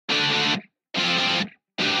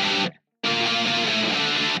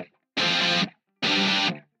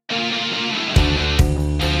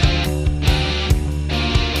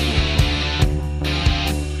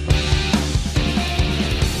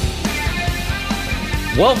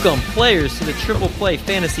Welcome, players, to the Triple Play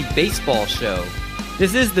Fantasy Baseball Show.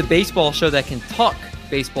 This is the baseball show that can talk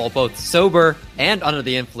baseball both sober and under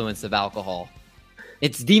the influence of alcohol.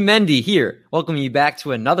 It's D. Mendy here, welcoming you back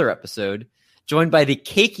to another episode, joined by the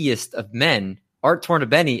cakiest of men, Art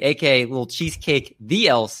Tornabene, a.k.a. Little Cheesecake, the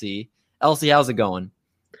LC. LC, how's it going?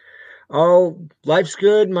 Oh, life's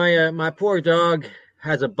good. My poor dog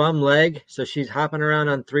has a bum leg, so she's hopping around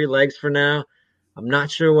on three legs for now. I'm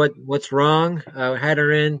not sure what's wrong. I had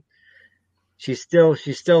her in. She's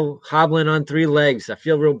still hobbling on three legs. I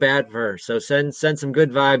feel real bad for her. So send some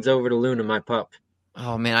good vibes over to Luna, my pup.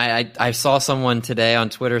 Oh man, I saw someone today on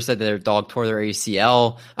Twitter said that their dog tore their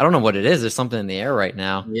ACL. I don't know what it is. There's something in the air right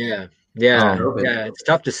now. Yeah. It's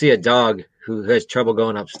tough to see a dog who has trouble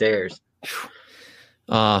going upstairs.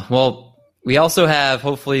 Well, we also have,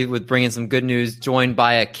 hopefully with bringing some good news, joined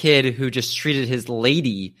by a kid who just treated his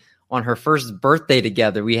lady on her first birthday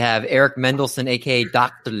together. We have Eric Mendelson, a.k.a.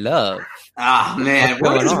 Dr. Love. Ah, man,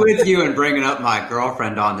 what is with you and bringing up my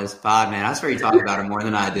girlfriend on this pod, man? I swear you talk about her more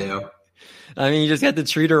than I do. I mean, you just had to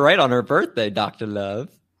treat her right on her birthday, Dr. Love.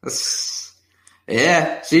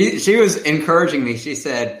 Yeah, she was encouraging me. She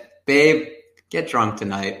said, babe, get drunk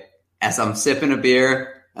tonight. As I'm sipping a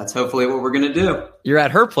beer, that's hopefully what we're going to do. You're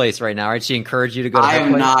at her place right now, right? She encouraged you to go to her place? I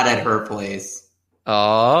am not at her place.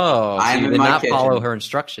 Oh, so you did not kitchen. Follow her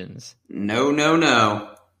instructions.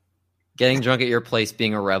 No. Getting drunk at your place,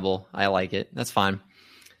 being a rebel. I like it. That's fine.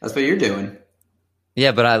 That's what you're doing.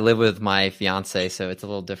 Yeah, but I live with my fiance, so it's a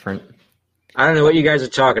little different. I don't know what you guys are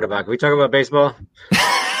talking about. Can we talk about baseball?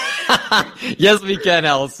 Yes, we can,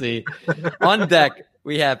 LC. On deck,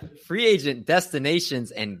 we have free agent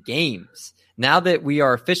destinations and games. Now that we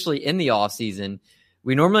are officially in the offseason,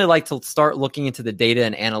 we normally like to start looking into the data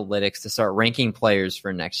and analytics to start ranking players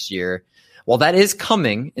for next year. While that is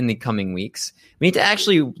coming in the coming weeks, we need to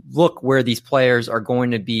actually look where these players are going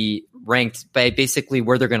to be ranked by basically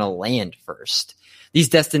where they're going to land first. These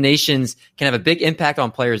destinations can have a big impact on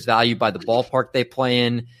players' value by the ballpark they play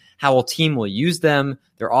in, how a team will use them,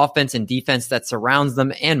 their offense and defense that surrounds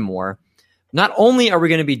them, and more. Not only are we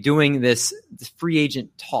going to be doing this free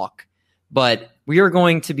agent talk, but we are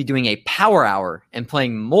going to be doing a power hour and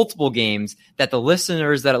playing multiple games that the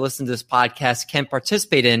listeners that listen to this podcast can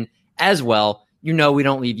participate in as well. You know, we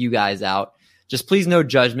don't leave you guys out. Just please no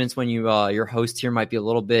judgments when your host here might be a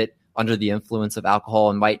little bit under the influence of alcohol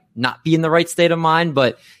and might not be in the right state of mind,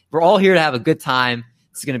 but we're all here to have a good time.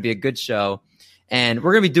 It's going to be a good show. And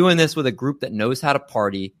we're going to be doing this with a group that knows how to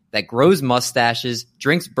party, that grows mustaches,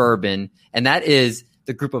 drinks bourbon, and that is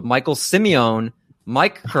the group of Michael Simeone,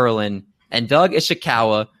 Mike Curlin, and Doug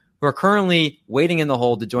Ishikawa, who are currently waiting in the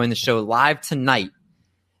hold to join the show live tonight.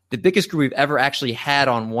 The biggest group we've ever actually had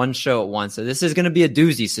on one show at once. So this is going to be a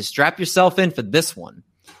doozy. So strap yourself in for this one.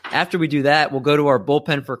 After we do that, we'll go to our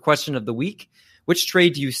bullpen for question of the week. Which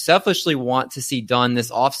trade do you selfishly want to see done this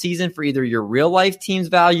offseason for either your real life team's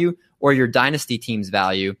value or your dynasty team's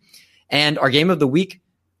value? And our game of the week,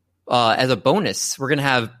 as a bonus, we're going to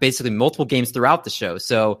have basically multiple games throughout the show.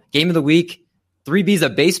 So game of the week, 3 Bs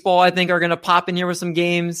of baseball, I think, are going to pop in here with some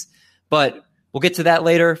games, but we'll get to that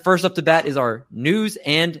later. First up to bat is our news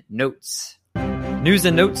and notes. News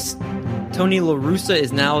and notes. Tony La Russa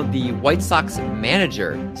is now the White Sox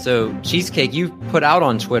manager. So, Cheesecake, you put out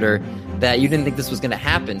on Twitter that you didn't think this was going to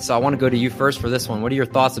happen. So I want to go to you first for this one. What are your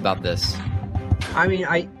thoughts about this? I mean,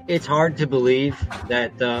 it's hard to believe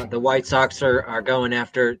that the White Sox are going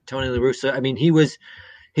after Tony La Russa. I mean, he was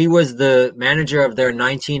the manager of their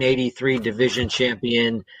 1983 division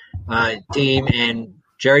champion team, and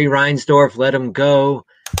Jerry Reinsdorf let him go,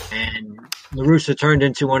 and La Russa turned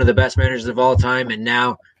into one of the best managers of all time. And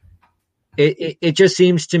now it just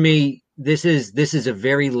seems to me this is a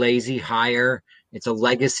very lazy hire. It's a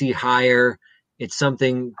legacy hire. It's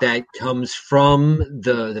something that comes from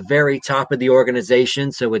the very top of the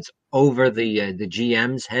organization, so it's over the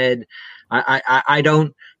GM's head. I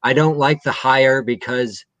don't like the hire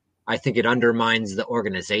because I think it undermines the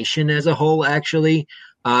organization as a whole, actually.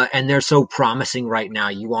 And they're so promising right now.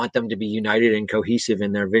 You want them to be united and cohesive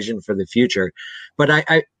in their vision for the future. But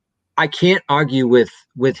I can't argue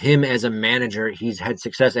with him as a manager. He's had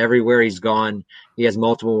success everywhere he's gone. He has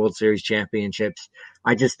multiple World Series championships.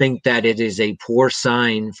 I just think that it is a poor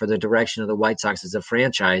sign for the direction of the White Sox as a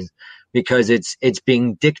franchise, because it's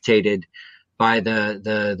being dictated by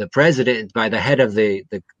the president, by the head of the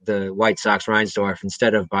White Sox, Reinsdorf,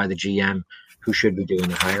 instead of by the GM, who should be doing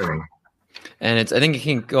the hiring. And I think it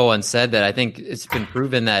can go unsaid that I think it's been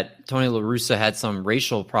proven that Tony La Russa had some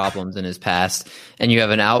racial problems in his past, and you have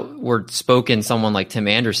an outward spoken someone like Tim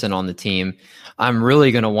Anderson on the team. I'm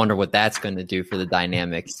really going to wonder what that's going to do for the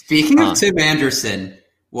dynamics. Speaking of Tim Anderson,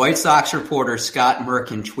 White Sox reporter Scott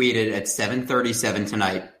Merkin tweeted at 7:37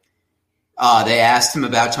 tonight. They asked him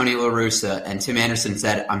about Tony La Russa, and Tim Anderson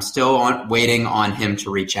said, "I'm still waiting on him to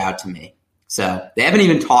reach out to me." So they haven't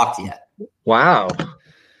even talked yet. Wow.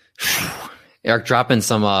 Eric dropping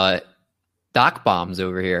some doc bombs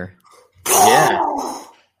over here.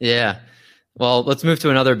 Yeah. Well, let's move to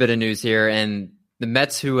another bit of news here. And the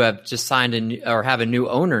Mets, who have just signed have a new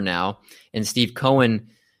owner now, and Steve Cohen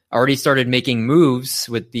already started making moves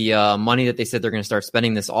with the money that they said they're going to start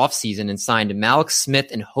spending this offseason, and signed Mallex Smith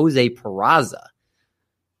and Jose Peraza.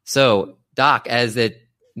 So, Doc, as a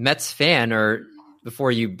Mets fan, or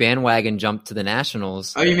before you bandwagon jumped to the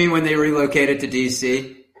Nationals. Oh, you mean when they relocated to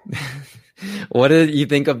D.C.? What do you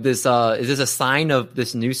think of this? Is this a sign of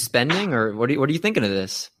this new spending, or what are you thinking of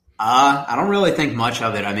this? I don't really think much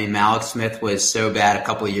of it. I mean, Mallex Smith was so bad a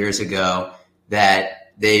couple of years ago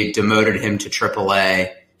that they demoted him to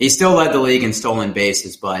AAA. He still led the league in stolen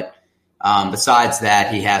bases, but besides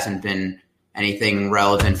that, he hasn't been anything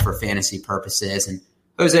relevant for fantasy purposes. And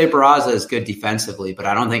Jose Peraza is good defensively, but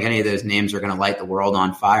I don't think any of those names are going to light the world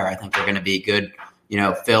on fire. I think they're going to be good,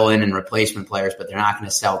 fill-in and replacement players, but they're not going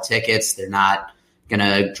to sell tickets. They're not going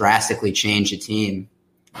to drastically change a team.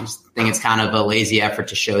 I just think it's kind of a lazy effort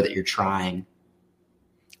to show that you're trying.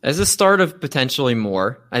 As a start of potentially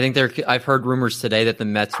more, I think I've heard rumors today that the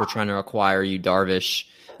Mets were trying to acquire Yu Darvish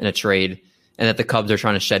in a trade, and that the Cubs are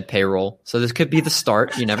trying to shed payroll. So this could be the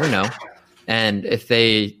start. You never know. And if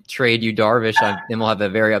they trade Yu Darvish, then we'll have a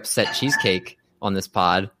very upset Cheesecake on this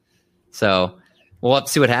pod. So we'll have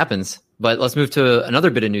to see what happens. But let's move to another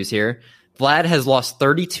bit of news here. Vlad has lost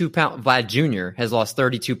 32 pounds. Vlad Jr. has lost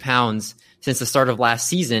 32 pounds since the start of last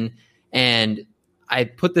season. And I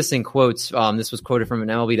put this in quotes. This was quoted from an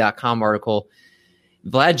MLB.com article.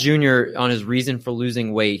 Vlad Jr., on his reason for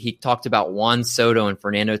losing weight, he talked about Juan Soto and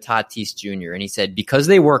Fernando Tatis Jr. And he said, because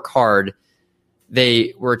they work hard,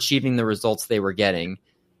 they were achieving the results they were getting.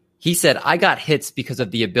 He said, I got hits because of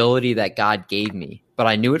the ability that God gave me, but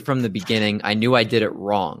I knew it from the beginning. I knew I did it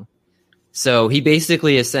wrong. So he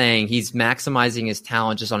basically is saying he's maximizing his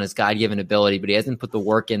talent just on his God-given ability, but he hasn't put the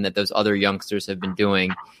work in that those other youngsters have been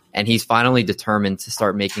doing. And he's finally determined to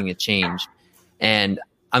start making a change. And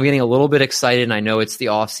I'm getting a little bit excited, and I know it's the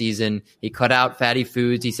off season. He cut out fatty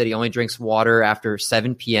foods. He said he only drinks water after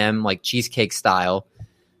 7 p.m., like Cheesecake style.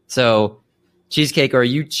 So, Cheesecake, are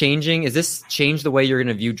you changing? Is this change the way you're going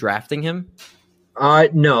to view drafting him?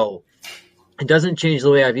 No. It doesn't change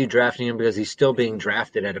the way I view drafting him because he's still being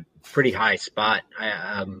drafted at a pretty high spot.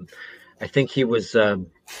 I think he was in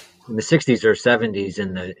the 60s or 70s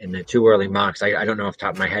in the too early mocks. I don't know off the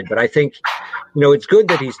top of my head, but I think it's good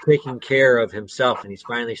that he's taking care of himself and he's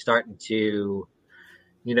finally starting to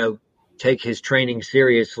take his training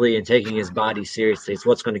seriously and taking his body seriously. It's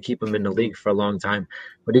what's going to keep him in the league for a long time.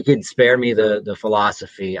 But he could spare me the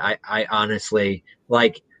philosophy. I honestly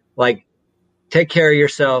like take care of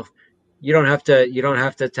yourself. You don't have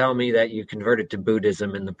to tell me that you converted to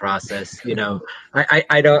Buddhism in the process. You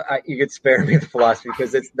could spare me the philosophy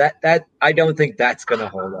because it's that I don't think that's going to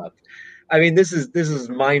hold up. I mean, this is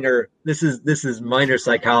minor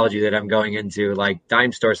psychology that I'm going into, like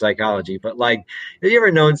dime store psychology. But like, have you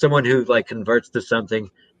ever known someone who like converts to something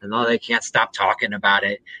and they can't stop talking about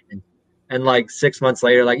it, and like 6 months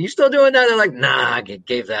later, like, you still doing that? They're like, nah, I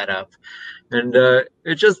gave that up. And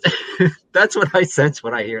it just that's what I sense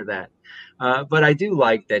when I hear that. But I do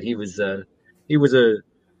like that he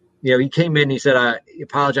came in, he said, he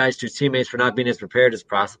apologized to his teammates for not being as prepared as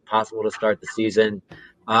possible to start the season.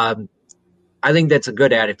 I think that's a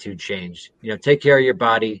good attitude change. Take care of your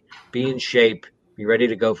body, be in shape, be ready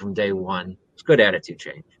to go from day one. It's a good attitude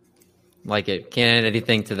change. Like it. Can't add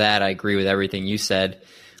anything to that. I agree with everything you said.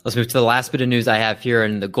 Let's move to the last bit of news I have here,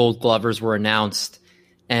 and the Gold Glovers were announced.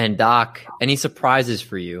 And Doc, any surprises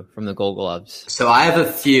for you from the Gold Gloves? So I have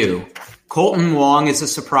a few. Colton Wong is a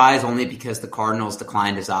surprise only because the Cardinals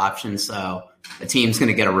declined his option. So the team's going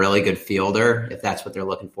to get a really good fielder if that's what they're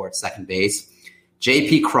looking for at second base.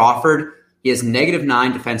 J.P. Crawford, he has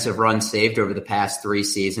 -9 defensive runs saved over the past 3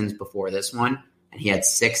 seasons before this one. And he had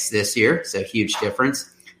 6 this year, so huge difference.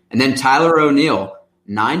 And then Tyler O'Neill,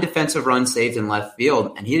 9 defensive runs saved in left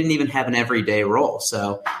field, and he didn't even have an everyday role.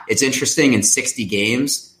 So it's interesting in 60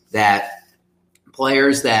 games that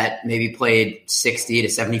players that maybe played 60 to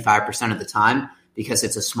 75% of the time, because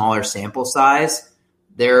it's a smaller sample size,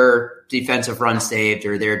 their defensive runs saved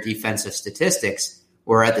or their defensive statistics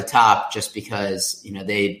were at the top just because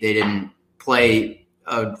they didn't play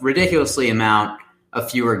a ridiculously amount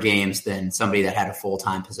of fewer games than somebody that had a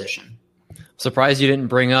full-time position. Surprised you didn't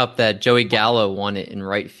bring up that Joey Gallo won it in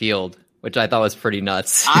right field which I thought was pretty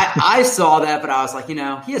nuts. I saw that, but I was like,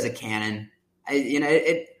 he has a cannon.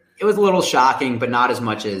 It was a little shocking, but not as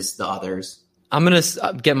much as the others. I'm going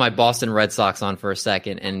to get my Boston Red Sox on for a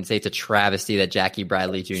second and say it's a travesty that Jackie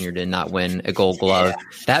Bradley Jr. did not win a Gold Glove. Yeah.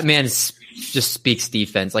 That man just speaks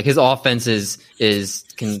defense. Like his offense is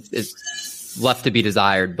left to be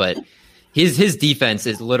desired, but his defense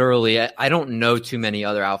is literally, I don't know too many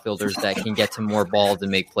other outfielders that can get to more balls and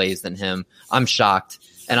make plays than him. I'm shocked.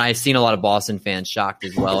 And I've seen a lot of Boston fans shocked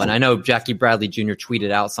as well. And I know Jackie Bradley Jr.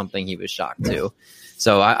 tweeted out something he was shocked too.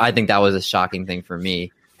 So I think that was a shocking thing for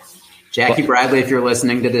me. Jackie Bradley, if you're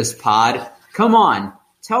listening to this pod, come on.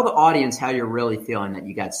 Tell the audience how you're really feeling that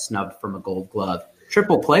you got snubbed from a Gold Glove.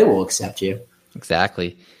 Triple Play will accept you.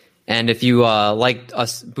 Exactly. And if you liked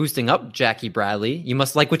us boosting up Jackie Bradley, you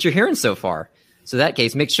must like what you're hearing so far. So in that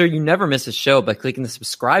case, make sure you never miss a show by clicking the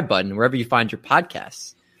subscribe button wherever you find your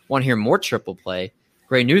podcasts. Want to hear more Triple Play?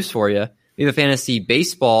 Great news for you. We have a fantasy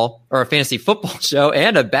baseball or a fantasy football show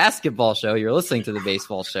and a basketball show. You're listening to the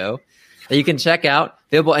baseball show that you can check out,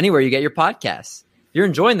 available anywhere you get your podcasts. If you're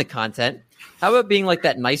enjoying the content, how about being like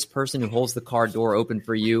that nice person who holds the car door open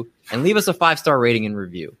for you and leave us a 5-star rating and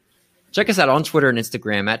review? Check us out on Twitter and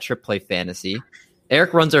Instagram at TripPlayFantasy.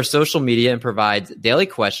 Eric runs our social media and provides daily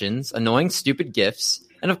questions, annoying stupid gifs,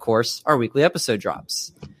 and of course, our weekly episode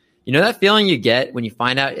drops. You know that feeling you get when you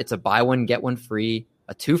find out it's a buy one, get one free,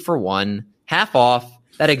 a 2-for-1, half off,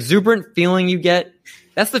 that exuberant feeling you get?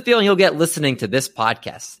 That's the feeling you'll get listening to this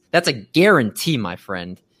podcast. That's a guarantee, my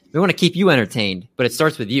friend. We want to keep you entertained, but it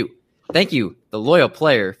starts with you. Thank you, the loyal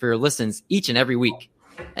player, for your listens each and every week.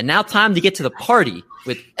 And now time to get to the party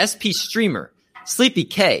with SP Streamer, Sleepy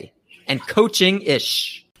K, and Coaching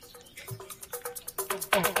Ish.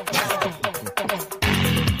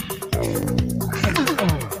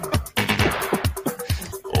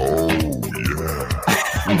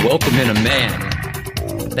 We welcome in a man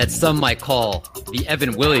that some might call the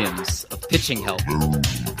Evan Williams of pitching help,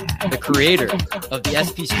 the creator of the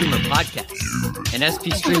SP Streamer podcast and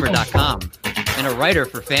spstreamer.com, and a writer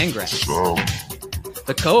for Fangraphs,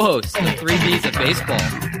 the co-host of 3Bs of Baseball,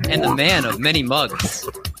 and the man of many mugs,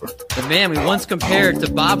 the man we once compared to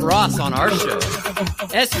Bob Ross on our show,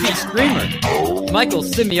 SP Streamer, Michael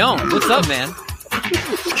Simeone. What's up, man?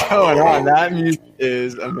 What's going on? That music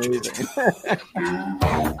is amazing.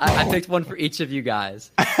 I picked one for each of you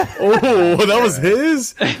guys. Oh, that was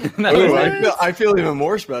his? I feel even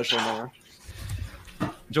more special now.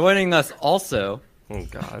 Joining us also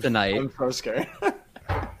tonight. I'm so scared.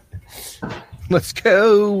 Let's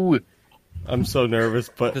go. I'm so nervous,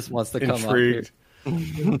 but this wants to intrigued.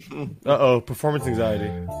 Come up. Uh-oh, performance anxiety.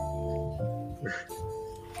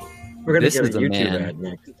 We're going to This get a is a YouTube man. ad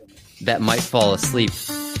next. That might fall asleep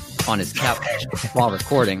on his couch while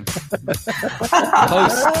recording. The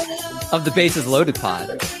host of the Bases Loaded pod,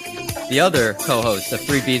 the other co-host of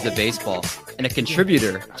 3Bs of Baseball, and a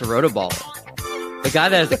contributor to Rotoballer. The guy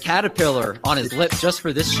that has a caterpillar on his lip just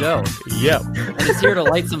for this show. Yep. And is here to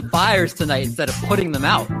light some fires tonight instead of putting them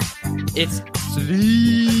out. It's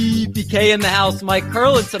Sleepy K in the house, Mike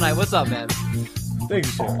Curlin tonight. What's up, man? Thank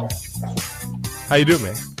you, sir. How you doing,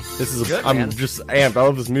 man? This is Good, I'm man. just amped. I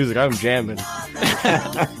love this music. I'm jamming.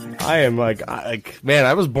 I am man,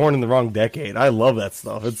 I was born in the wrong decade. I love that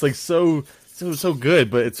stuff. It's like so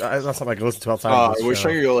good, but that's not like I listen to outside. I wish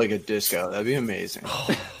I could go like a disco. That'd be amazing.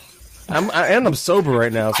 I'm sober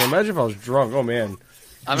right now, so imagine if I was drunk. Oh man,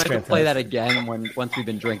 I'm going to play that again once we've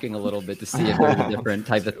been drinking a little bit to see if there's a different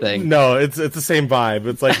type of thing. No, it's the same vibe.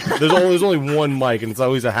 It's like there's only one mic, and it's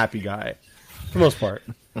always a happy guy, for the most part.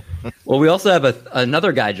 Well, we also have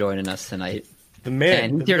another guy joining us tonight. The man.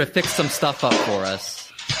 And he's here to fix some stuff up for us.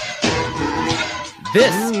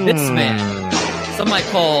 This man, some might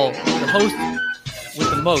call the host with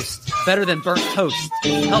the most, better than burnt toast,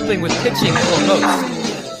 helping with pitching for most.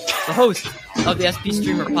 The host of the SP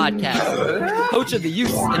Streamer podcast, coach of the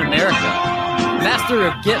youth in America, master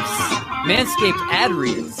of gifts, Manscaped ad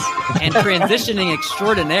reads, and transitioning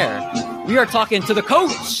extraordinaire. We are talking to the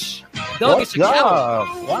coach. What's up?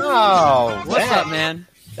 Wow. What's up, man?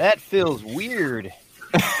 That feels weird.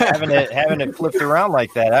 having it flipped around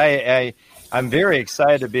like that. I'm very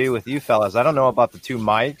excited to be with you fellas. I don't know about the two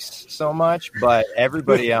mics so much, but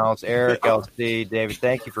everybody else, Eric, LC, David,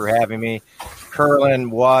 thank you for having me.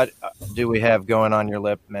 Curlin, what do we have going on your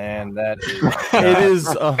lip, man? That is, it is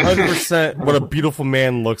 100% what a beautiful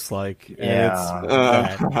man looks like. Yeah.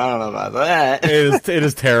 I don't know about that. It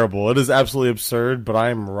is terrible. It is absolutely absurd, but I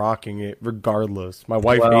am rocking it regardless. My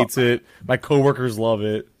wife hates it. My coworkers love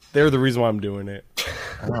it. They're the reason why I'm doing it.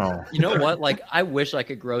 Oh. You know what? Like, I wish I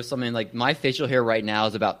could grow something. Like, my facial hair right now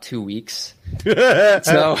is about 2 weeks.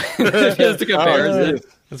 So, just a comparison.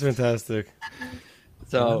 That's fantastic.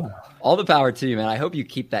 So, all the power to you, man. I hope you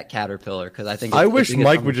keep that caterpillar because I think I wish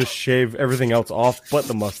Mike would just shave everything else off but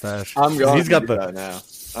the mustache. I'm going. He's got to do the. that now.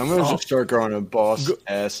 I'm going to just start growing a boss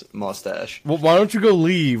ass mustache. Well, why don't you go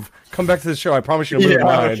leave? Come back to the show. I promise you'll be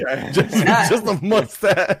mine. Okay. Just a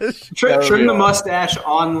mustache, Trim the mustache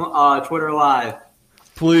on Twitter Live.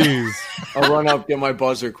 please. I'll run up, get my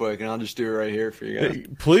buzzer quick, and I'll just do it right here for you guys.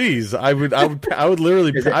 Please, I would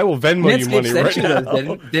literally. I will Venmo you money right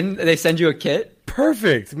now. Didn't they send you a kit?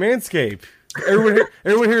 Perfect, Manscaped.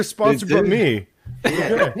 Everyone here is sponsored but me.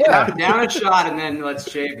 Yeah. Down a shot and then let's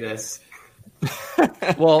shave this.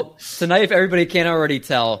 Well, tonight, if everybody can't already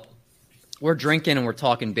tell, we're drinking and we're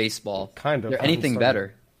talking baseball. Kind of. Is there anything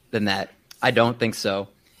better than that? I don't think so.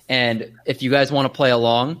 And if you guys want to play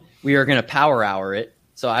along, we are going to power hour it.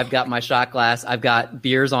 So I've got my shot glass. I've got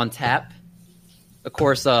beers on tap. Of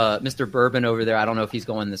course, Mr. Bourbon over there, I don't know if he's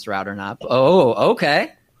going this route or not. Oh,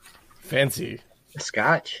 okay. Fancy.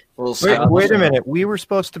 Scotch. Wait a minute. We were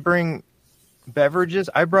supposed to bring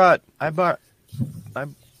beverages. I bought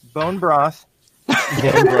bone broth.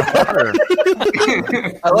 I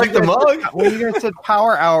like the mug. When you guys said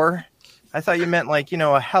power hour, I thought you meant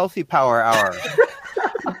a healthy power hour.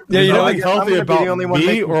 Yeah, you know what's I'm healthy gonna be the about only one me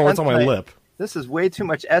making or what's sense on my tonight. lip? This is way too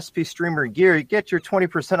much SP Streamer gear. Get your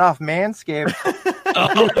 20% off Manscaped.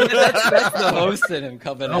 That's the host in him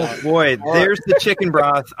coming Oh out. boy, there's the chicken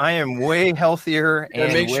broth. I am way healthier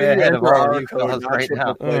and make way sure you ahead of enter all our of you code, fellas not right now.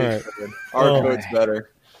 triple play. All right. Our code's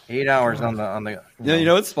better. 8 hours on the. You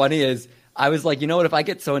know what's funny is I was like, you know what? If I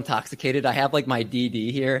get so intoxicated, I have like my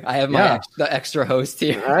DD here. I have my the extra host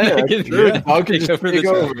here. All right, I can I'll take just over take the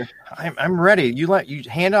show. over. I'm ready. You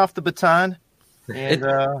hand off the baton, and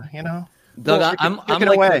Doug, I'm take it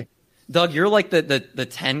like away. Doug, you're like the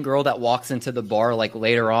 10 girl that walks into the bar like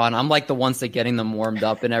later on. I'm like the ones that getting them warmed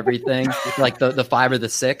up and everything, like the 5 or the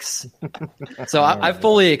 6. So I'm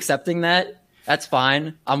fully accepting that. That's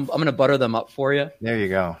fine. I'm gonna butter them up for you. There you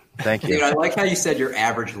go. Thank Dude, you. I like how you said you're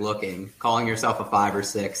average looking, calling yourself a 5 or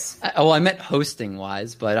 6. I meant hosting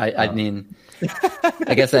wise, but I mean,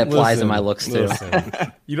 I guess that applies in my looks too. Listen.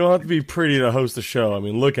 You don't have to be pretty to host a show. I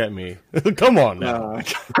mean, look at me. Come on now.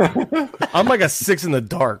 I'm like a 6 in the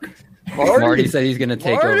dark. Marty said he's gonna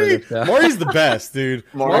take over the show. Marty's the best, dude.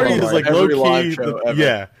 Marty is like low Every live key. show ever.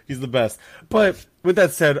 Yeah, he's the best. But with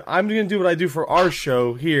that said, I'm gonna do what I do for our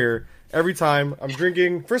show here. Every time I'm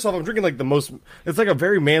drinking, first off, I'm drinking like the most. It's like a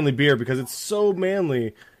very manly beer because it's so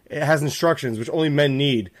manly. It has instructions which only men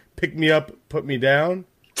need. Pick me up, put me down.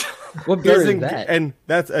 What beer is that? And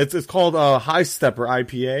it's called High Stepper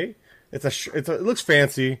IPA. It looks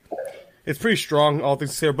fancy. It's pretty strong, all things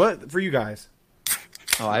considered. But for you guys,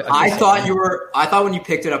 I thought when you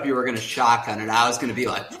picked it up, you were going to shotgun it. I was going to be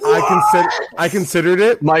like, I considered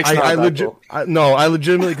it. Mike's I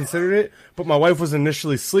legitimately considered it. But my wife was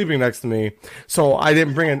initially sleeping next to me, so I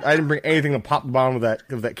didn't bring anything to pop the bottom of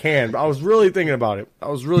that can. But I was really thinking about it. I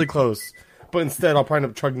was really close. But instead, I'll probably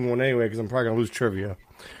end up chugging one anyway because I'm probably gonna lose trivia.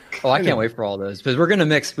 Oh, I can't wait for all those because we're gonna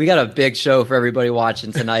mix. We got a big show for everybody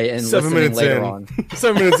watching tonight and 7 listening minutes later in. on.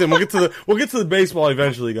 7 minutes in. We'll get to the baseball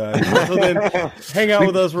eventually, guys. Until then, hang out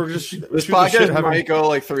with us. We're just This shoot the shit, podcast might go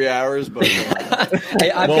like 3 hours, but Hey,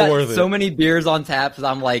 I've Well worth got it. so many beers on tap because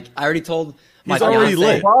I'm like, I already told my He's already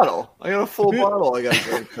fiance. lit. bottle. I got a full bottle. I got to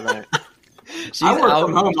drink tonight. She's I work out.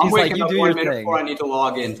 from home. I'm She's like, waking you up do 1 your minute thing. before I need to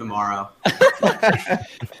log in tomorrow.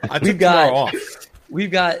 I took got- tomorrow off.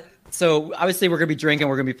 We've got. So obviously we're gonna be drinking.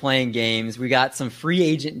 We're gonna be playing games. We got some free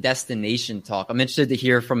agent destination talk. I'm interested to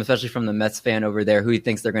hear from, especially from the Mets fan over there, who he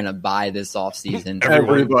thinks they're gonna buy this offseason.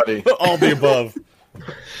 Everybody. All the above.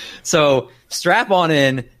 So strap on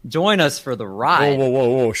in. Join us for the ride.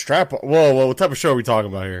 Whoa! Strap. Whoa! What type of show are we talking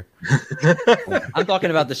about here? I'm talking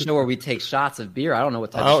about the show where we take shots of beer. I don't know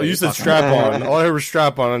what type of Oh, show you you're said talking strap on. All I heard was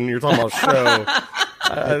strap on, and you're talking about show.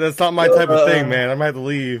 That's not my type of thing, man. I might have to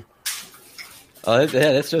leave. about. Oh, yeah,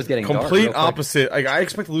 this show's getting dark Complete real quick. opposite. Like, I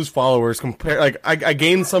expect to lose followers. I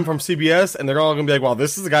gained some from CBS, and they're all gonna be like, "Wow,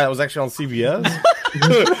 this is the guy that was actually on CBS."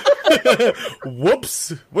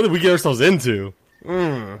 Whoops! What did we get ourselves into?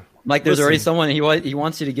 Mike, there's Listen. already someone he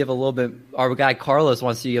wants you to give a little bit. Our guy Carlos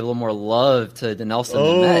wants you to give a little more love to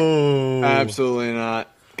Nelson Met. Oh, Absolutely not.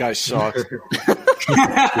 Guy sucks.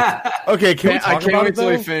 Okay, can we I talk can't about wait it till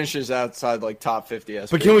though? he finishes outside like top 50 SP.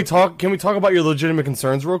 But can we talk? Can we talk about your legitimate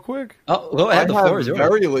concerns real quick? Oh, go I ahead. The floor have is yours.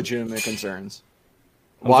 very legitimate concerns.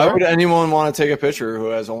 Why sorry? would anyone want to take a pitcher who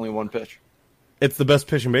has only one pitch? It's the best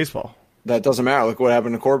pitch in baseball. that doesn't matter. Look what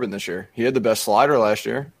happened to Corbin this year. He had the best slider last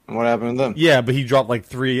year. And what happened to them? Yeah, but he dropped like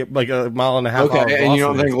a mile and a half. Okay, and you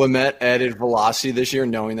don't think Lamet added velocity this year,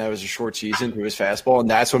 knowing that it was a short season, to his fastball, and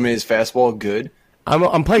that's what made his fastball good?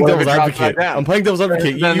 I'm playing devil's advocate. I'm playing devil's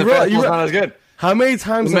advocate. Then the fastball's not as good. How many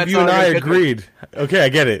times have you and I agreed? Okay, I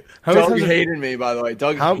get it. Doug hated me, by the way.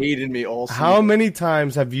 Doug hated me also. How many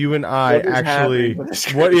times have you and I actually?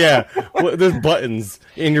 What? Yeah, there's buttons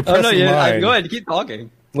in your pressing line. Go ahead, keep talking.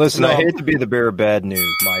 Listen, I hate to be the bearer of bad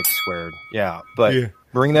news, Mike squared. Yeah, but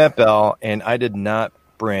ring that bell, and I did not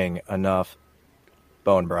bring enough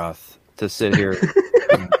bone broth to sit here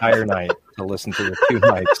the entire night to listen to the two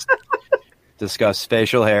mics discuss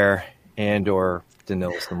facial hair and or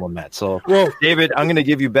Dinelson Lamet. So, David, I'm going to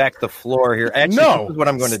give you back the floor here. Actually, this is what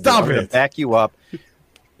I'm going to do. I'm going to back you up.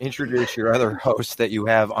 Introduce your other hosts that you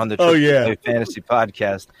have on the Triple Fantasy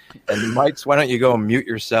Podcast. And Mike's, why don't you go and mute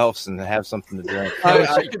yourselves and have something to drink?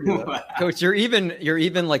 Coach, you're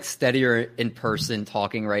even like steadier in person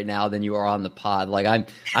talking right now than you are on the pod. Like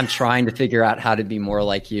I'm trying to figure out how to be more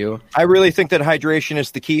like you. I really think that hydration is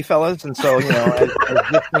the key, fellas. And so, as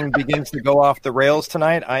this thing begins to go off the rails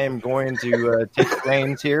tonight, I am going to take the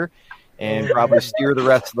reins here and probably steer the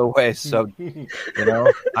rest of the way. So,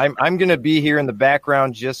 I'm going to be here in the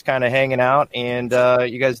background just kind of hanging out, and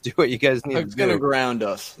you guys do what you guys need to do. It's going to ground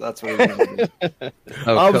us. That's what he's going to do.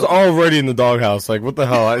 I was already in the doghouse. Like, what the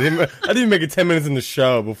hell? I didn't make it 10 minutes in the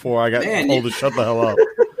show before I got told to shut the hell up.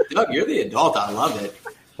 Doug, you're the adult. I love it.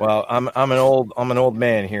 Well, I'm an old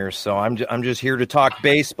man here, so I'm just here to talk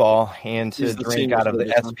baseball and to drink out of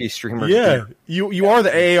the SP Streamer. Yeah, you are the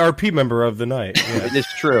AARP member of the night. Yeah. It is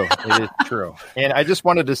true. It is true. And I just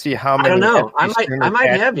wanted to see how many. I don't know. I might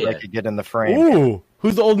have you. I could get in the frame. Ooh,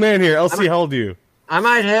 who's the old man here? LC, how old are you? I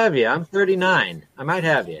might have you. I'm 39. I might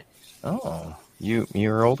have you. Oh,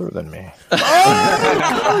 you're older than me.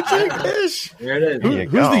 Oh, Jake Fish. There it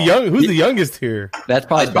is. Who's the youngest here? That's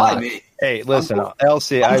probably me. Hey, listen,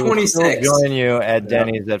 LC, I will still 26. join you at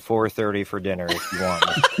Denny's at 4:30 for dinner if you want.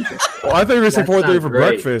 Well, I thought you were saying 4:30 for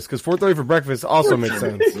great. breakfast, because 4:30 for breakfast also makes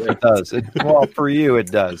sense. It does. Well, for you,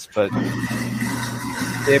 it does. But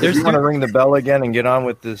if you want to ring the bell again and get on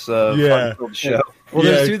with this fun-filled show. Well,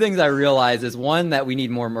 there's two things I realize. Is one, that we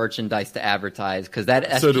need more merchandise to advertise, because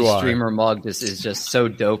that SP Streamer mug is just so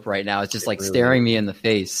dope right now. It's just like staring me in the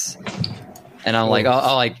face. And I'm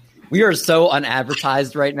like, we are so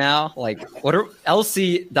unadvertised right now. Like,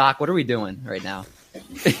 LC Doc, what are we doing right now?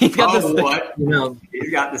 He's got he's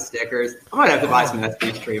got the stickers. I might have to buy some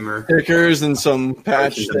SP Streamer stickers and some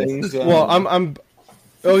patch things. Well,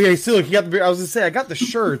 still, you got I was gonna say I got the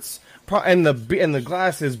shirts and the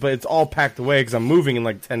glasses, but it's all packed away because I'm moving in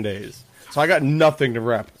like 10 days. So I got nothing to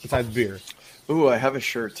rep besides beer. Ooh, I have a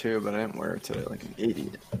shirt too, but I didn't wear it today like an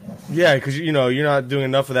idiot. Yeah, because you're not doing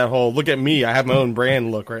enough of that whole look at me, I have my own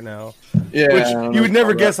brand look right now. Yeah, which you would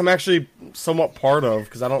never guess I'm actually somewhat part of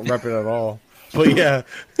because I don't rep it at all. But yeah,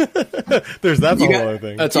 there's that whole other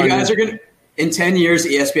thing. You guys are gonna in 10 years,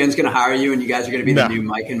 ESPN's gonna hire you, and you guys are gonna be the new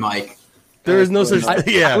Mike and Mike. There is no such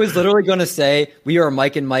thing. Yeah. I was literally going to say we are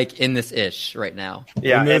Mike and Mike in this ish right now.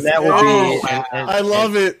 Yeah, and that would be. I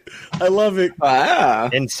love it. I love it. Wow.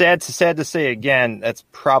 And sad to say again, that's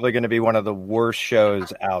probably going to be one of the worst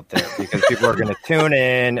shows out there because people are going to tune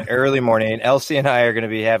in early morning. Elsie and I are going to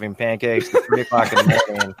be having pancakes at 3 o'clock in the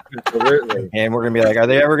morning. Absolutely. And we're going to be like, are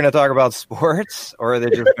they ever going to talk about sports, or are they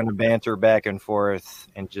just going to banter back and forth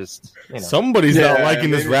and just Somebody's not liking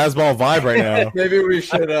this Razzball vibe right now. Maybe we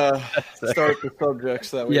should start the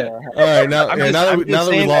subjects that we are. All right, now that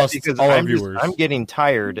we lost all our viewers. I'm getting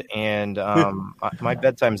tired, and my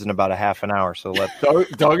bedtime's in about a half an hour. So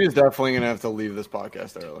Doug is definitely going to have to leave this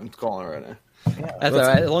podcast early. I'm calling it right now. Yeah, that's all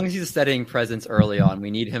right. As long as he's studying presence early on,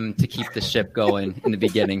 we need him to keep the ship going in the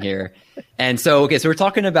beginning here. And so we're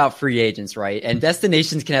talking about free agents, right? And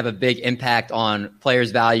destinations can have a big impact on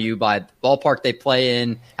players' value by the ballpark they play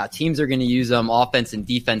in, how teams are going to use them, offense and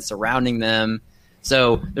defense surrounding them.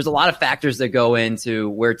 So there's a lot of factors that go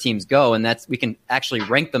into where teams go, and we can actually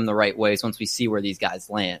rank them the right ways once we see where these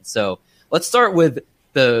guys land. So let's start with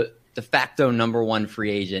the de facto number one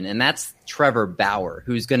free agent, and that's Trevor Bauer,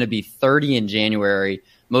 who's going to be 30 in January,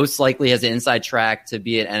 most likely has an inside track to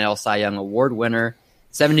be an NL Cy Young Award winner,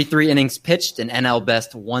 73 innings pitched, an NL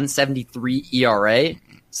best 173 ERA,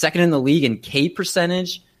 second in the league in K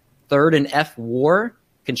percentage, third in F WAR,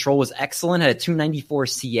 control was excellent, had a 294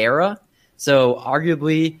 Sierra. So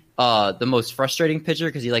arguably the most frustrating pitcher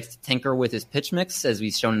because he likes to tinker with his pitch mix, as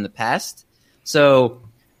we've shown in the past. So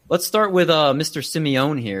let's start with Mr.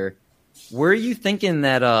 Simeone here. Where are you thinking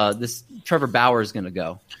that this Trevor Bauer is going to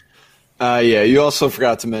go? You also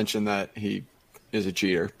forgot to mention that he is a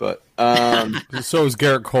cheater, but so is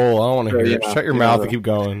Garrett Cole. I don't want to hear it. Shut your mouth and keep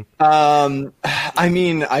going. I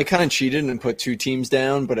mean, I kind of cheated and put 2 teams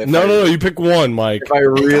down, but no, you pick one, Mike. If I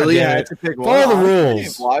really had to pick one, follow the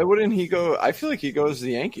rules. Why wouldn't he go? I feel like he goes to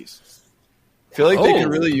the Yankees. I feel like they could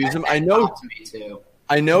really use him. I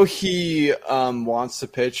know he wants to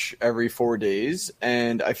pitch every 4 days,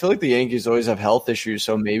 and I feel like the Yankees always have health issues,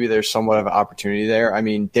 so maybe there's somewhat of an opportunity there. I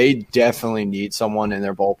mean, they definitely need someone in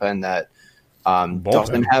their bullpen that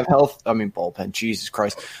doesn't have health. I mean, bullpen, Jesus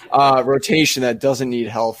Christ. Rotation that doesn't need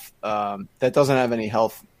health, that doesn't have any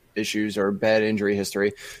health issues or bad injury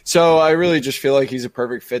history. So I really just feel like he's a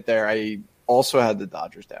perfect fit there. I also had the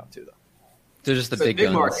Dodgers down too, though. They're just the big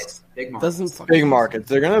guns. Markets. Big markets.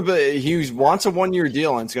 They're gonna be. He wants a 1-year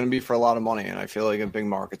deal, and it's gonna be for a lot of money. And I feel like a big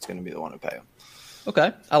market's gonna be the one to pay him.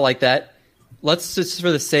 Okay, I like that. Let's just,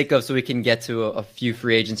 for the sake of, so we can get to a few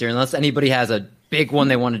free agents here. Unless anybody has a big one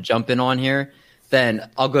they want to jump in on here, then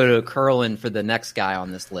I'll go to Curlin for the next guy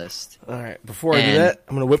on this list. All right. Before I do that,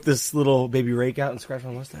 I'm gonna whip this little baby rake out and scratch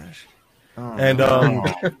my mustache. Getting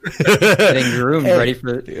groomed, ready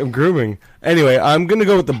for. I'm grooming. Anyway, I'm gonna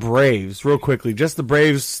go with the Braves real quickly. Just the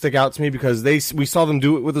Braves stick out to me because we saw them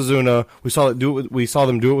do it with Ozuna. We saw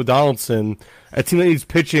them do it with Donaldson. A team that needs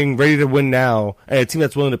pitching, ready to win now, and a team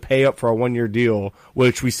that's willing to pay up for a 1-year deal,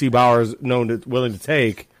 which we see Bauer's willing to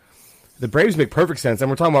take. The Braves make perfect sense, and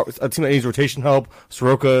we're talking about a team that needs rotation help.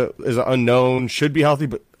 Soroka is an unknown, should be healthy,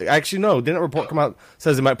 but actually no. Didn't a report come out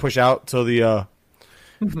says it might push out till the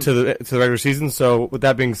to the regular season? So with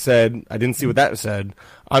that being said, I didn't see what that said.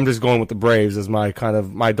 I'm just going with the Braves as my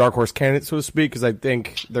dark horse candidate, so to speak, because I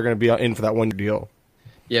think they're going to be in for that 1-year deal.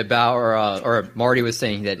 Yeah, Bauer or Marty was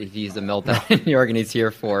saying that if he's a meltdown in New York and he's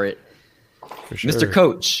here for it. For sure. Mr.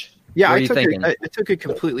 Coach. Yeah, I took a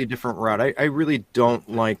completely different route. I really don't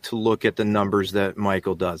like to look at the numbers that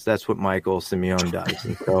Michael does. That's what Michael Simeone does.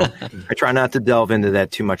 And so I try not to delve into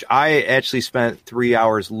that too much. I actually spent 3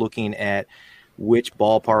 hours looking at which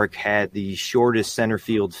ballpark had the shortest center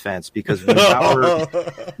field fence, because when Bauer,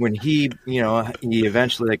 when he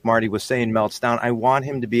eventually, like Marty was saying, melts down, I want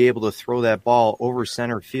him to be able to throw that ball over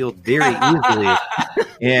center field very easily.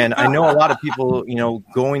 And I know a lot of people,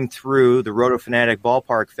 going through the Roto Fanatic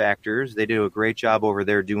ballpark factors, they do a great job over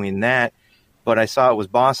there doing that. But I saw it was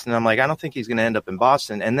Boston. I'm like, I don't think he's going to end up in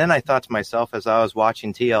Boston. And then I thought to myself, as I was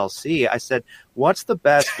watching TLC, I said, what's the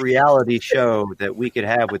best reality show that we could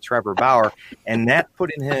have with Trevor Bauer? And that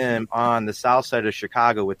putting him on the south side of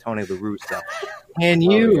Chicago with Tony La Russa. And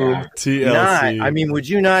would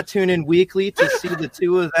you not tune in weekly to see the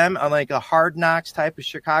two of them on like a Hard Knocks type of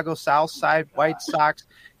Chicago South Side White Sox,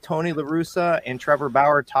 Tony La Russa and Trevor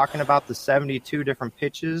Bauer talking about the 72 different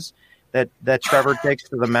pitches that Trevor takes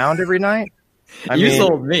to the mound every night? You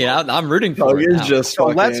sold me. I'm rooting for it now. So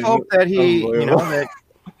let's hope that he,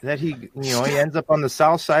 that he ends up on the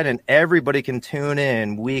south side and everybody can tune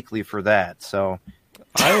in weekly for that. So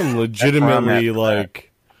I am legitimately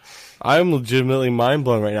mind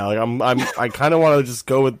blown right now. Like I kind of want to just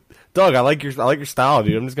go with Doug. I like your style,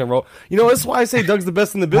 dude. I'm just gonna roll. That's why I say Doug's the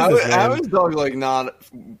best in the business. How is Doug not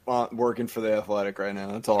working for the Athletic right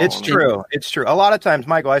now? That's all. It's true. It's true. A lot of times,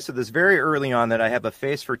 Michael, I said this very early on that I have a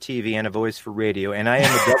face for TV and a voice for radio, and I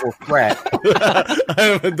am a double threat. I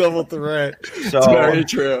am a double threat. So it's very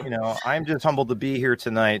true. I'm just humbled to be here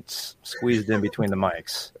tonight, squeezed in between the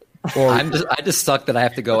mics. I just suck that I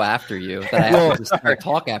have to go after you. That I have to just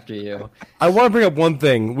talk after you. I want to bring up one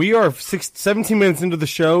thing. We are 17 minutes into the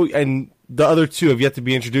show, and the other two have yet to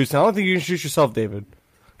be introduced. And I don't think you introduced yourself, David.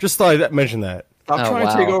 Just thought I'd mention that. Stop trying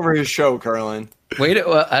to take over his show, Carlin. Wait,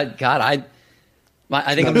 God,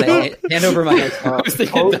 I think I'm going to hand over my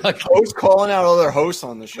host calling out other hosts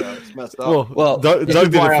on the show. It's messed up. Well, Doug did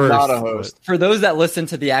it first. I'm not a host. For those that listen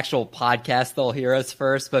to the actual podcast, they'll hear us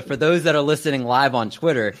first. But for those that are listening live on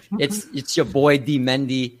Twitter, it's your boy D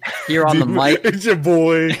Mendy here on the mic. It's your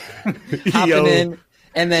boy hopping in,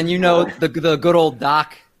 and then the good old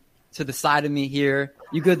Doc to the side of me here.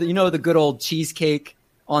 The good old cheesecake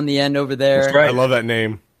on the end over there. That's right. I love that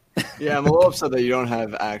name. Yeah, I'm a little upset that you don't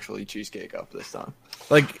have actually cheesecake up this time.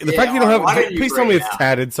 Like the fact you don't have. Please tell me it's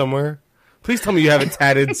tatted somewhere. Please tell me you have it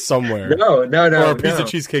tatted somewhere. No. Or a piece of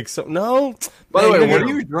cheesecake. No. By the way, what are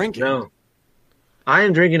you drinking? No. I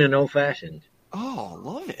am drinking an old fashioned. Oh,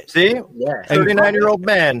 love it. See? Yeah. 39-year-old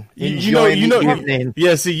man. See,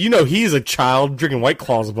 he's a child drinking White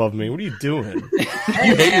Claws above me. What are you doing?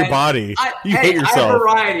 You hate your body. You hate yourself. I have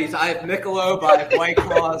varieties. I have Michelob, I have White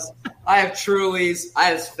Claws. I have Truly's. I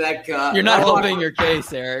have Svedka. You're not helping your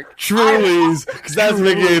case, Eric. Truly's, because that's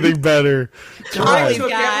making anything better. I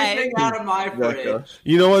took everything out of my fridge.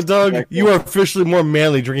 You know what, Doug? You are officially more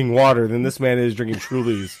manly drinking water than this man is drinking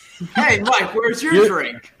Truly's. Hey, Mike, where's your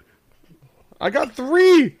drink? I got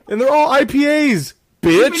 3, and they're all IPAs,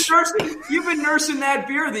 bitch. You've been nursing that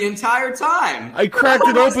beer the entire time. I cracked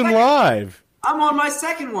it open live. I'm on my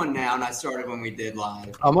second one now, and I started when we did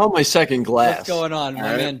live. I'm on my second glass. What's going on?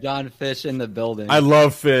 My man John Fish in the building. I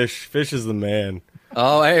love Fish. Fish is the man.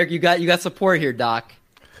 Oh, Eric, you got support here, Doc.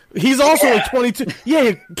 He's also like 22.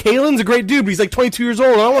 Yeah, Kalen's a great dude, but he's like 22 years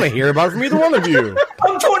old. I don't want to hear about it from either one of you.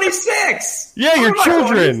 I'm 26. Yeah, you're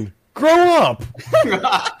children. Grow up.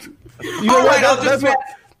 You know what?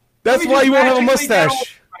 That's why you won't have a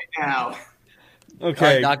mustache right now.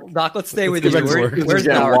 Okay, right, Doc, let's stay with you. Where's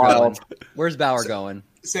Bauer going? Where's Bauer going?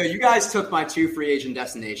 So you guys took my 2 free agent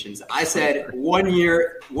destinations. I said 1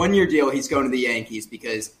 year deal. He's going to the Yankees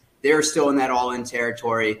because they're still in that all-in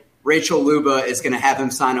territory. Rachel Luba is going to have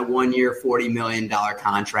him sign a 1 year, $40 million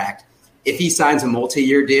contract. If he signs a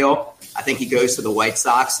multi-year deal, I think he goes to the White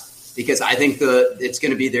Sox because I think it's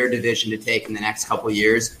going to be their division to take in the next couple of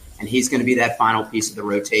years, and he's going to be that final piece of the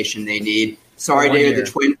rotation they need. Sorry, David,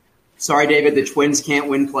 the Twins can't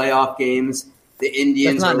win playoff games. The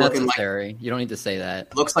Indians That's not are looking necessary. You don't need to say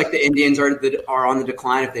that. Looks like the Indians are on the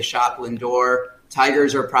decline if they shop Lindor.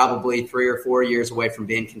 Tigers are probably 3 or 4 years away from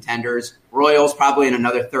being contenders. Royals probably in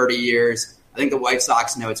another 30 years. I think the White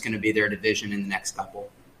Sox know it's going to be their division in the next couple.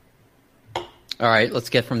 All right, let's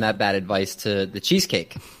get from that bad advice to the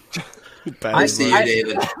cheesecake. I see you,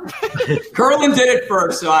 David. Curlin did it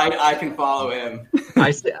first, so I can follow him.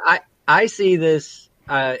 I see this.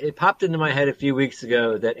 It popped into my head a few weeks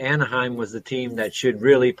ago that Anaheim was the team that should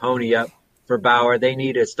really pony up for Bauer. They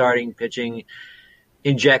need a starting pitching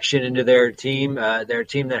injection into their team. They're a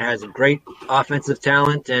team that has great offensive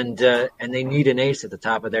talent, and they need an ace at the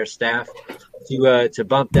top of their staff to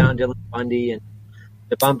bump down Dylan Bundy and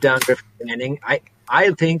to bump down Griffin Manning.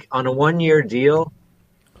 I think on a 1 year deal,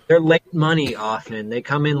 they're late money often. They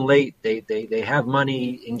come in late. They have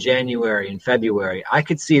money in January and February. I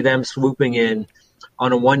could see them swooping in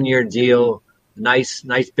on a 1 year deal. Nice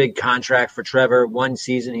big contract for Trevor. 1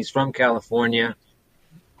 season. He's from California,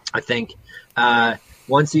 I think.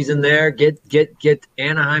 1 season there. Get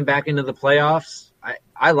Anaheim back into the playoffs.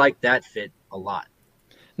 I like that fit a lot.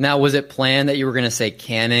 Now, was it planned that you were going to say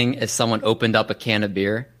canning as someone opened up a can of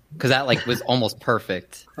beer? Because that was almost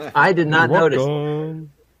perfect. I did not notice.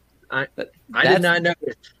 I did not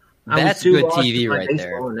notice. That's good TV right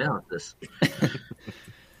there. Analysis.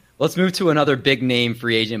 Let's move to another big name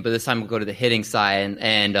free agent, but this time we'll go to the hitting side.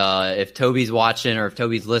 And if Toby's watching or if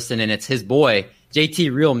Toby's listening, it's his boy,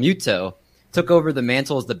 JT Realmuto. Took over the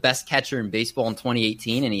mantle as the best catcher in baseball in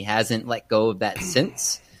 2018, and he hasn't let go of that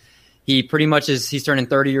since. He pretty much he's turning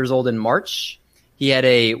 30 years old in March. He had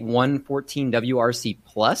a 114 WRC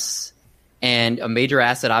plus and a major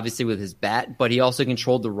asset, obviously, with his bat, but he also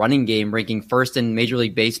controlled the running game, ranking first in Major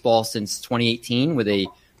League Baseball since 2018 with a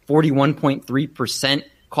 41.3%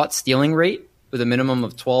 caught stealing rate with a minimum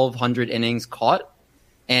of 1,200 innings caught.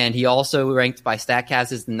 And he also ranked by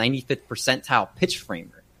StatCast as the 95th percentile pitch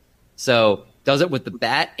framer. So does it with the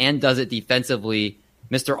bat and does it defensively,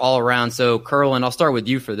 Mr. All Around. So, Curlin, I'll start with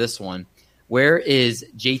you for this one. Where is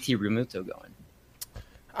JT Realmuto going?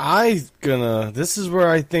 This is where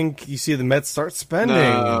I think you see the Mets start spending.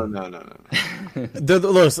 No.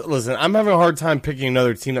 Listen, I'm having a hard time picking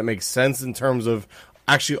another team that makes sense in terms of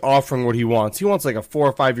actually offering what he wants. He wants like a 4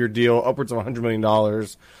 or 5 year deal, upwards of $100 million.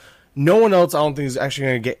 No one else, I don't think, is actually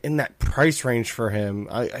going to get in that price range for him.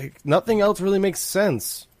 Nothing else really makes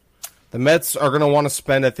sense. The Mets are going to want to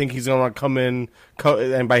spend. I think he's going to want to come in,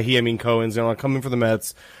 and by he I mean Cohen's going to want to come in for the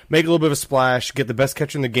Mets, make a little bit of a splash, get the best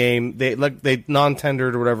catcher in the game. They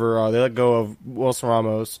non-tendered or whatever. They let go of Wilson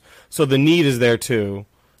Ramos, so the need is there too.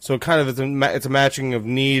 So kind of it's a matching of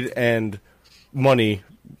need and money,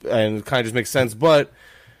 and it kind of just makes sense. But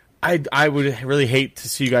I would really hate to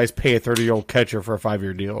see you guys pay a 30-year-old catcher for a 5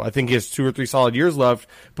 year deal. I think he has 2 or 3 solid years left,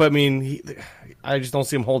 but I mean, I just don't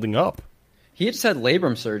see him holding up. He just had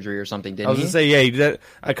labrum surgery or something, didn't he? I was going to say, yeah, he did.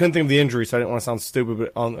 I couldn't think of the injury, so I didn't want to sound stupid,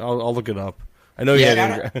 but I'll look it up. I know he had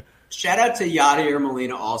injury. Shout out to Yadier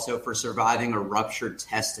Molina also for surviving a ruptured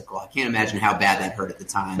testicle. I can't imagine how bad that hurt at the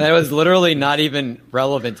time. That was literally not even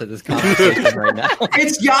relevant to this conversation right now.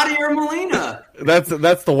 It's Yadier Molina.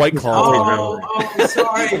 That's the White Claw. Oh,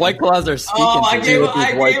 sorry. White Claws are speaking. I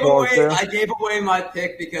gave away my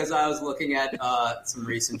pick because I was looking at some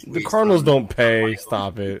recent tweets. The Cardinals don't pay.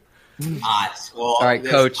 Stop it. Well, all right,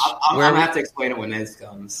 Coach. I'm going to have to explain it when this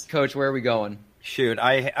comes. Coach, where are we going? Shoot,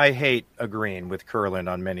 I hate agreeing with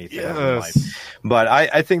Kurland on many things in life, but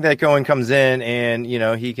I think that Cohen comes in and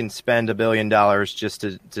he can spend $1 billion just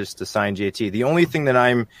to sign JT. The only thing that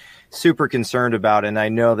I'm super concerned about, and I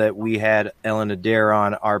know that we had Ellen Adair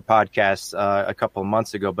on our podcast a couple of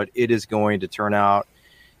months ago, but it is going to turn out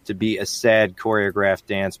to be a sad choreographed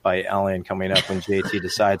dance by Ellen coming up when JT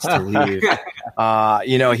decides to leave.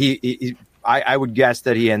 I would guess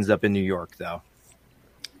that he ends up in New York, though.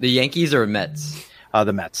 The Yankees or Mets?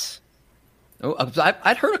 The Mets. Oh,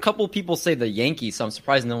 I'd heard a couple of people say the Yankees, so I'm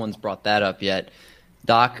surprised no one's brought that up yet.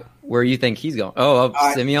 Doc, where do you think he's going?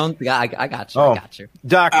 Simeon? I got you. I got you.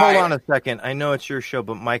 Doc, hold on a second. I know it's your show,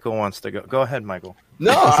 but Michael wants to go. Go ahead, Michael.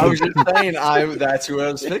 No, I was just saying that's who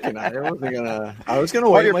I was picking. I was gonna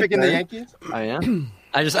wait. You're picking the Yankees? I am.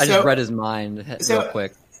 I just read his mind real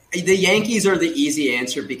quick. The Yankees are the easy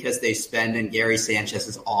answer because they spend, and Gary Sanchez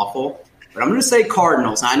is awful. But I'm going to say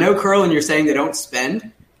Cardinals. Now, I know, Curlin, you're saying they don't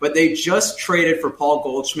spend, but they just traded for Paul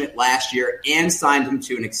Goldschmidt last year and signed him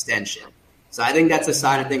to an extension. So I think that's a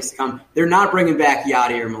sign of things to come. They're not bringing back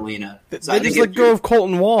Yadier Molina. So they just let go of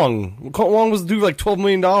Colton Wong. Colton Wong was due like $12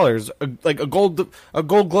 million, like a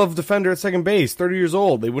Gold Glove defender at second base, 30 years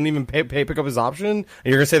old. They wouldn't even pick up his option. And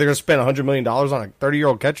you're gonna say they're gonna spend $100 million on a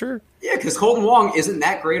 30-year-old catcher? Yeah, because Colton Wong isn't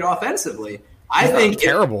that great offensively. I think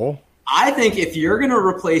terrible. I think if you're going to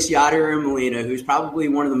replace Yadier Molina, who's probably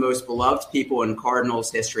one of the most beloved people in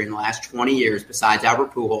Cardinals history in the last 20 years, besides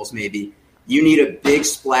Albert Pujols maybe, you need a big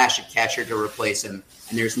splash of catcher to replace him.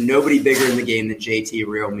 And there's nobody bigger in the game than JT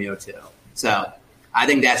Realmuto. So I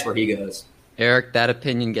think that's where he goes. Eric, that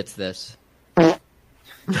opinion gets this. All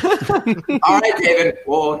right, David.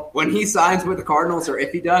 Well, when he signs with the Cardinals, or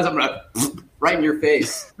if he does, I'm going to right in your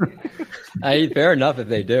face. Fair enough if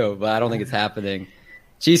they do, but I don't think it's happening.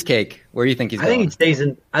 Cheesecake, where do you think he's going? I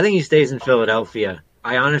think he stays in Philadelphia.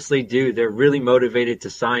 I honestly do. They're really motivated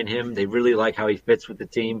to sign him. They really like how he fits with the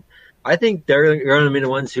team. I think they're going to be the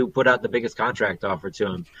ones who put out the biggest contract offer to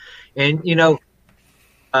him. And,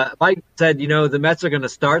 Mike said, the Mets are going to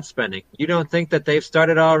start spending. You don't think that they've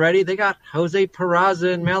started already? They got Jose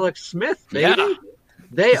Peraza and Malik Smith, baby. Yeah.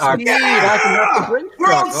 They are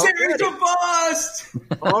World Series of bust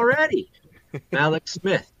already. Malik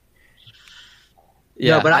Smith.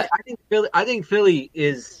 Yeah, no, but I think Philly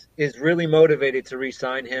is really motivated to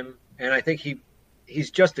re-sign him, and I think he's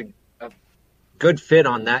just a good fit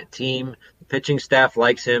on that team. The pitching staff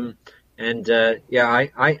likes him, and I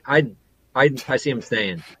see him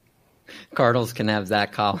staying. Cardinals can have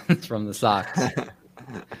Zach Collins from the Sox.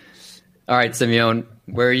 All right, Simeon,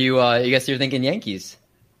 where are you? I guess you're thinking Yankees.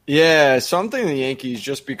 Yeah, so I'm thinking the Yankees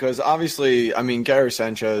just because obviously, Gary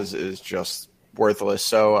Sanchez is just worthless.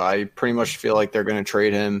 So I pretty much feel like they're going to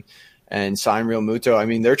trade him and sign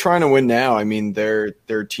Realmuto. They're trying to win now.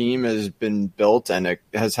 Their team has been built and it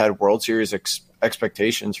has had World Series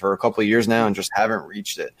expectations for a couple of years now and just haven't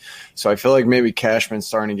reached it. So I feel like maybe Cashman's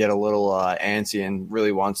starting to get a little antsy and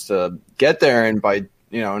really wants to get there. And by,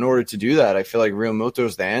 in order to do that, I feel like Realmuto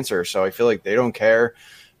is the answer. So I feel like they don't care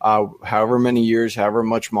however many years, however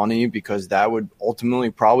much money, because that would ultimately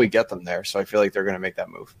probably get them there. So I feel like they're going to make that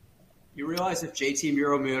move. You realize if JT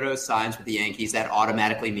Realmuto signs with the Yankees, that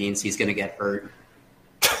automatically means he's going to get hurt.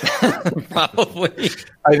 Probably.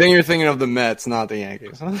 I think you're thinking of the Mets, not the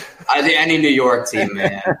Yankees. Any New York team,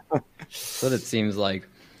 man. That's what it seems like.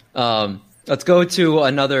 Let's go to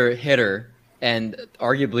another hitter and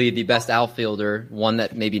arguably the best outfielder, one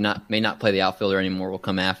that may not play the outfielder anymore, will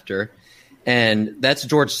come after. And that's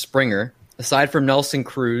George Springer. Aside from Nelson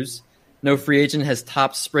Cruz, no free agent has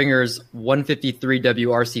topped Springer's 153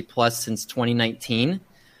 WRC plus since 2019.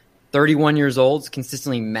 31 years old,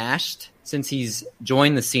 consistently mashed since he's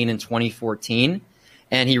joined the scene in 2014.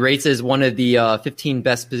 And he rates as one of the 15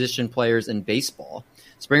 best position players in baseball.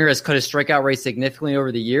 Springer has cut his strikeout rate significantly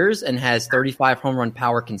over the years and has 35 home run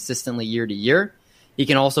power consistently year to year. He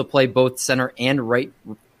can also play both center and right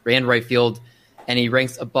field, and he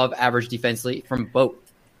ranks above average defensively from both.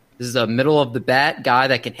 This is a middle-of-the-bat guy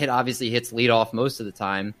that can hit. Obviously, he hits leadoff most of the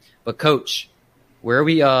time. But, Coach, where are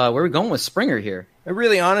we going with Springer here? I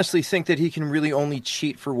really honestly think that he can really only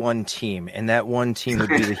cheat for one team, and that one team would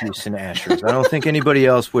be the Houston Astros. I don't think anybody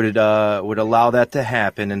else would allow that to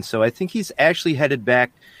happen, and so I think he's actually headed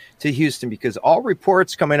back to Houston because all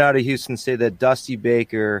reports coming out of Houston say that Dusty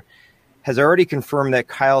Baker has already confirmed that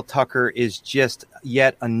Kyle Tucker is just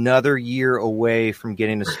yet another year away from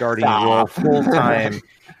getting a starting role full-time.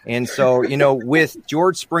 And so, with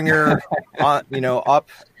George Springer, up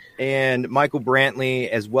and Michael Brantley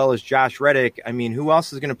as well as Josh Reddick, who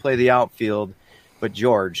else is going to play the outfield? but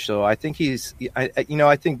George. So I think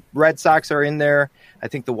I think Red Sox are in there. I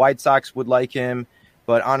think the White Sox would like him.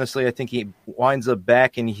 But honestly, I think he winds up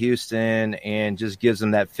back in Houston and just gives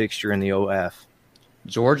them that fixture in the OF.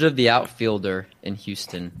 George of the outfielder in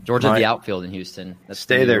Houston. George of the outfield in Houston.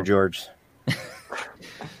 Stay there, George.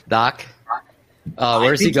 Doc,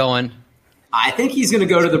 where's he going? I think he's going to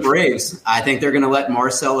go to the Braves. I think they're going to let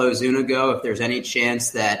Marcell Ozuna go if there's any chance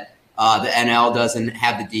that the NL doesn't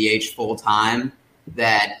have the DH full time,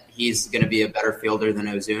 that he's going to be a better fielder than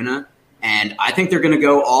Ozuna. And I think they're going to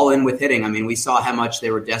go all in with hitting. I mean, we saw how much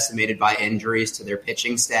they were decimated by injuries to their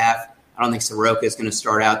pitching staff. I don't think Soroka is going to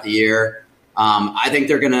start out the year. I think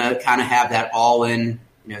they're going to kind of have that all in,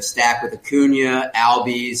 stack with Acuna,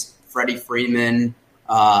 Albies, Freddie Freeman,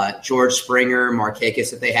 George Springer,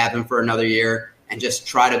 Markakis if they have him for another year, and just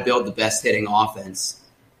try to build the best hitting offense.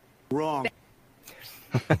 Wrong.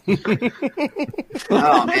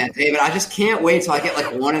 Oh man, David, I just can't wait till I get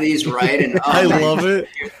like one of these right. And I love it.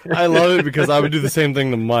 I love it because I would do the same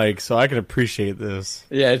thing to Mike, so I can appreciate this.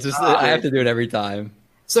 Yeah, it's just I have to do it every time.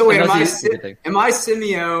 So wait, am I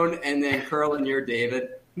Simeone and then Curl and you're David?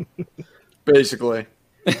 Basically.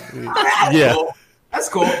 Yeah. Cool. That's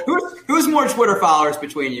cool. Who's more Twitter followers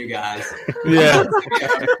between you guys? Yeah.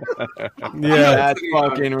 Yeah. That's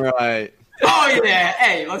fucking right. Oh, yeah.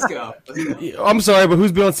 Hey, let's go. I'm sorry, but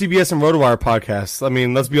who's been on CBS and RotoWire podcasts? I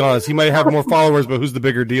mean, let's be honest. He might have more followers, but who's the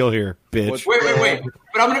bigger deal here, bitch? Wait.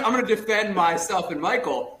 But I'm gonna defend myself and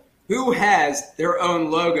Michael. Who has their own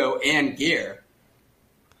logo and gear?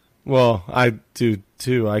 Well, I do,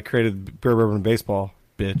 too. I created Bear Bourbon Baseball,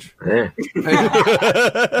 bitch.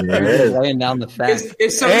 Laying down the facts.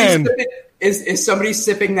 Is somebody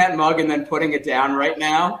sipping that mug and then putting it down right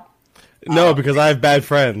now? No, because I have bad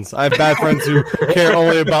friends. I have bad friends who care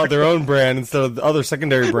only about their own brand instead of the other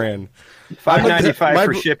secondary brand. $5.95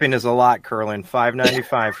 for shipping is a lot, Curlin.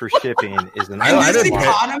 $5.95 for shipping is an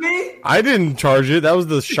economy. I didn't charge it. That was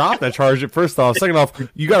the shop that charged it. First off, second off,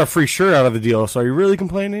 you got a free shirt out of the deal. So are you really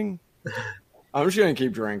complaining? I'm just gonna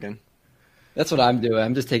keep drinking. That's what I'm doing.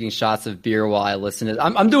 I'm just taking shots of beer while I listen to it.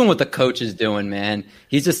 I'm doing what the coach is doing, man.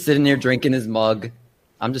 He's just sitting there drinking his mug.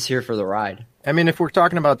 I'm just here for the ride. I mean, if we're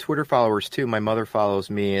talking about Twitter followers too, my mother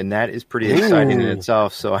follows me, and that is pretty exciting in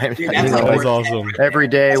itself. So that's awesome. Every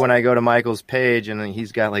day when I go to Michael's page and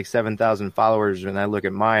he's got like 7,000 followers, and I look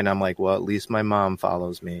at mine, I'm like, well, at least my mom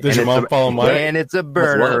follows me. Does your mom follow mine? And it's a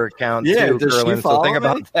burner account too, Curlin. So think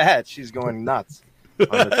about that. She's going nuts.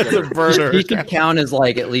 It's a burner. He can count as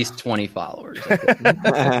like at least 20 followers.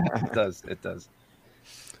 It does.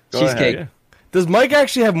 Cheesecake. Ahead, yeah. Does Mike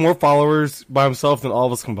actually have more followers by himself than all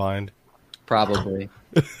of us combined? Probably.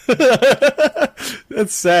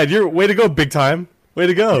 That's sad. You're way to go, big time. Way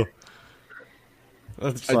to go.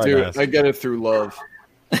 I do. I get it through love.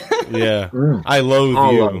 Yeah. I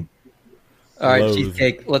loathe you. All right,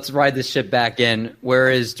 Cheesecake. Let's ride this ship back in. Where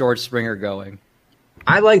is George Springer going?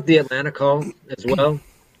 I like the Atlanta call as well.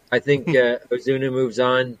 I think Ozuna moves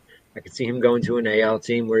on. I could see him going to an AL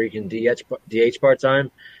team where he can DH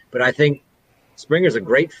part-time. But I think Springer's a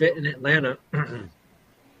great fit in Atlanta.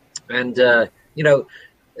 And, at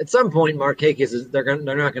some point, Markakis they're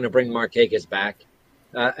not going to bring Markakis back.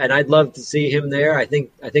 And I'd love to see him there. I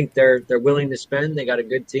think they're willing to spend. They got a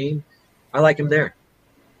good team. I like him there.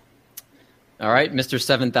 All right, Mr.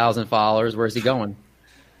 7,000 followers. Where's he going?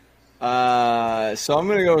 So I'm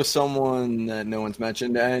going to go with someone that no one's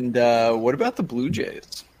mentioned. And what about the Blue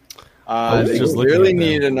Jays? They really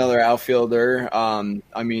need another outfielder.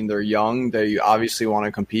 I mean, they're young. They obviously want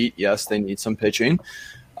to compete. Yes, they need some pitching.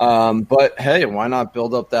 But, hey, why not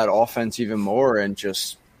build up that offense even more and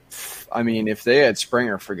just – I mean, if they had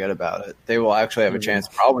Springer, forget about it. They will actually have a chance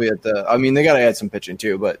probably at the – I mean, they got to add some pitching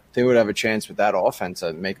too, but they would have a chance with that offense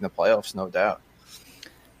at making the playoffs, no doubt.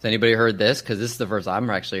 Has anybody heard this? Because this is the first I'm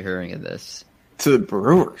actually hearing of this. To the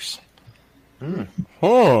Brewers.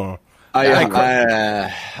 Oh. They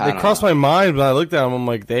crossed my mind when I looked at them. I'm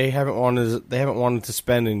like, they haven't wanted to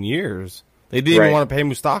spend in years. They didn't even want to pay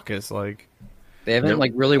Moustakas. Like, they haven't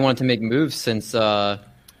really wanted to make moves since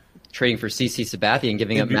trading for CC Sabathia and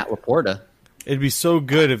giving up Matt Laporta. It'd be so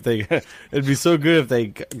good if they. It'd be so good if they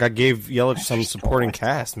gave Yelich some supporting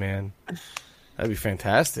cast, man. That'd be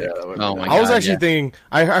fantastic. Yeah, I was actually thinking.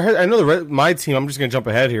 I know my team. I'm just going to jump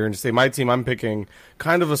ahead here and just say my team. I'm picking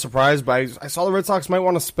kind of a surprise, but I saw the Red Sox might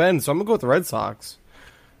want to spend, so I'm going to go with the Red Sox.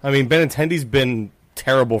 I mean, Benintendi's been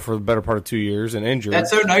terrible for the better part of 2 years and injured. That's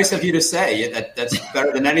so nice of you to say. That's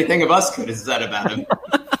better than anything of us could have said about him.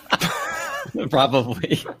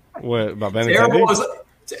 Probably. What about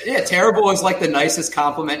Benintendi? Terrible is like the nicest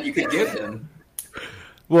compliment you could give him.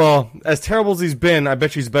 Well, as terrible as he's been, I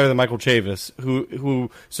bet you he's better than Michael Chavis.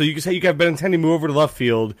 So you can say you got Benintendi move over to left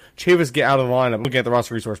field, Chavis get out of the lineup, looking at the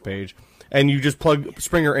roster resource page, and you just plug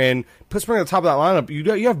Springer in, put Springer at the top of that lineup.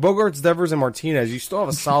 You have Bogarts, Devers, and Martinez. You still have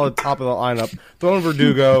a solid top of the lineup. Throw in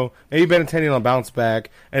Verdugo, maybe Benintendi on a bounce back,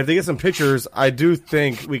 and if they get some pitchers, I do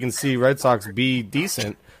think we can see Red Sox be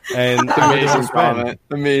decent. And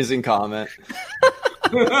Amazing comment.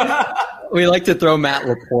 We like to throw Matt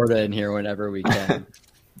Laporta in here whenever we can.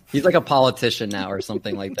 He's like a politician now or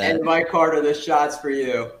something like that. And Mike Carter, this shot's for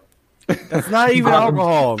you. That's not even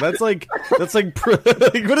alcohol. That's like what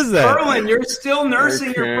is that? Erwin, you're still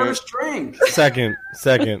nursing your first drink. Second.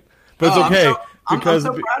 But it's okay because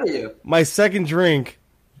I'm so proud of you. My second drink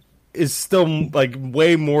is still like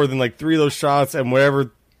way more than like 3 of those shots and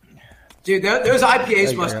whatever. Dude, those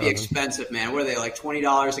IPAs must be expensive, man. What are they, like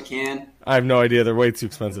 $20 a can? I have no idea. They're way too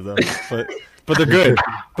expensive, though. But they're good.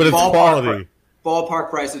 But it's quality. Ballpark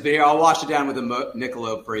prices. But here, I'll wash it down with a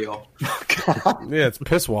Michelob for you. Yeah, it's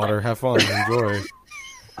piss water. Have fun. Enjoy.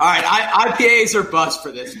 All right, IPAs are bust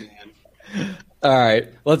for this, man. All right,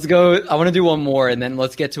 let's go. I want to do one more, and then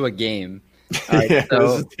let's get to a game. All right, yeah,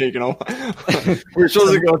 this is taking a while. We're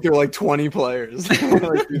supposed to go through like 20 players.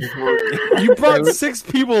 You brought 6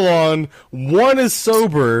 people on. 1 is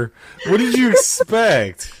sober. What did you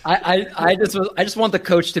expect? I just want the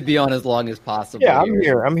coach to be on as long as possible. Yeah, I'm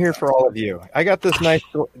here. I'm here for all of you. I got this nice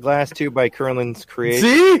glass too by Curlin's Creation.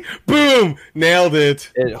 See? Boom! Nailed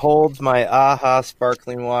it. It holds my AHA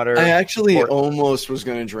sparkling water. I actually almost was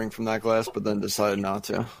going to drink from that glass, but then decided not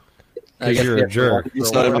to. Because you're a jerk. You're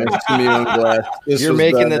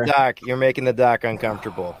making the doc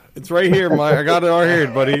uncomfortable. It's right here, I got it right here,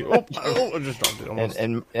 buddy. I just dropped it almost.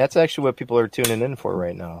 And that's actually what people are tuning in for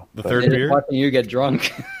right now. The third beer? Watching you get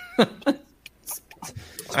drunk.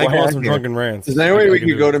 I call some drunken rants. Is there any way we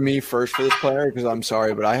could go to me first for this player? Because I'm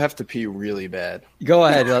sorry, but I have to pee really bad. Go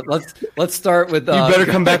ahead. Let's start with. You better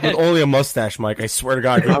come back with only a mustache, Mike. I swear to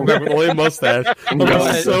God, come back with only a mustache. I'm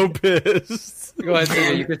so pissed. Go ahead,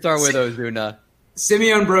 Simeon. You can start with Ozuna.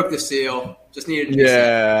 Simeon broke the seal. Just needed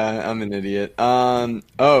to I'm an idiot. So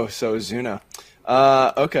Ozuna.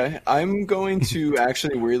 Okay. I'm going to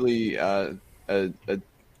actually really I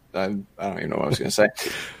don't even know what I was going to say.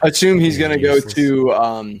 Assume he's going to go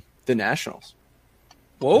to the Nationals.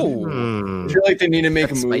 Whoa. I feel like they need to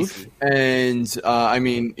make a move. Spicy. And,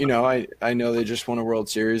 I know they just won a World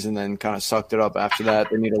Series and then kind of sucked it up after that.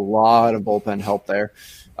 They need a lot of bullpen help there.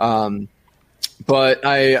 But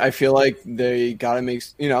I feel like they got to make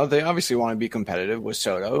 – they obviously want to be competitive with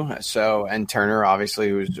Soto. And Turner, obviously,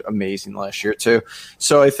 who was amazing last year too.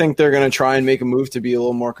 So I think they're going to try and make a move to be a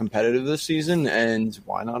little more competitive this season. And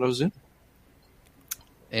why not Ozuna?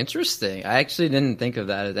 Interesting. I actually didn't think of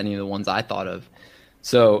that as any of the ones I thought of.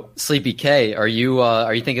 So, Sleepy K, are you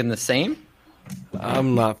thinking the same?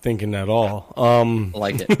 I'm not thinking at all. I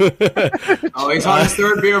like it. Oh, he's on his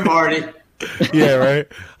third beer, Marty. Yeah, right.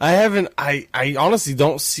 I honestly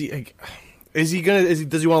don't see. Like, does he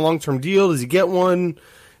want a long-term deal? Does he get one?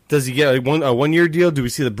 Does he get a 1-year deal? Do we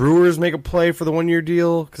see the Brewers make a play for the 1-year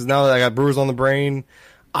deal? Because now that I got Brewers on the brain,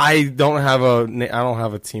 I don't have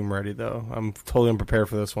a team ready though. I'm totally unprepared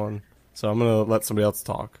for this one, so I'm gonna let somebody else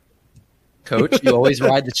talk. Coach, you always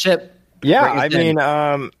ride the ship. Yeah, I mean,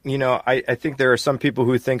 I think there are some people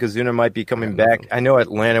who think Ozuna might be coming back. I know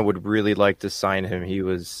Atlanta would really like to sign him. He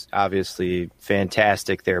was obviously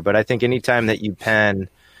fantastic there. But I think anytime that you pen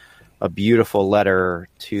a beautiful letter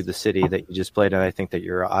to the city that you just played in, I think that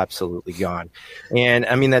you're absolutely gone. And,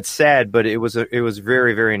 I mean, that's sad, but it was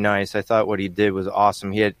very, very nice. I thought what he did was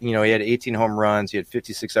awesome. He had 18 home runs. He had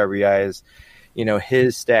 56 RBIs.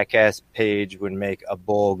 His StatCast page would make a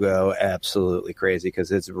bull go absolutely crazy because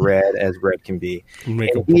it's red as red can be.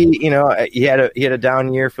 And he had a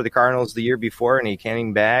down year for the Cardinals the year before, and he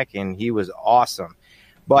came back, and he was awesome.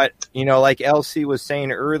 But like LC was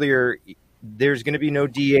saying earlier, there's going to be no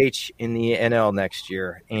DH in the NL next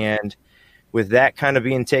year, and with that kind of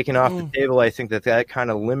being taken off the table, I think that kind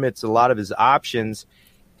of limits a lot of his options.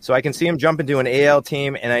 So I can see him jumping to an AL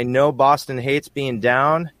team, and I know Boston hates being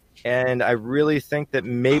down. And I really think that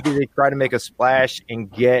maybe they try to make a splash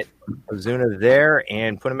and get Ozuna there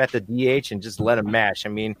and put him at the DH and just let him mash. I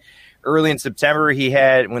mean, early in September, he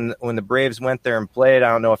had when the Braves went there and played,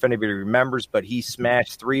 I don't know if anybody remembers, but he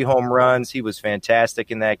smashed 3 home runs. He was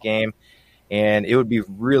fantastic in that game. And it would be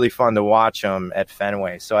really fun to watch him at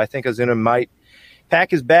Fenway. So I think Ozuna might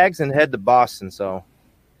pack his bags and head to Boston. So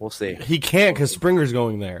we'll see. He can't because Springer's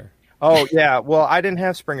going there. Oh, yeah. Well, I didn't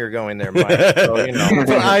have Springer going there, Mike. So, But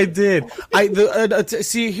I did.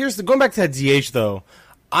 See, going back to that DH, though,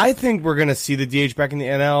 I think we're going to see the DH back in the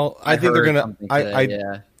NL. I think they're going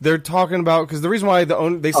to. They're talking about because the reason why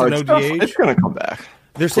they said no DH. It's going to come back.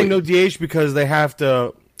 They're saying no DH because they have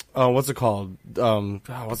to. What's it called?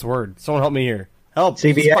 What's the word? Someone help me here. Help.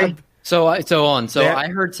 CBA. So I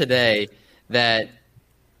heard today that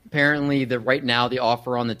apparently right now the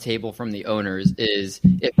offer on the table from the owners is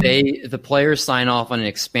if the players sign off on an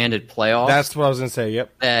expanded playoff. That's what I was going to say.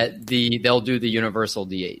 Yep. That they'll do the universal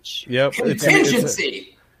DH. Yep.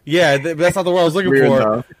 Contingency. Yeah, that's not the word I was looking for.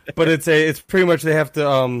 Though. But it's pretty much they had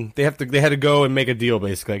to go and make a deal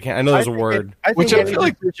basically. I know there's a word. I think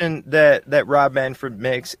any decision that Rob Manfred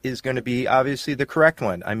makes is going to be obviously the correct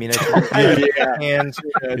one. I mean, it's hands.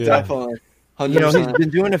 Definitely. 100%. You know, he's been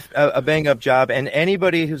doing a bang-up job, and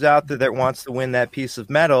anybody who's out there that wants to win that piece of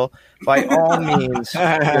metal, by all means,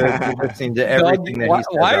 they're listening to everything that he says.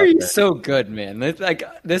 Why are you so good, man?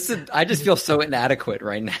 I just feel so inadequate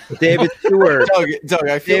right now. David Stewart. Doug,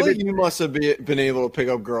 I feel like you must have been able to pick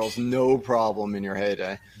up girls no problem in your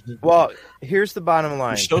heyday. Well, here's the bottom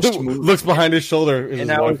line. So smooth. Looks behind his shoulder. And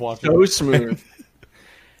now his wife so smooth.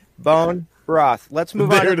 Bone Broth. Let's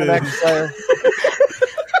move on to the next player.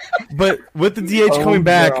 But with the DH coming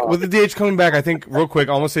back, I think real quick,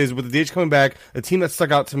 I almost say is with the DH coming back, the team that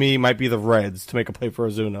stuck out to me might be the Reds to make a play for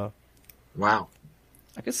Ozuna. Wow,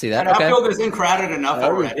 I can see that. I feel there's been crowded enough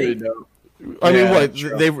already. I mean, what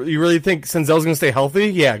you really think Senzel's going to stay healthy?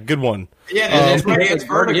 Yeah, good one. Yeah, it's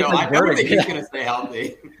Vertigo. I never think he's going to stay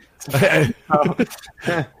healthy.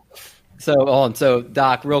 So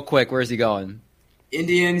Doc, real quick, where's he going?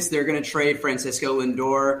 Indians, they're going to trade Francisco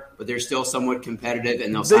Lindor, but they're still somewhat competitive,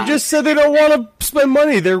 and they just said they don't want to spend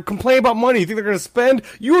money. They're complaining about money. You think they're going to spend?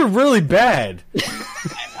 You were really bad.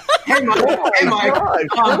 Hey, Mike.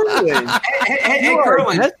 Hey,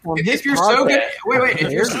 Curlin. If you're so good, if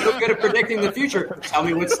you're so good at predicting the future, tell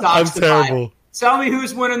me what stocks to buy. Tell me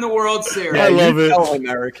who's winning the World Series. I love it. Tell him,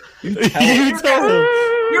 Eric. You tell him.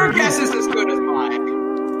 Your guess is as good as mine.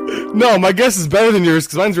 No, my guess is better than yours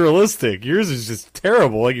because mine's realistic. Yours is just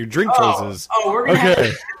terrible, like your drink choices. We're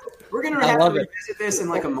gonna have to revisit this in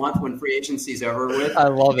like a month when free agency's over with. I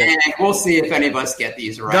love it. And we'll see if any of us get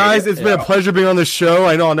these right. Guys, it's been a pleasure being on the show.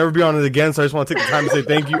 I know I'll never be on it again, so I just want to take the time to say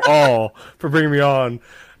thank you all for bringing me on.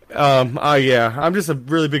 I'm just a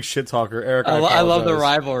really big shit talker, Eric. I love the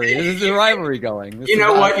rivalry. This is the rivalry going. You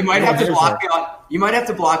know what? You might have to block me on. You might have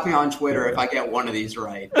to block me on Twitter if I get one of these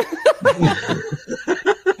right.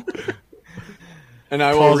 And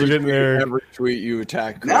I will retweet every tweet you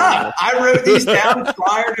attack. Nah, I wrote these down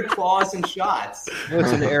prior to claws and shots.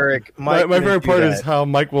 Listen, Eric, my favorite part is how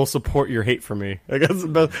Mike will support your hate for me. I guess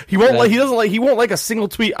he won't like a single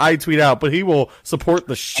tweet I tweet out, but he will support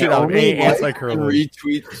the shit out of any anti-curling.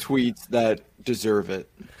 Retweet tweets that deserve it.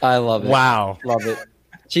 I love it. Wow, love it.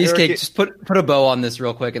 Cheesecake, just put a bow on this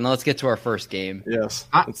real quick, and let's get to our first game. Yes,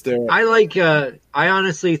 let's do it. I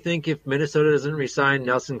honestly think if Minnesota doesn't resign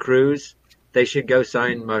Nelson Cruz, they should go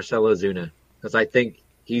sign Marcell Ozuna because I think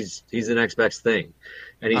he's the next best thing,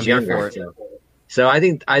 and he's younger. So I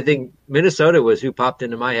think Minnesota was who popped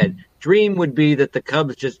into my head. Dream would be that the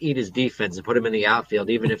Cubs just eat his defense and put him in the outfield,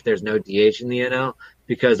 even if there's no DH in the NL,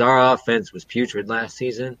 because our offense was putrid last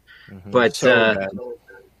season. Mm-hmm. But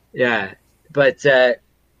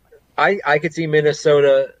I could see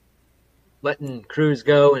Minnesota letting Cruz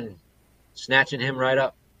go and snatching him right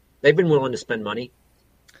up. They've been willing to spend money.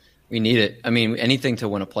 We need it. I mean, anything to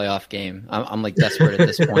win a playoff game. I'm like desperate at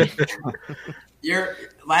this point. Your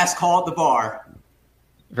last call at the bar.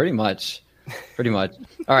 Pretty much. All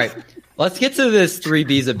right. Let's get to this 3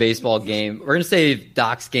 Bs of baseball game. We're going to save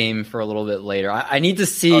Doc's game for a little bit later. I need to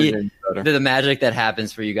see the magic that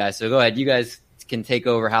happens for you guys. So go ahead. You guys can take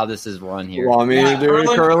over how this is run here. You want me to do it,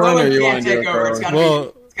 Curlin, or you want to do it,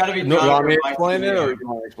 Curlin? It's got to be you want me to explain it, or you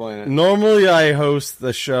want to explain it? Normally I host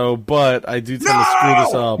the show, but I do tend to screw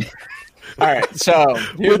this up. All right, so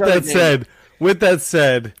with that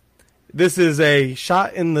said, this is a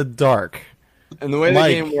shot in the dark. And the way the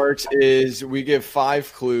game works is we give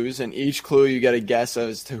 5 clues, and each clue you get a guess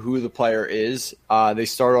as to who the player is. They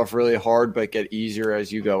start off really hard, but get easier as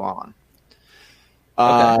you go on.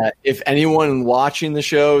 If anyone watching the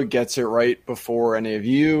show gets it right before any of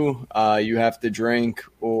you, you have to drink,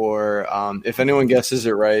 or if anyone guesses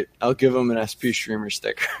it right, I'll give them an SP Streamer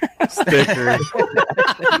sticker.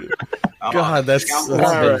 God, that's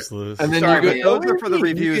useless. And then those are for the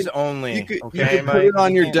reviews only. You could put it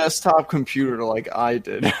on your desktop computer like I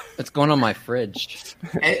did. It's going on my fridge.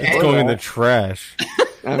 It's going in the trash.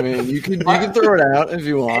 I mean, you can throw it out if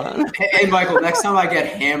you want. Hey, Michael, next time I get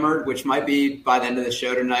hammered, which might be by the end of the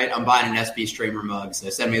show tonight, I'm buying an SB Streamer mug, so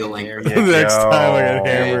send me the link. Next time I get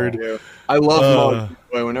hammered. I love mugs.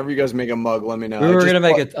 way, whenever you guys make a mug, let me know. We were going to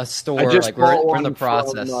make a store. Like we're in the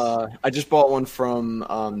process. I just bought one from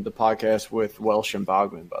the podcast with Welsh and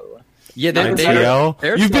Bogman, by the way. Yeah,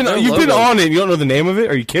 you've been on it. You don't know the name of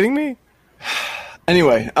it? Are you kidding me?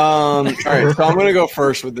 Anyway, all right. So I'm going to go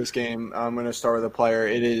first with this game. I'm going to start with a player.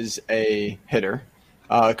 It is a hitter.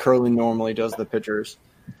 Curly normally does the pitchers.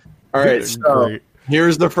 All right. So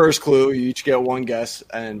here's the first clue. You each get one guess,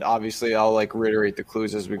 and obviously I'll reiterate the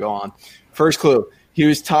clues as we go on. First clue: he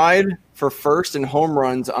was tied for first in home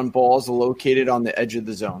runs on balls located on the edge of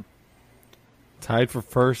the zone. Tied for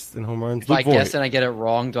first in home runs. If I guess and I get it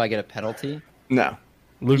wrong, do I get a penalty? No.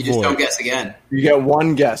 You just don't guess again. You get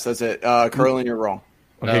one guess. That's it. Curling, you're wrong.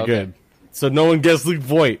 Okay, good. So no one guessed Luke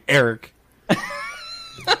Voigt. Eric. I'm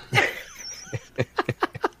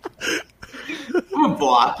going to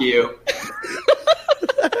block you.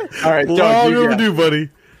 All right, long overdue, buddy.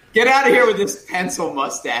 Get out of here with this pencil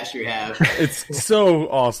mustache you have. It's so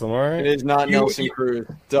awesome, all right? It is not Nelson Cruz.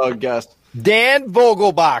 Doug, guess. Dan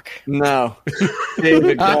Vogelbach. No.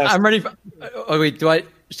 David, guess. I'm ready. Wait,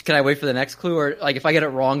 can I wait for the next clue? Or if I get it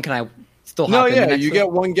wrong, can I still hop in the next you clue? get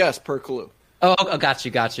one guess per clue. Oh, got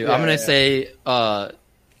you. Yeah, I'm going to say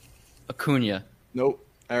Acuna. Nope.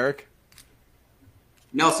 Eric?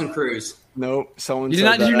 Nelson Cruz. Nope. Someone Did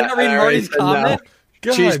said you not read Marty's comment?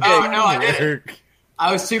 God, Cheesecake. No, I didn't. Eric.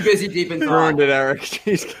 I was too busy deep in thought. Ruined it, Eric.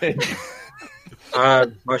 Cheesecake.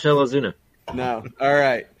 Marcell Ozuna. No. All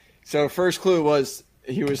right. So first clue was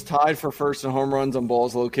he was tied for first in home runs on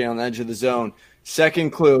balls located on the edge of the zone. Second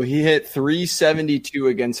clue, he hit 372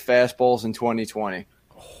 against fastballs in 2020.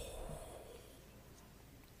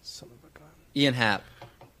 Ian Happ.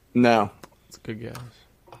 No. That's a good guess.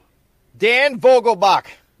 Dan Vogelbach.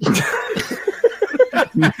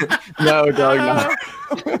 No, Doug, no.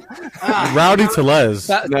 Rowdy Tellez.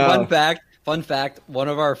 No. Fun fact, one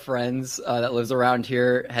of our friends that lives around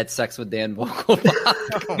here had sex with Dan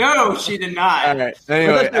Vogelbach. No, she did not. All right.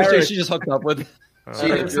 Anyway, Eric, she just hooked up with. She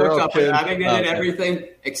just hooked up with. I think they did everything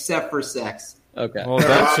except for sex. Okay. Well,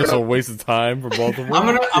 that's just a waste of time for both of them.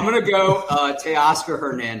 I'm gonna go Teoscar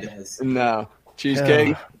Hernandez. no.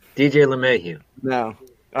 Cheesecake? DJ LeMahieu. No.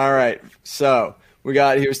 All right. So he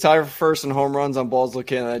was tied for first in home runs on balls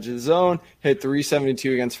located on the edge of the zone, hit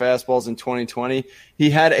 372 against fastballs in 2020.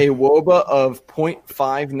 He had a WOBA of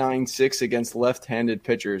 .596 against left-handed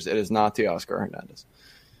pitchers. It is not Teoscar Hernandez.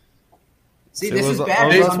 See, this is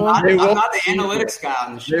bad. I'm not the analytics guy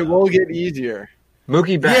on the show. They will get easier.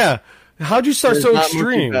 Mookie Betts. Yeah. How'd you start so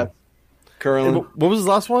extreme? Curling. What was his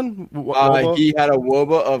last one? He had a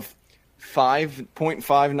WOBA of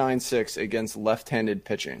 5.596 against left-handed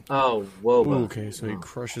pitching. Oh, whoa. Okay, so he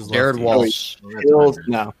crushes Jared lefties. Walsh.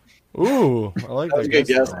 No. Ooh, I like That's that. a good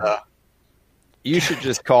guess, though. You should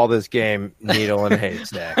just call this game Needle in a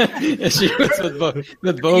Haystack. She was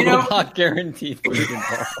with Vogelbach guaranteed.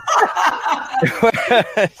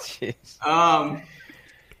 Jeez.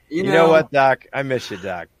 You know what, Doc? I miss you,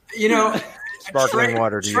 Doc. Sparkling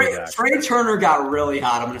water to you, Doc. Trey Turner got really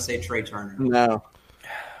hot. I'm going to say Trey Turner. No.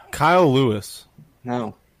 Kyle Lewis.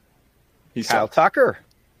 No. He's Kyle Tucker.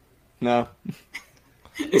 No.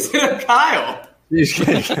 Is it a Kyle?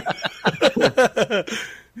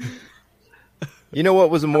 You know what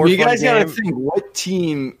was a more you fun guys game? got to think what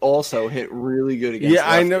team also hit really good against Yeah,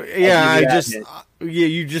 I know. Yeah, hit.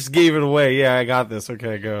 you just gave it away. Yeah, I got this.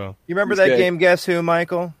 Okay, go. You remember that game, Guess Who,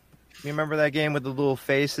 Michael? You remember that game with the little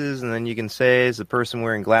faces, and then you can say, is the person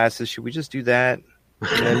wearing glasses? Should we just do that?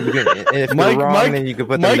 And if they're wrong, then you can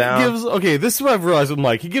put them down. This is what I've realized with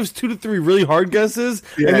Mike. He gives 2 to 3 really hard guesses,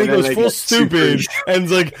 and then he goes full stupid, and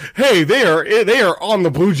it's like, hey, they are on the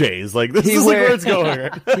Blue Jays. Like, this is where it's going.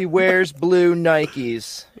 He wears blue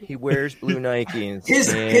Nikes.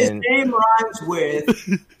 His name rhymes with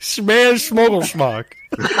Schman Schmogelschmock.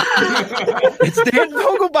 It's Dan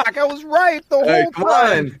Vogelbach. I was right the whole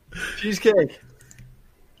time. Cheesecake.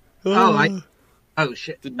 Oh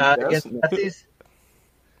shit. Against lefties?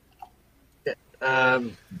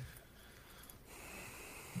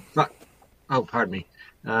 Fuck. Oh, pardon me.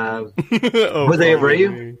 Jose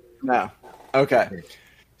Abreu? No. Okay.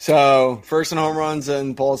 So, first in home runs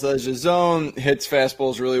and balls edge of zone, hits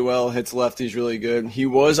fastballs really well, hits lefties really good. He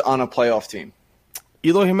was on a playoff team.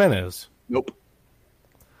 Eloy Jimenez. Nope.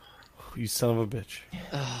 You son of a bitch.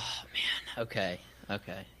 Oh, man. Okay.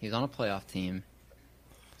 He's on a playoff team.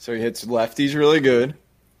 So, he hits lefties really good,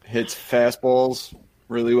 hits fastballs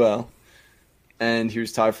really well, and he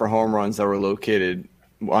was tied for home runs that were located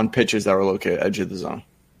on pitches that were located edge of the zone.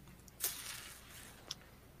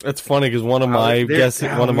 That's funny because one of my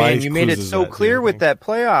guesses, you made it so clear with that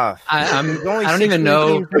playoff. I don't even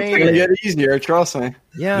know. It's gonna get easier. Trust me.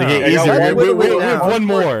 Yeah, we have one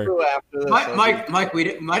more. Mike,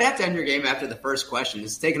 we might have to end your game after the first question.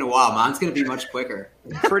 It's taking a while. Mine's going to be much quicker.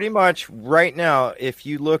 Pretty much right now, if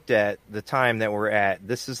you looked at the time that we're at,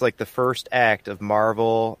 this is like the first act of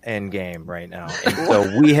Marvel Endgame right now, and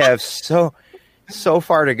so we have so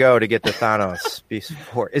far to go to get to Thanos.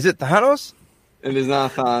 Before is it Thanos? It is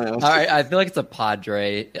not Thanos. All right, I feel like it's a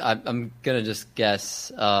Padre. I'm gonna just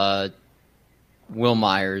guess Will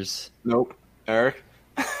Myers. Nope. Eric?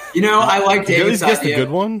 I like David's guessed idea. a good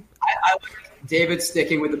one. I like David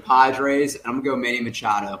sticking with the Padres. I'm going to go Manny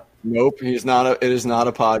Machado. Nope. It is not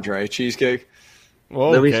a Padre. Cheesecake?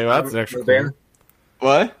 Well, okay, well, that's extra cool.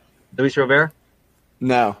 What? Luis Robert?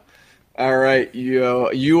 No. All right.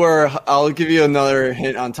 You are – I'll give you another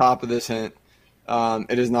hint on top of this hint.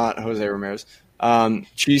 It is not Jose Ramirez.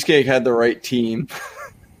 Cheesecake had the right team.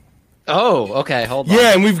 Oh, okay. Hold on.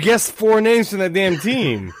 Yeah, and we've guessed 4 names from that damn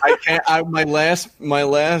team. I can't. My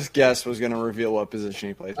last guess was going to reveal what position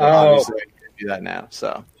he plays. But obviously, I can't do that now.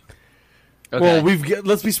 So, Okay. Well,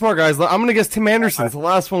 let's be smart, guys. I'm going to guess Tim Anderson. It's the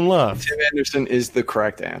last one left. Tim Anderson is the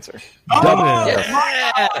correct answer. Oh,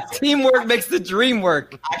 Yeah. Teamwork makes the dream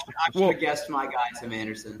work. I should have guessed my guy, Tim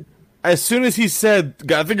Anderson. As soon as he said,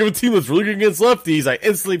 "Gotta think of a team that's really good against lefties," I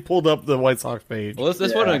instantly pulled up the White Sox page. Well,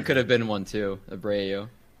 this one could have been one too. Abreu.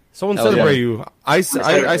 Someone Oh, said yeah. Abreu.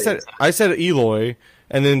 I said Eloy,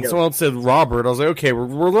 and then someone else said Robert. I was like, okay, we're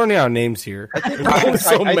learning our names here.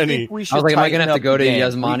 So many. We I was like, am I gonna have to go to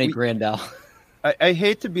Yasmani Yasmani Grandal? I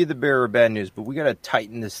hate to be the bearer of bad news, but we got to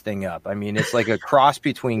tighten this thing up. I mean, it's like a cross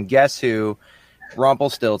between Guess Who,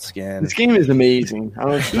 Rumpelstiltskin, This game is amazing. I don't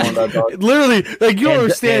know what you know about dog. Literally, like you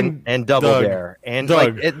understand, and Double Doug. Dare, and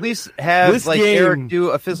Doug. like at least have This like game- Eric do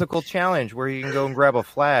a physical challenge where you can go and grab a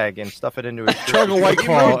flag and stuff it into his shirt. chug a White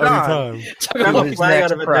Claw every time. Grab a His flag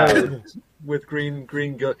next out of a prize. nose with green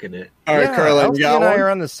gook in it. All right, Yeah, Carlin, Elsie you got and I one? are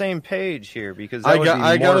on the same page here because I that got- would be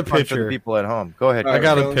I got more a fun for picture. the people at home. Go ahead. All I right,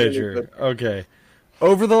 got a Carlin, picture. Okay.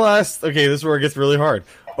 This is where it gets really hard.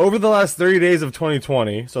 Over the last 30 days of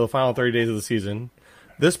 2020, so the final 30 days of the season,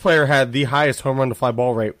 this player had the highest home run to fly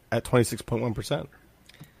ball rate at 26.1%.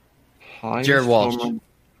 Jared Walsh.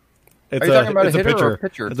 It's Are you talking about it's a hitter or a pitcher.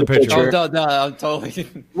 pitcher? It's a pitcher. Oh, no, I'm totally.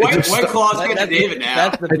 White Claw's going to David now.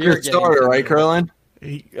 That's the It's beer your starter, right, Carlin?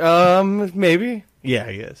 Maybe. Yeah,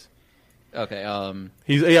 he is. Okay.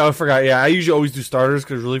 I forgot. Yeah, I usually always do starters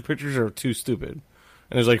because relief pitchers are too stupid, and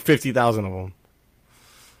there's like 50,000 of them.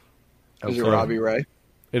 Is it So- Robbie Ray?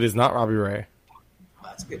 It is not Robbie Ray.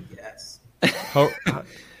 That's a good guess.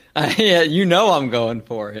 Yeah, I'm going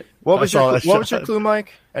for it. What was I saw your that shot. clue,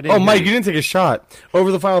 Mike? Oh, Mike, you didn't take a shot.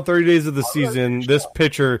 Over the final 30 days of the season, this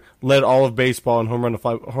pitcher led all of baseball in home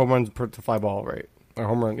runs to fly ball rate. Or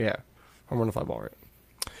home run to fly ball rate.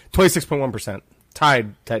 26.1%.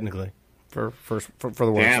 Tied, technically, for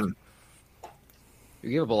the worst. Damn. You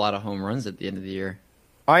give up a lot of home runs at the end of the year.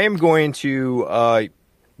 I am going to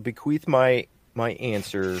bequeath my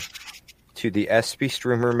answer to the SB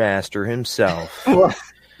Streamer Master himself.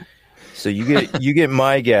 So you get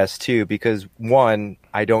my guess too, because one,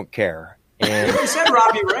 I don't care, and You said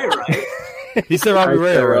Robbie Ray, right? He said Robbie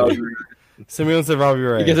Ray already. Simeon said Robbie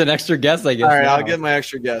Ray. He gets an extra guess, I guess. All right, now. I'll get my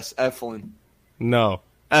extra guess. Eflin. No.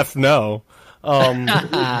 F no.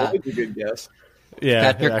 That was a good guess.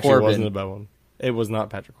 Yeah, Patrick it actually Corbin. wasn't a bad one. It was not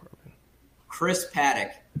Patrick Corbin. Chris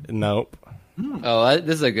Paddock. Nope. Oh,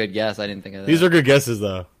 this is a good guess. I didn't think of that. These are good guesses,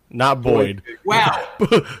 though. Not Boyd. Wow.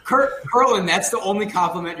 Curlin, that's the only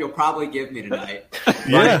compliment you'll probably give me tonight.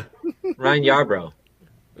 Yeah. Ryan Yarbrough.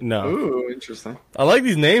 No. Ooh, interesting. I like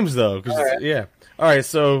these names, though. Cause yeah. All right,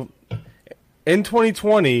 so in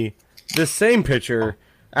 2020, this same pitcher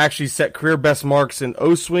actually set career best marks in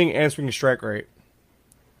O-swing and swing strike rate.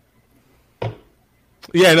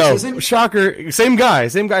 Yeah, no. This isn't- Shocker. Same guy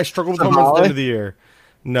struggled with home runs at the end of the year.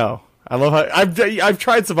 No. I love how I've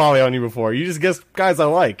tried Savali on you before. You just guess guys I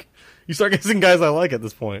like. You start guessing guys I like at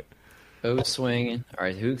this point. O-swing. All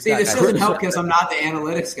right, who's See, got this guys? doesn't help because I'm not the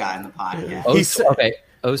analytics guy in the podcast. Okay,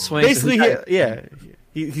 O-swing. Basically,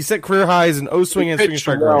 he set career highs in O-swing and swing Pitched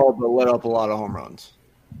strike well, rate. but let up a lot of home runs.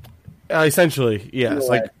 Essentially, yes.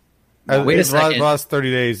 Like Wait a the second. last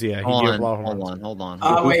 30 days, yeah. He Hold gave on, a lot of home runs. hold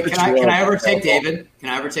on. Wait, can I overtake David? Can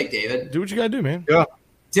I overtake David? Do what you gotta do, man. Yeah.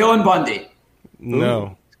 Dylan Bundy.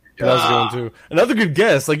 No. That was going to. Another good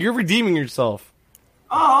guess. Like, you're redeeming yourself.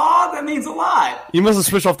 Oh, that means a lot. You must have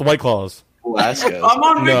switched off the White Claws. Velasquez. I'm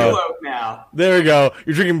on No. Michelob now. There we go.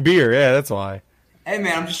 You're drinking beer. Yeah, that's why. Hey,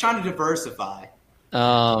 man, I'm just trying to diversify.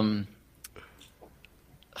 Oh my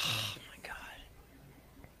god.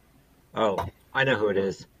 Oh, I know who it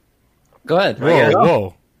is. Go ahead.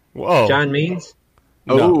 Whoa. John Means?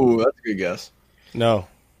 Oh, that's a good guess. No.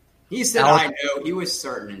 He said, I know. He was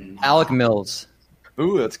certain. Alec Mills.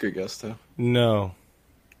 Ooh, that's a good guess, too. No.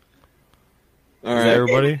 All Is right. that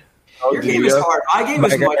everybody? Your game is hard. My game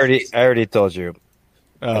is much easier. I already told you.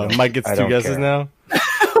 Mike gets I 2 don't guesses care. now.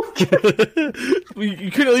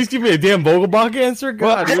 You could at least give me a damn Vogelbach answer?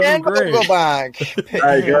 God, it would be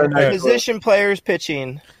great. Position players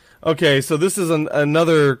pitching. Okay, so this is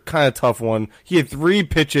another kind of tough one. He had 3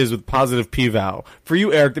 pitches with positive p-val. For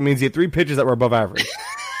you, Eric, that means he had 3 pitches that were above average.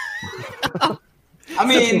 I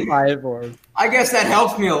mean, I guess that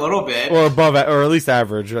helps me a little bit. Or at least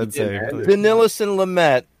average, I'd say. Vanillis and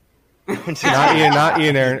Lamette. Not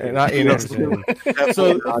Ian Anderson.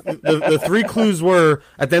 So the 3 clues were,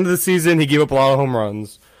 at the end of the season, he gave up a lot of home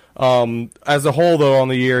runs. As a whole, though, on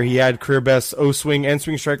the year, he had career best O-swing and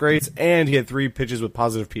swing strike rates, and he had 3 pitches with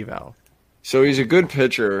positive p-val. So he's a good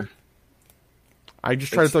pitcher. I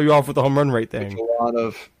just try to throw you off with the home run rate thing. There's a lot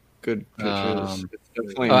of good pitchers. I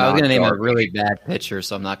was going to name a really bad pitcher,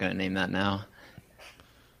 so I'm not going to name that now.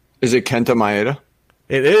 Is it Kenta Maeda?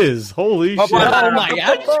 It is. Holy shit! Oh my god!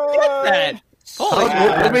 How did you get that?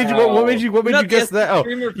 What made you guess that? Oh,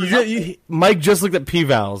 Mike just looked at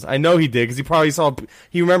p-vals. I know he did because he probably saw.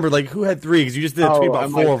 He remembered like who had 3 because you just did a tweet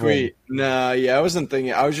about 4 of them. Nah, yeah, I wasn't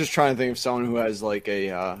thinking. I was just trying to think of someone who has like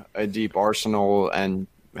a deep arsenal and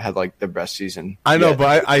had like the best season. I know,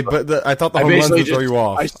 but I thought the home runs would throw you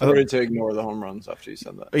off. I started to ignore the home runs after you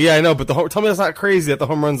said that. Yeah, I know, but tell me that's not crazy that the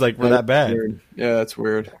home runs were that bad. Weird. Yeah, that's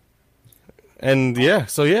weird. And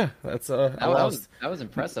that's that was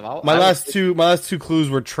impressive. My last two clues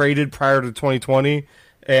were traded prior to 2020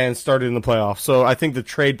 and started in the playoffs. So I think the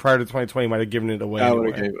trade prior to 2020 might have given it away. I would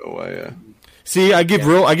have gave it away. Yeah. See, I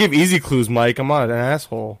give easy clues, Mike. I'm not an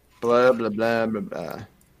asshole. Blah blah blah blah blah.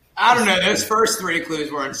 I don't know. Those first 3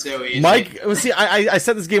 clues weren't so easy. Mike, see, I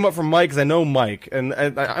set this game up for Mike because I know Mike, and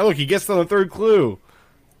I look, he gets on the 3rd clue.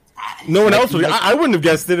 No one else would. I wouldn't have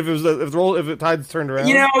guessed it if the tides turned around.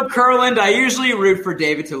 You know, Curland, I usually root for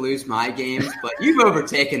David to lose my games, but you've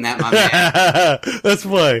overtaken that, my man. Let's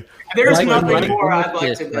play. There's nothing more I'd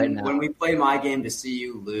like to than when we play my game to see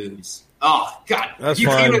you lose. Oh God! That's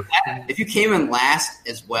if you came in last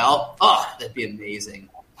as well, that'd be amazing.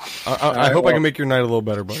 I hope I can make your night a little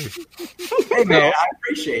better, buddy. Hey man, I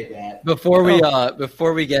appreciate that. Before we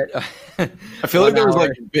get, I feel like there was like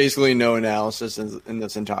basically no analysis in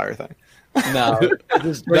this entire thing. No,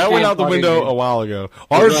 that went out the window a while ago.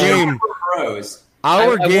 Our game was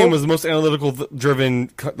the most analytical driven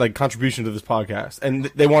contribution to this podcast, and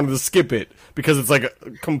they wanted to skip it because it's like a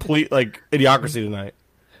complete idiocracy tonight.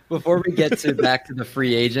 Before we get back to the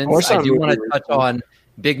free agents, I do want to touch on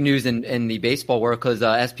big news in the baseball world because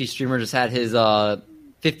SP Streamer just had his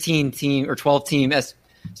 15-team or 12-team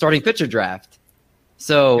starting pitcher draft.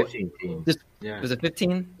 So, 15 teams. Was it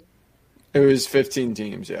 15? It was 15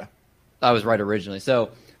 teams, yeah. I was right originally.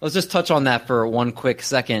 So let's just touch on that for one quick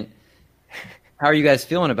second. How are you guys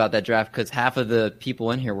feeling about that draft? Because half of the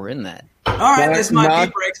people in here were in that. All right, this might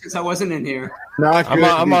be breaks because I wasn't in here. Not good.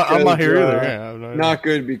 I'm not here either. Yeah, not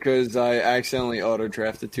good because I accidentally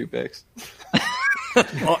auto-drafted 2 picks.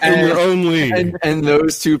 In your own league. And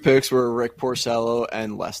those 2 picks were Rick Porcello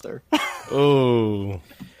and Lester. Oh.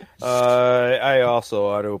 I also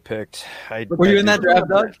auto-picked. Were you in that draft,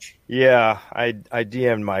 Doug? Yeah, I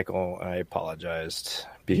DM'd Michael. I apologized.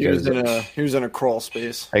 Because he was in a crawl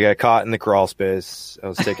space. I got caught in the crawl space. I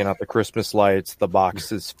was taking out the Christmas lights. The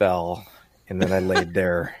boxes fell. And then I laid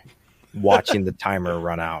there watching the timer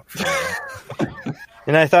run out.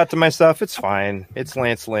 And I thought to myself, it's fine. It's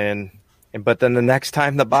Lance Lynn. But then the next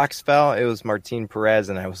time the box fell, it was Martin Perez,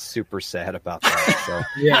 and I was super sad about that. So.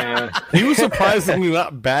 Yeah. He was surprisingly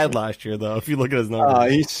not bad last year, though, if you look at his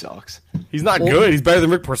numbers. He sucks. He's not good. He's better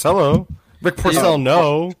than Rick Porcello. Rick Porcello,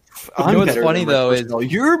 no. You know what's funny, though, is...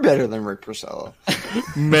 You're better than Rick Porcello.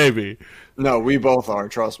 Maybe. No, we both are.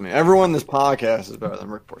 Trust me. Everyone in this podcast is better than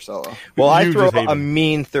Rick Porcello. Well, I throw a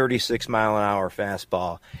mean 36-mile-an-hour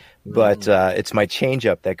fastball. But it's my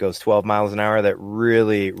changeup that goes 12 miles an hour that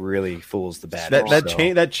really, really fools the batter. That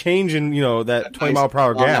change in that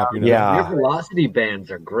 20-mile-per-hour gap. Yeah, your velocity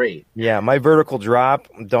bands are great. Yeah, my vertical drop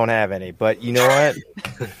don't have any, but you know what?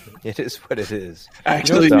 It is what it is.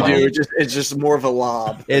 Actually, you do. It's just more of a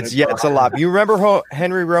lob. It's a lob. You remember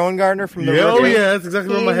Henry Rowan-Gardner from the? Oh yeah, that's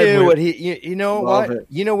exactly where my head went. You know what?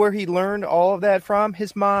 You know where he learned all of that from?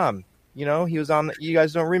 His mom. You know, he was on. You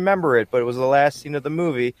guys don't remember it, but it was the last scene of the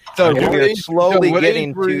movie. So and we are slowly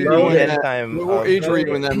getting to the end time. What age were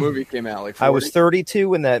you when that movie came out? Like 40? I was 32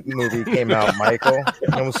 when that movie came out, Michael.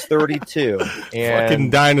 I was 32. And fucking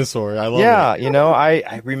dinosaur. I love it. yeah, you know,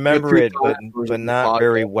 I remember it, but not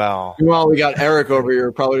very well. Meanwhile, we got Eric over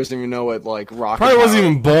here. Probably doesn't even know what like rock. Probably wasn't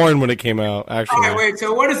even born when it came out. Actually, All right, wait.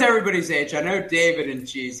 So what is everybody's age? I know David and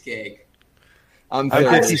Cheesecake. I'm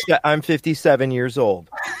 57 years old.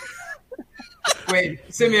 Wait,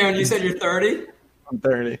 Simeon, you said you're 30? I'm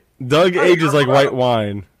 30. Doug ages like white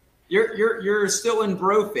wine. You're still in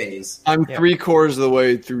bro phase. I'm 3/4 of the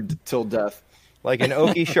way through till death. Like an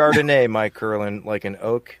oaky Chardonnay, Mike Curlin. Like an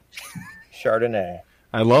oak Chardonnay.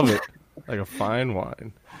 I love it. Like a fine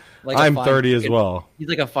wine. Like I'm 30 as well. He's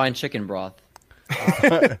like a fine chicken broth.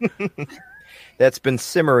 That's been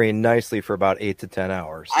simmering nicely for about 8 to 10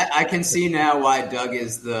 hours. I can see now why Doug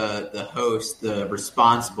is the host, the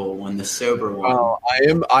responsible one, the sober one. Oh,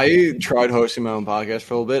 I tried hosting my own podcast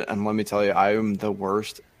for a little bit, and let me tell you, I am the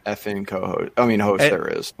worst effing co-host. I mean, host there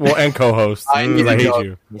is. Well, and co-host. I Because I hate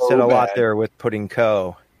you. You said a lot there with putting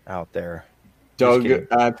co out there. Doug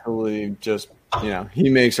absolutely just, he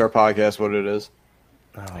makes our podcast what it is.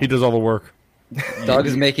 He does all the work. Doug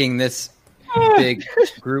is making this big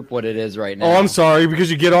group what it is right now. Oh, I'm sorry.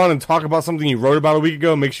 Because you get on and talk about something you wrote about a week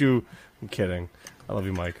ago makes you... I'm kidding. I love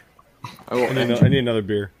you, Mike. I need another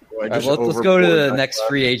beer. All right, let's go to the next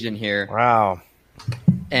free agent here. Wow.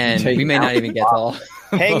 And we may not even get to all.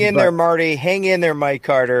 Hang in there, Marty. Hang in there, Mike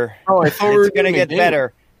Carter. Oh, I thought it's going to get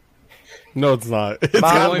better. No, it's not. It's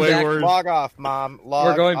Mom, gotten way worse. Log off, Mom.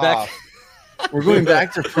 We're going back. We're going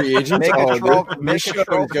back to free agents. Make a troll. I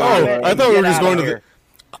thought we were just going to the...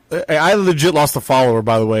 I legit lost a follower,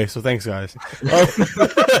 by the way, so thanks, guys. That's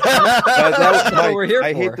what we're here for.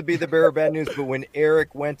 I hate to be the bearer of bad news, but when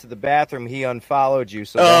Eric went to the bathroom, he unfollowed you.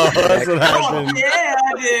 So that's what happened. Oh, yeah,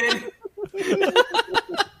 I did.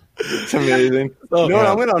 It's amazing. I'm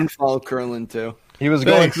going to unfollow Curlin, too. He was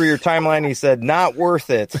going through your timeline. He said, not worth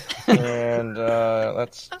it. And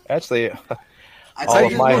that's actually... All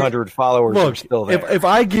of my 100 followers are still there. If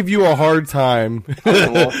I give you a hard time,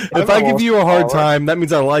 that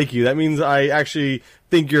means I like you. That means I actually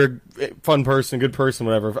think you're a fun person, good person,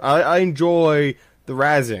 whatever. I enjoy the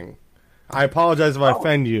razzing. I apologize if I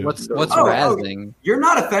offend you. What's razzing? You're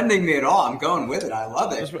not offending me at all. I'm going with it. I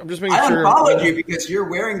love it. I'm just making sure. I unfollowed you because you're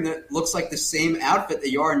wearing looks like the same outfit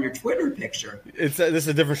that you are in your Twitter picture. This is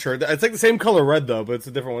a different shirt. It's like the same color red though, but it's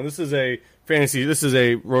a different one. This is a fantasy. This is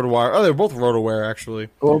a RotoWire. Oh, they're both RotoWire actually.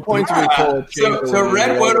 Well, point to me. So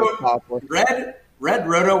red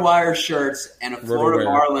RotoWire shirts and a Florida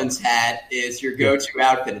Marlins hat is your go-to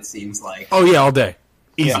outfit. It seems like. Oh yeah, all day.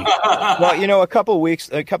 Easy. Yeah. Well, a couple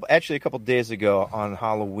days ago on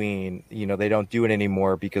Halloween, they don't do it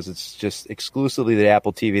anymore because it's just exclusively the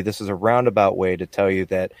Apple TV. This is a roundabout way to tell you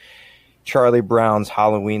that Charlie Brown's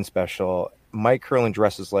Halloween special, Mike Curlin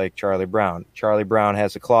dresses like Charlie Brown. Charlie Brown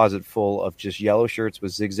has a closet full of just yellow shirts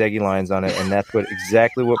with zigzaggy lines on it, and that's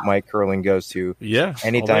exactly what Mike Curlin goes to. Yeah.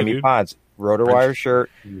 Anytime he pods. RotoWire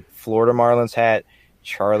shirt, Florida Marlins hat,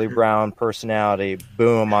 Charlie Brown personality,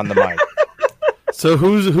 boom on the mic. So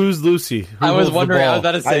who's Lucy? I was wondering. I was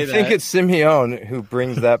about to say that. I think it's Simeon who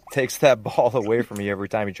takes that ball away from you every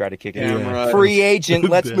time you try to kick it. Right. Free agent.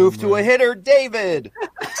 Let's move to a hitter, David.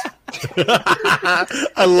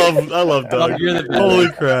 I love Doug.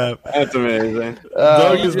 Holy crap, that's amazing.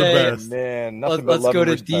 Doug is the best. Man, let's go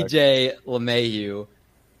to DJ LeMahieu.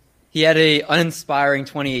 He had a uninspiring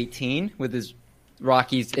 2018 with his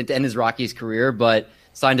Rockies to end his Rockies career, but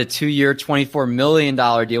signed a 2-year, $24 million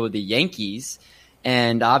deal with the Yankees.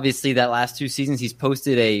 And obviously that last 2 seasons, he's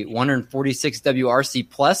posted a 146 WRC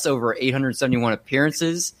plus over 871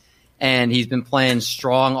 appearances. And he's been playing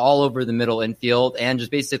strong all over the middle infield and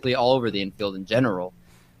just basically all over the infield in general.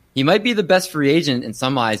 He might be the best free agent in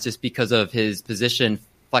some eyes just because of his position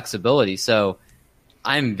flexibility. So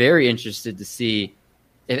I'm very interested to see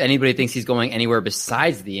if anybody thinks he's going anywhere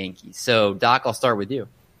besides the Yankees. So, Doc, I'll start with you.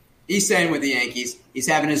 He's staying with the Yankees. He's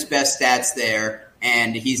having his best stats there,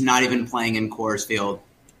 and he's not even playing in Coors Field.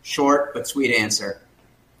 Short but sweet answer.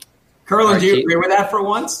 Curlin, do you agree with that for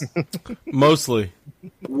once? Mostly.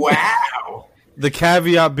 Wow. The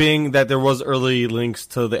caveat being that there was early links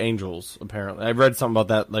to the Angels, apparently. I read something about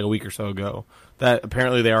that like a week or so ago, that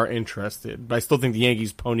apparently they are interested. But I still think the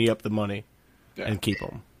Yankees pony up the money and keep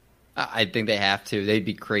them. I think they have to. They'd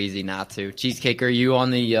be crazy not to. Cheesecake, are you on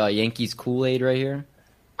the Yankees Kool-Aid right here?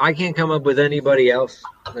 I can't come up with anybody else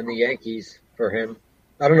than the Yankees for him.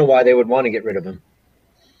 I don't know why they would want to get rid of him.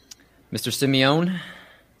 Mr. Simeon?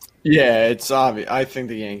 Yeah, it's obvious. I think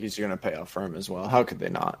the Yankees are going to pay off for him as well. How could they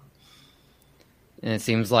not? And it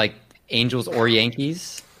seems like Angels or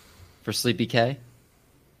Yankees for Sleepy K.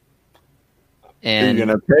 And Are you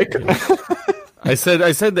gonna pick? I said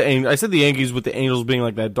the Yankees with the Angels being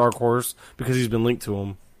like that dark horse because he's been linked to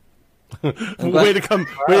them. Way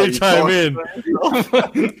to chime in.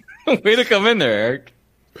 Way to come in there, Eric.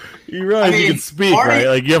 You realize you can speak, right?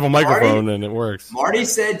 Like you have a microphone and it works. Marty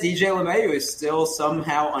said DJ LeMahieu is still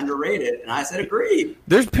somehow underrated, and I said agreed.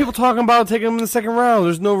 There's people talking about taking him in the second round.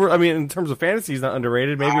 There's no, I mean, in terms of fantasy, he's not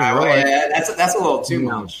underrated. Maybe in real life. Yeah, that's a little too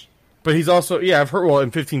much. But he's also, I've heard, well, in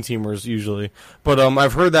 15 teamers usually. But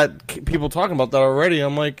I've heard that people talking about that already.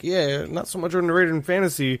 I'm like, yeah, not so much underrated in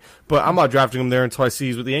fantasy, but I'm not drafting him there until I see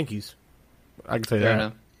he's with the Yankees. I can tell you Fair that.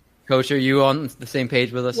 enough. Coach, are you on the same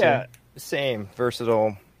page with us? Yeah, here? same.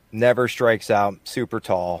 Versatile. Never strikes out. Super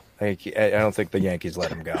tall. I don't think the Yankees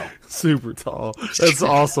let him go. Super tall. That's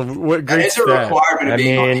awesome. What great It's a stat. requirement. I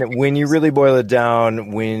mean, when you really boil it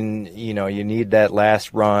down, when you need that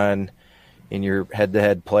last run in your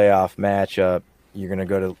head-to-head playoff matchup, you're going to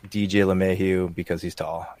go to DJ LeMahieu because he's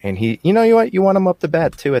tall. And you know what? You want him up the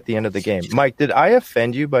bat, too, at the end of the game. Mike, did I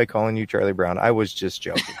offend you by calling you Charlie Brown? I was just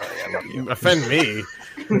joking, buddy. I love you. Offend me?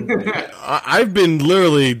 I've been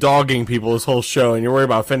literally dogging people this whole show, and you're worried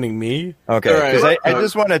about offending me? Okay, because I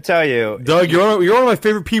just want to tell you. Doug, you're one of my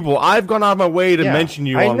favorite people. I've gone out of my way to mention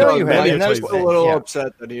you. I know you have. I'm And that's just a little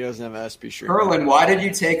upset that he doesn't have SB stream. Curlin, why did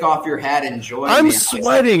you take off your hat and join I'm me?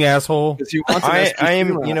 sweating, asshole. Because he wants an SB I am,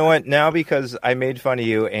 stream. you know what, now because I made fun of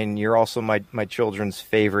you and you're also my children's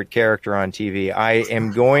favorite character on TV, I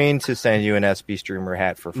am going to send you an SB Streamer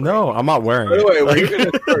hat for free. No, I'm not wearing By the way, it. we're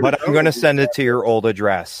gonna start- But I'm going to send it to your old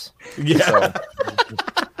address. Yeah.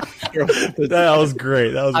 That was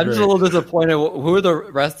great. That was I'm great. just a little disappointed. Who are the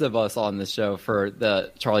rest of us on this show for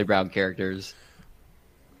the Charlie Brown characters?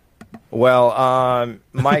 Well,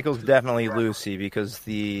 Michael's definitely Lucy because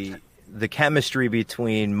the chemistry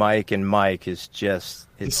between Mike and Mike is just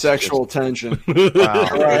the sexual tension. Wow.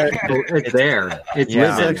 Right. It's there. It's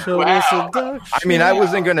Yeah. within. Sexual seduction. I mean, I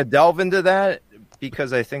wasn't going to delve into that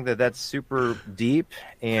because I think that's super deep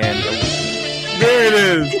and There it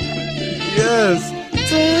is. Yes.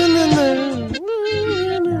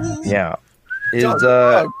 yeah.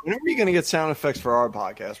 Doug, when are we going to get sound effects for our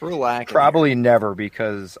podcast? We're lacking. Probably never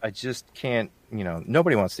because I just can't,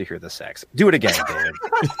 nobody wants to hear the sex. Do it again, David.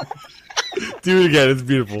 Do it again. It's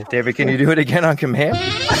beautiful. David, can you do it again on command?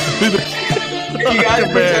 You guys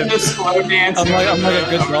pretend to slow dance. I'm like a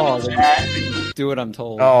good dog. Do what I'm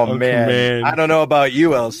told. Oh, Oh, man. command. I don't know about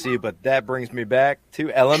you, LC, but that brings me back to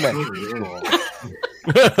elementary school.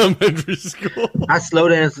 Elementary school. I slow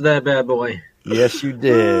danced to that bad boy. Yes, you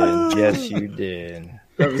did. Yes, you did.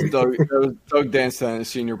 That was Doug danced at his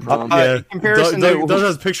senior prom. Yeah. In comparison Doug to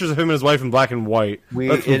has pictures of him and his wife in black and white.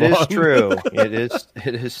 Let's it move is on. true.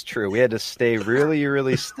 It is true. We had to stay really,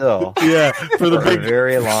 really still Yeah, for the for a big.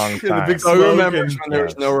 very long the time. big Doug remembers Smoking. when there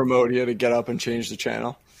was no remote. He had to get up and change the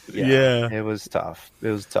channel. Yeah. It was tough. It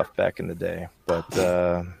was tough back in the day. But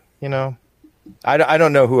I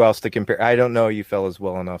don't know who else to compare. I don't know you fellas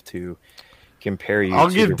well enough to compare you. I'll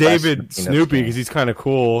to give the David rest of Snoopy the because he's kind of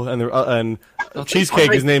cool, and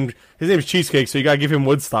Cheesecake. His name's Cheesecake, so you gotta give him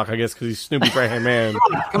Woodstock, I guess, because he's Snoopy's right hand man.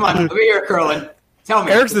 Come on, let me hear it, Curlin. Tell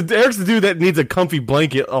me. Eric's the dude that needs a comfy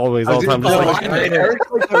blanket always, all the time. Just like, Eric's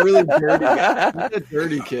like a really dirty guy. He's a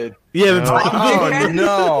dirty kid. yeah, Oh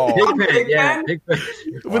no! Big fan, yeah. Big fan.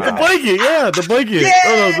 with the blanket, yeah, the blanket. Yeah,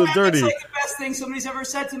 Oh no, the dirty. That's like the best thing somebody's ever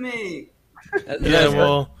said to me. Yeah,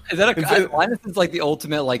 well, Is that Linus is like the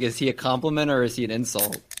ultimate? Like, is he a compliment or is he an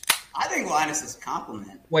insult? I think Linus is a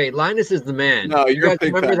compliment. Wait, Linus is the man. No, you you're a guys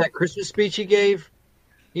big remember fan. that Christmas speech he gave?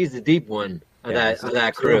 He's the deep one of Yeah,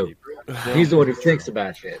 that crew. He's the one who thinks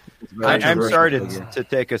about shit. I'm sorry to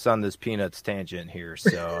take us on this peanuts tangent here.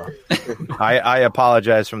 So I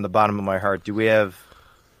apologize from the bottom of my heart. Do we have?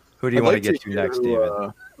 Who do you want to get to next, David?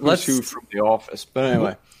 uh, Let's- Who from the office. But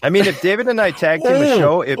anyway, I mean, if David and I tag team a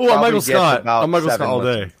show, it I'm probably Michael gets Scott. about I'm Michael 7 Scott all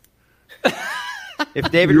listens. day.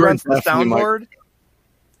 If David You're runs the definitely Mike. soundboard,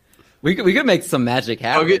 We could make some magic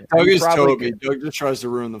happen. Doug is probably Toby. Doug just tries to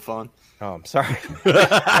ruin the fun. oh, I'm sorry.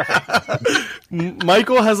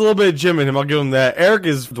 Michael has a little bit of Jim in him. I'll give him that. Eric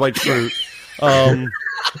is Dwight Schrute.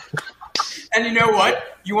 And you know what?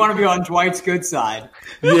 You want to be on Dwight's good side.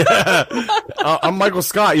 Yeah, I'm Michael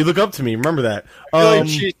Scott. You look up to me. Remember that. I feel like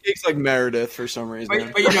Cheesecake's like Meredith for some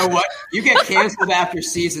reason. But you know what? You get canceled after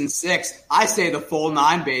season 6. I say the full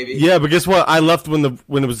 9, baby. Yeah, but guess what? I left when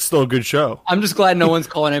it was still a good show. I'm just glad no one's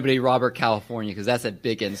calling anybody Robert California because that's a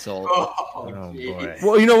big insult. Oh geez. boy.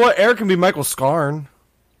 Well, you know what? Eric can be Michael Scarn.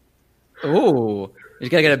 Ooh, you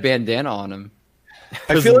gotta get a bandana on him.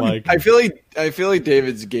 I feel like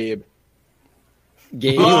David's Gabe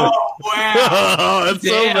Gabe. Oh, wow. That's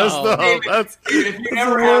so messed up. David, That's if you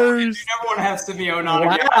never want to have Simeone on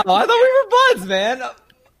Wow, again. I thought we were buds, man.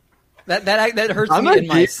 That hurts I'm me a in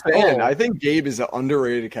my Gabe soul. fan. I think Gabe is an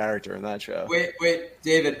underrated character in that show. Wait,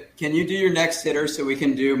 David, can you do your next hitter so we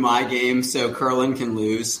can do my game so Curlin can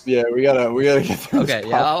lose? Yeah, we gotta get through Okay, this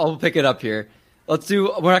yeah, pop. I'll pick it up here. We're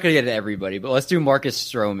not going to get to everybody, but let's do Marcus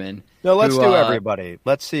Stroman. No, let's who, do everybody.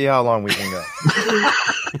 Let's see how long we can go.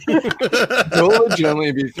 It'll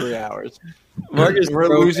legitimately be 3 hours. Marcus We're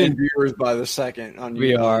Stroman. losing viewers by the second on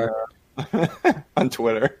We are. on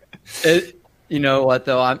Twitter. You know what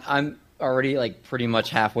though? I'm already like pretty much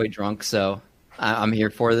halfway drunk, so I'm here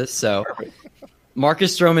for this. So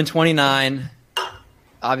Marcus Stroman, 29,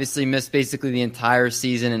 obviously missed basically the entire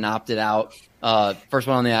season and opted out. First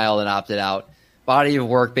one on the IL that opted out. Body of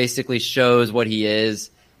work basically shows what he is.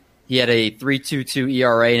 He had a 3.22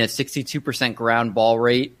 ERA and a 62% ground ball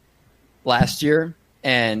rate last year.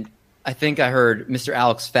 And I think I heard Mr.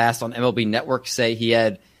 Alex Fast on MLB Network say he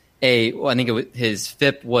had his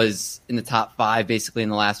FIP was in the top 5 basically in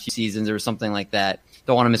the last few seasons or something like that.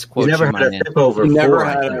 Don't want to misquote He never you, had my a man. FIP over He never 4.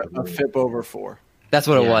 had I think. a FIP over 4. That's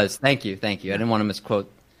what it Yeah. was. Thank you. I didn't want to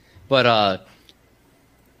misquote. But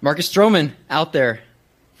Marcus Stroman out there,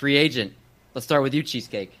 free agent. Let's start with you,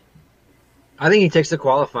 Cheesecake. I think he takes the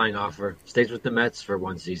qualifying offer, stays with the Mets for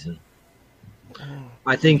one season.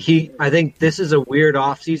 I think this is a weird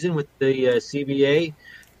offseason with the CBA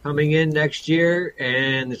coming in next year,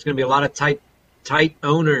 and there's going to be a lot of tight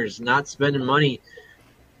owners not spending money.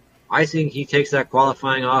 I think he takes that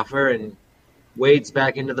qualifying offer and wades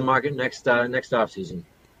back into the market next offseason.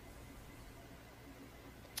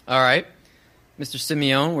 All right. Mr.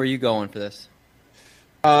 Simeone, where are you going for this?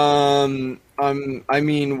 I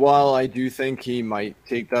mean, while I do think he might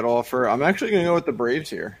take that offer, I'm actually going to go with the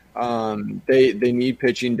Braves here. They need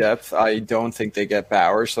pitching depth. I don't think they get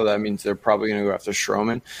Bauer, so that means they're probably going to go after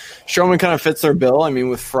Stroman. Stroman kind of fits their bill. I mean,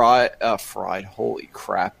 with Fried, holy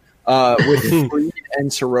crap. With Fried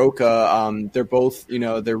and Soroka, they're both,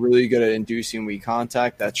 they're really good at inducing weak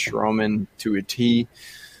contact. That's Stroman to a T.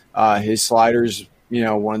 His slider's,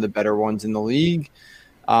 one of the better ones in the league.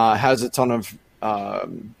 Has a ton of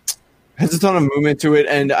movement to it,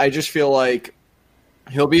 and I just feel like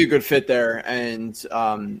he'll be a good fit there, and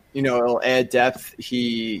it'll add depth.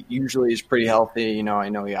 He usually is pretty healthy. I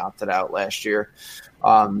know he opted out last year,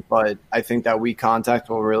 but I think that weak contact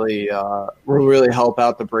will really help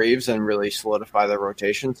out the Braves and really solidify their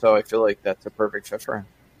rotation. So I feel like that's a perfect fit for him.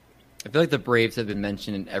 I feel like the Braves have been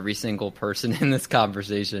mentioned in every single person in this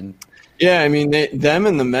conversation. Yeah, I mean, them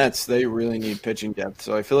and the Mets, they really need pitching depth.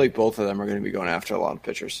 So I feel like both of them are going to be going after a lot of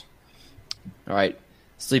pitchers. All right.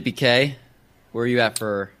 Sleepy K, where are you at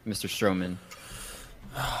for Mr. Stroman?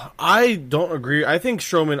 I don't agree. I think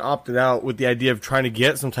Stroman opted out with the idea of trying to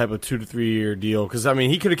get some type of 2 to 3 year deal. Because, I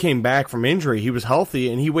mean, he could have came back from injury. He was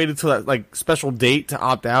healthy, and he waited till that special date to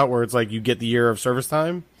opt out where it's like you get the year of service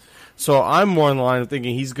time. So I'm more in the line of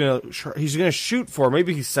thinking he's gonna shoot for,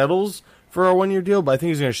 maybe he settles for a 1 year deal, but I think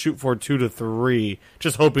he's going to shoot for 2 to 3,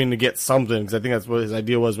 just hoping to get something, because I think that's what his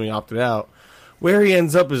idea was when he opted out. Where he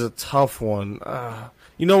ends up is a tough one.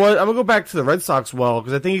 You know what? I'm going to go back to the Red Sox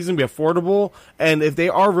because I think he's going to be affordable, and if they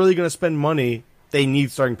are really going to spend money, they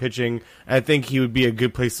need starting pitching. And I think he would be a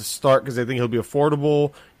good place to start, because I think he'll be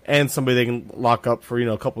affordable and somebody they can lock up for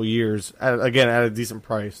a couple of years, at a decent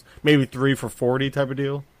price. Maybe 3 for $40 type of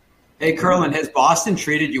deal. Hey, Curlin, has Boston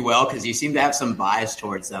treated you well? Because you seem to have some bias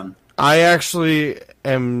towards them. I actually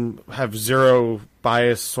have zero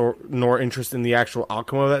bias nor interest in the actual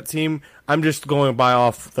outcome of that team. I'm just going by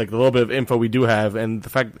off the little bit of info we do have, and the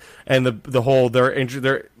fact and the whole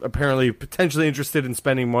they're apparently potentially interested in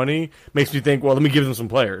spending money makes me think, well, let me give them some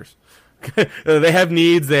players. They have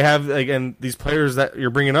needs. They have and these players that you're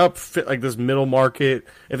bringing up fit this middle market.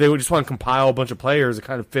 If they would just want to compile a bunch of players, it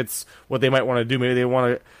kind of fits what they might want to do. Maybe they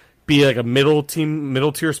want to be a middle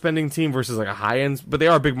tier spending team versus a high end, but they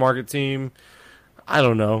are a big market team. I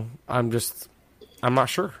don't know. I'm not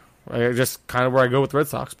sure. Just kind of where I go with the Red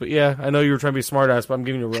Sox. But yeah, I know you were trying to be a smart ass, but I'm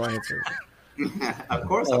giving you a real answer. Of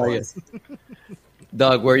course I was.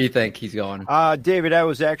 Doug, where do you think he's going? David, I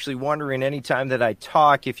was actually wondering anytime that I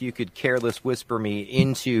talk if you could careless whisper me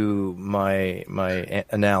into my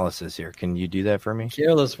analysis here. Can you do that for me?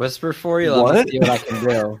 Careless whisper for you? Let me see what I can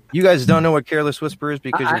do. You guys don't know what careless whisper is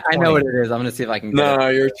because I know what it is. I'm going to see if I can get it. No,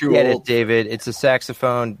 you're too Get old. it, David. It's a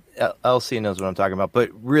saxophone. LC knows what I'm talking about.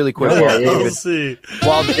 But really quick, Let's see.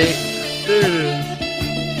 while There it is.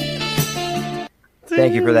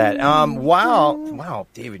 Thank you for that. Wow,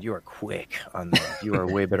 David, you are quick on that. You are a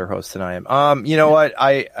way better host than I am. You know what?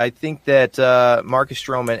 I think that Marcus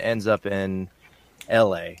Stroman ends up in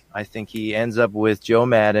LA. I think he ends up with Joe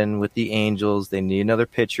Madden with the Angels. They need another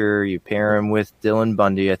pitcher. You pair him with Dylan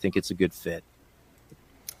Bundy. I think it's a good fit.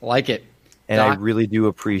 Like it. And Doc? I really do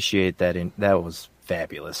appreciate that. That was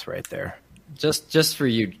fabulous right there. Just for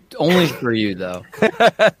you. Only for you, though.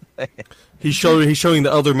 He's showing the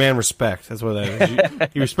elder man respect. That's what that is.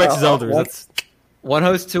 He respects his elders. That's one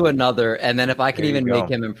host to another, and then if I can There you even go.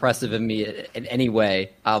 make him impressive in me in any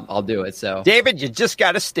way, I'll do it. So, David, you just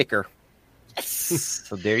got a sticker.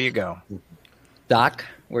 So there you go. Doc,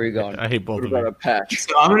 where are you going? I hate both What of about a them. patch?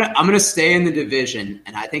 So I'm gonna stay in the division,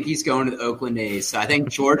 and I think he's going to the Oakland A's. So I think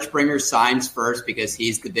George Springer signs first because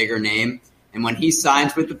he's the bigger name, and when he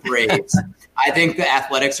signs with the Braves, I think the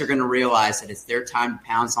Athletics are going to realize that it's their time to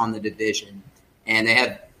pounce on the division, and they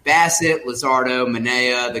have Bassett, Luzardo,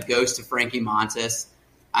 Manea, the ghost of Frankie Montas.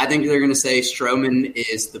 I think they're going to say Stroman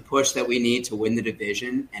is the push that we need to win the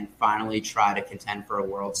division and finally try to contend for a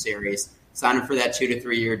World Series. Sign him for that 2 to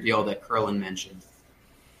 3 year deal that Curlin mentioned.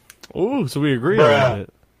 Ooh, so we agree on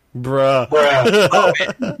it. Bruh.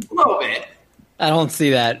 A little bit. I don't see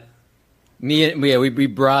that. We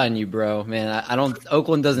bra in you, bro. Man, I don't.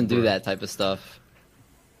 Oakland doesn't do that type of stuff.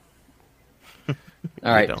 All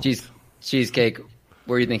right, don't. Cheesecake.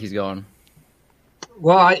 Where do you think he's going?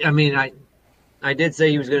 Well, I did say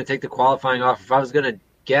he was going to take the qualifying offer. If I was going to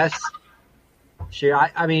guess,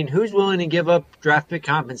 I mean, who's willing to give up draft pick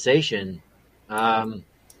compensation? Did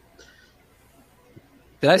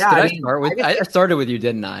I start with? I started with you,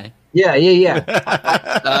 didn't I? Yeah. I said he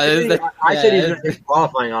was yeah. going to take the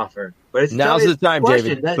qualifying offer. But it's Now's the time,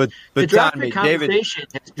 question. David. That- But the draft Tommy, pick David, compensation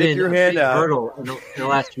has been your a hand big out. hurdle in the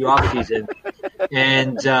last few offseasons.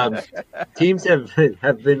 And teams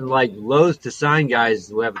have been like loath to sign guys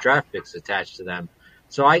who have draft picks attached to them.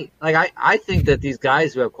 So I think that these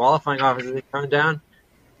guys who have qualifying offers that they turn down,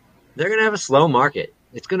 they're going to have a slow market.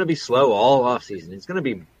 It's going to be slow all offseason. It's going to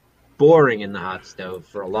be boring in the hot stove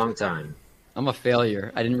for a long time. I'm a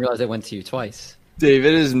failure. I didn't realize I went to you twice.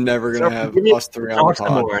 David is never going to have give me- us three on the talk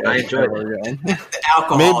some more, and I enjoy podcast. The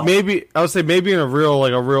alcohol. Maybe I would say maybe in a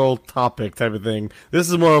real topic type of thing. This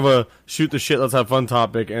is more of a shoot the shit, let's have fun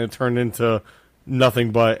topic, and it turned into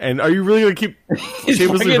nothing but. And are you really going to keep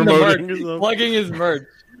shamelessly promoting yourself? Plugging his merch.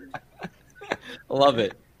 I love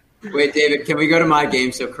it. Wait, David, can we go to my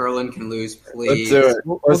game so Curlin can lose, please? Let's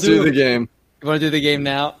do it. Let's do do the game. You want to do the game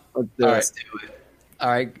now? Let's do All it. right. Let's do it. All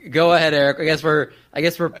right, go ahead, Eric. I guess we're.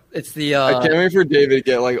 It's the. I can't wait for David to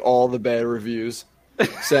get like all the bad reviews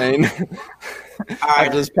saying All right,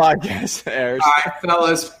 after this podcast airs. all right,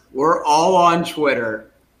 fellas, we're all on Twitter,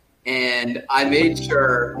 and I made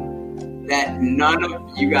sure that none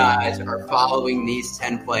of you guys are following these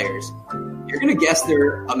 10 players. You're going to guess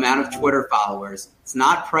their amount of Twitter followers. It's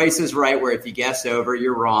not Price is Right, where if you guess over,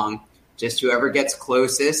 you're wrong. Just whoever gets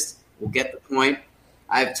closest will get the point.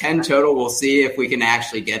 I have 10 total. We'll see if we can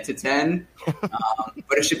actually get to 10.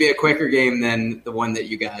 But it should be a quicker game than the one that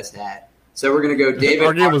you guys had. So we're going to go David.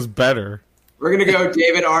 Our game was better. We're going to go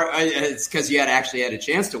David. It's because you actually had a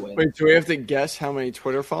chance to win. Wait, do we have to guess how many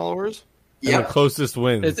Twitter followers? And the Yep. closest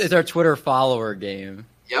wins. It's our Twitter follower game.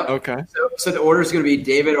 Yep. Okay. So the order is going to be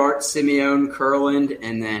David, Art, Simeone, Kurland,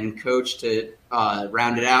 and then Coach to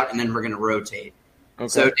round it out, and then we're going to rotate. Okay.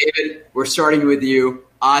 So, David, we're starting with you.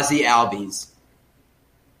 Ozzy Albies.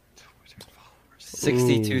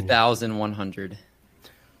 62,100.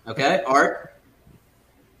 Okay. Art,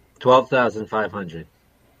 12,500.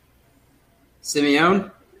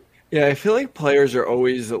 Simeone. Yeah, I feel like players are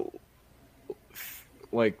always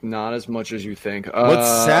like not as much as you think. What's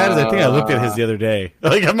sad is I think I looked at his the other day.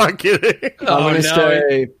 Like, I'm not kidding. I'm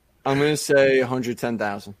gonna say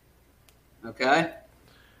 110,000. Okay.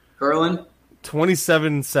 Kurland.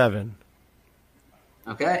 27-7.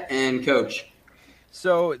 Okay. And Coach.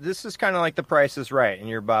 So this is kind of like The Price is Right, and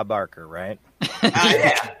you're Bob Barker, right?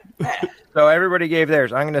 Yeah. So everybody gave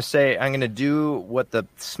theirs. I'm going to do what the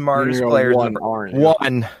smartest You're players one, do. aren't you?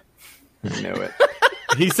 One. I knew it.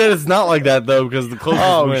 He said it's not like that though because the closest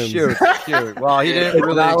Oh, wins. shoot. Well, he didn't It's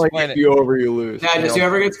really not like explain if it. you over, you lose. Now, just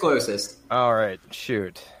whoever gets closest. All right,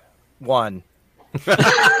 shoot. One.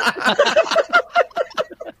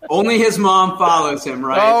 Only his mom follows him,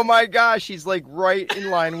 right? Oh, my gosh. He's like right in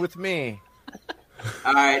line with me.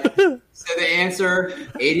 All right. So the answer,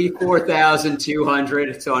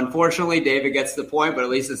 84,200. So unfortunately, David gets the point, but at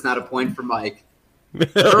least it's not a point for Mike.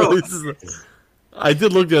 I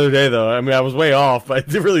did look the other day though. I mean, I was way off,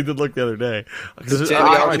 but I really did look the other day. Is the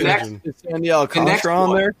Sandy Alcantara on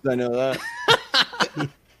one. there? 'Cause I know that.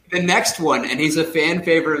 The next one, and he's a fan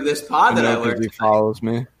favorite of this pod that I know 'cause learned. he follows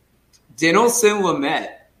me. Dinelson Lamet.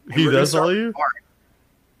 He does all you?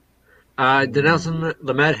 Dinelson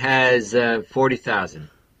Lamet has 40,000.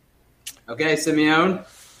 Okay, Simeone.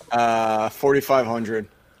 4,500.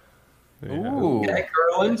 Ooh. Okay,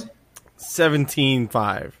 Curland.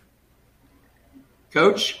 17.5.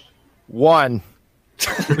 Coach. 1.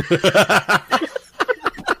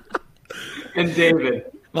 And David.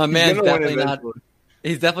 My man's gonna win definitely not. eventually.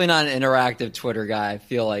 He's definitely not an interactive Twitter guy. I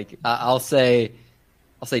feel like I'll say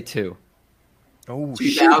 2. Oh,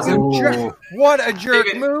 2,000. Ooh. what a jerk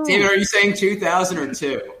David, move! David, are you saying 2,000 or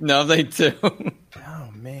 2? No, they 2. Oh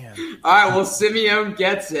man. All right, well, Simeone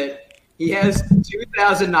gets it. He has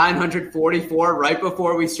 2,944 right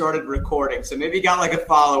before we started recording, so maybe he got like a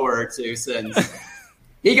follower or two since.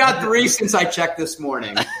 He got 3 since I checked this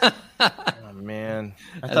morning. Oh man.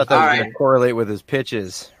 I thought that All was right. going to correlate with his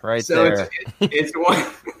pitches right So there. it's one.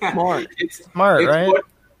 Smart. Smart, right? one.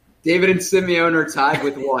 David and Simeone are tied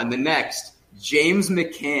with 1. The next, James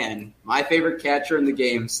McCann, my favorite catcher in the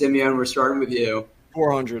game. Simeone, we're starting with you.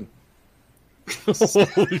 400.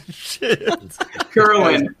 Holy shit.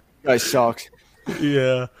 Curlin, Guy sucks.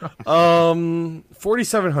 Yeah.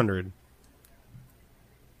 4,700.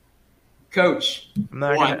 Coach. I'm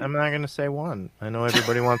not 1. gonna. I'm not gonna say 1. I know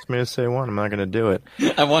everybody wants me to say 1. I'm not gonna do it.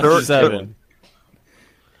 I want 7.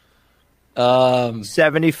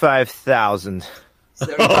 75,000.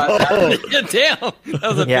 75,000. Yeah, damn.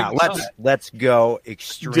 That was a Yeah, big let's go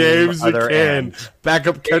extreme. James other McCann, end.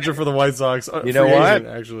 backup catcher for the White Sox. You know Free what?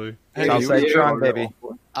 agent, actually. Southside you- Strong, baby.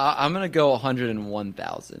 I'm gonna go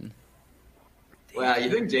 101,000. Wow, you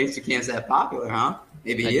think James McCann's that popular, huh?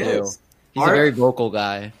 Maybe I he do. is. He's Art? a very vocal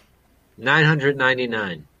guy.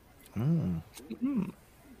 999.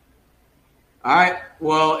 All right.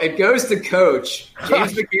 Well, it goes to Coach.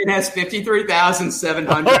 James McCann has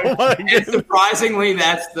 53,700. Oh my And goodness. surprisingly,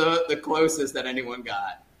 that's the closest that anyone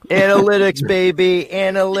got. Analytics, baby,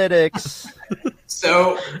 analytics.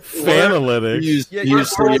 So Fanalytics.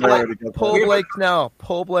 Use Pull 3 Blake, to get pull that. Blake Snell.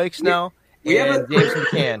 Pull Blake Snell. we have And a- James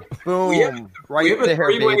McCann. Boom. we have right a there,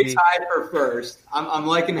 3-way baby. tie for first. I'm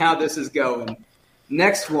liking how this is going.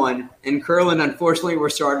 Next one, and Curlin, unfortunately, we're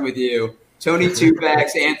starting with you. Tony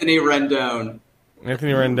Tupacs, Anthony Rendon.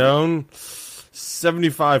 Anthony Rendon,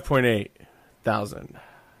 75.8 thousand.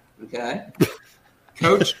 Okay.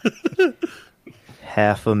 Coach.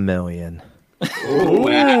 500,000.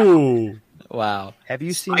 Ooh. Wow. Have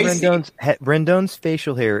you seen Spicy. Rendon's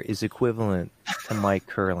facial hair is equivalent to Mike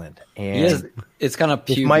Curland, and He is, it's kind of if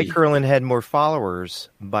puby. Mike Curland had more followers,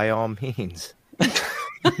 by all means,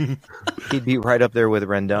 he'd be right up there with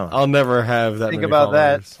Rendon. I'll never have that. Think many about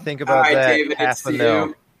followers. that. Think All about right, that. David, it's to $500,000.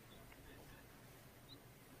 you.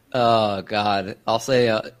 Oh God. I'll say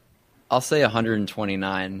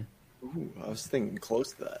 129. Ooh, I was thinking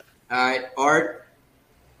close to that. All right, Art.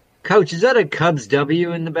 Coach, is that a Cubs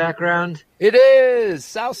W in the background? It is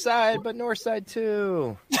South Side, but North Side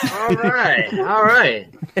too. All right. All right.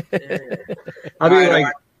 I'll All be right, like,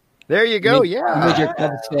 Art. There you go. You Yeah. made your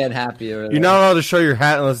Cubs fan happy. Over there. You're not allowed to show your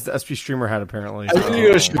hat unless it's the SP Streamer hat, apparently. I need to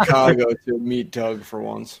go to Chicago to meet Doug for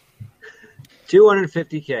once.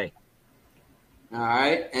 250K. All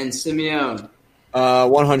right, and Simeone.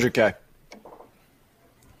 100K.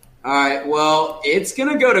 All right, well, it's going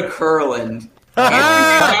to go to Curland.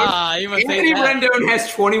 Ah, you must Anthony say that. Rendon has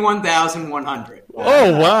 21,100.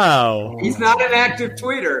 Oh, wow. He's not an active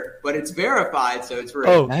tweeter, but it's verified, so it's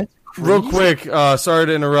real. Oh, real quick, sorry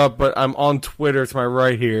to interrupt, but I'm on Twitter to my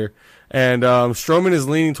right here, and Stroman is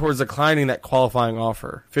leaning towards declining that qualifying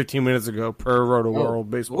offer 15 minutes ago per Roto World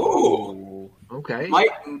Baseball. Ooh. Okay.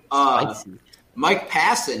 Mike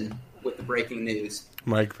Passon with the breaking news.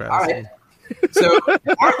 Mike Passon. All right. So,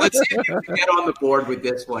 Art, let's see if you can get on the board with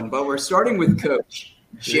this one, but we're starting with Coach.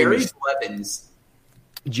 Jerry Blevins.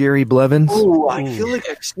 Jerry Blevins. Oh, I feel like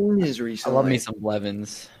I've seen his I recently. love me some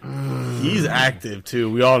Blevins. He's active,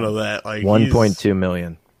 too. We all know that. Like 1.2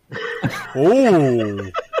 million. Oh.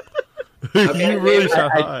 Okay, You really David,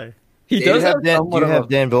 shot high. He Do does you have Do somewhat you of have a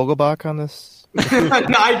Dan Vogelbach on this?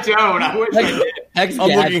 I don't. I wish I did. text I'm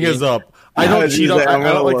Gabby. looking his up. I Yeah, don't he's cheat on. like, I I'm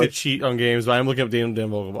gonna don't like to look. cheat on games, but I'm looking up Dan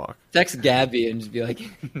Vogelbach. Text Gabby and just be like,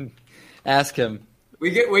 ask him.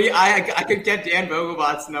 I could get Dan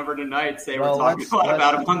Vogelbach's number tonight. Say Well, we're talking let's- a lot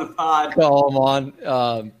about him on the pod. Call him on.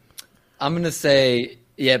 I'm gonna say,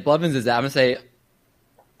 yeah, Blevins is. I'm gonna say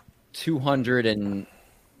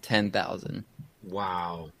 210,000.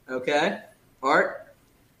 Wow. Okay, Art.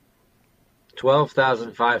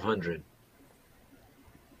 12,500.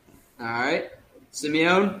 All right,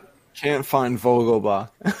 Simeone. Can't find Vogelbach.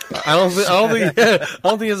 I don't think. I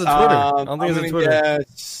don't think he has a Twitter. I don't think he has a Twitter.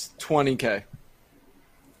 Guess 20K.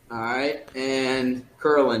 All right, and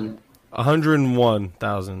Curlin.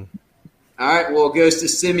 101,000. All right, well, it goes to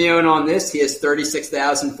Simeone on this. He has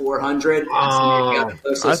 36,400. I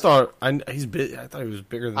thought he's big. I thought he was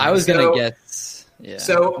bigger than I was going to guess. Yeah.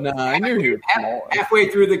 So I knew he was small. halfway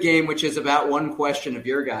through the game, which is about one question of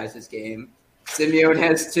your guys' game, Simeone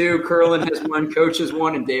has 2, Curlin has 1, Coach has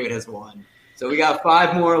 1, and David has 1. So we got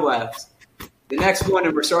 5 more left. The next one,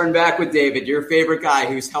 and we're starting back with David, your favorite guy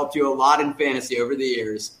who's helped you a lot in fantasy over the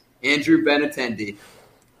years, Andrew Benintendi.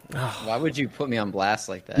 Why would you put me on blast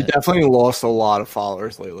like that? He definitely lost a lot of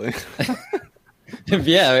followers lately.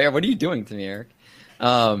 Yeah, what are you doing to me, Eric?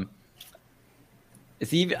 Is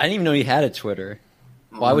he? I didn't even know he had a Twitter.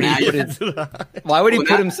 Why would he put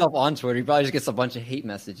himself on Twitter? He probably just gets a bunch of hate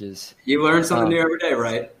messages. You learn something new every day,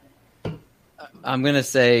 right? I'm gonna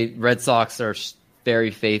say Red Sox are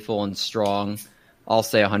very faithful and strong. I'll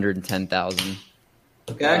say 110,000.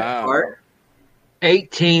 Okay, Wow. Art.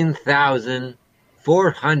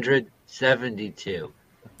 18,472.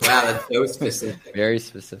 Wow, that's so specific. Very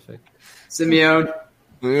specific. Simeone.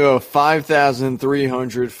 We go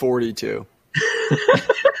 5,342.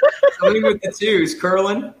 Something with the 2s.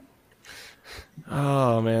 Curlin.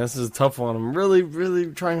 Oh man, this is a tough one. I'm really,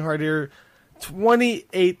 really trying hard here.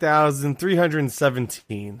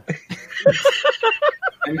 28,317.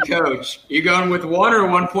 And Coach. You going with 1 or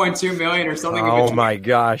 1.2 million or something? Oh my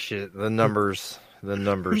gosh, the numbers.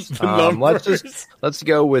 Let's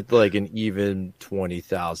go with like an even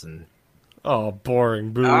 20,000. Oh,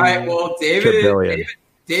 boring. Boom. All right, well,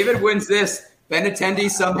 David wins this. Benintendi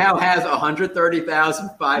somehow has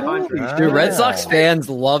 130,500. Dude, Red Sox fans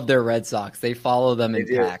love their Red Sox. They follow them in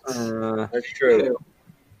packs. That's true.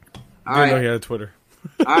 All I didn't know right, he had a Twitter.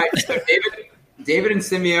 all right. So David and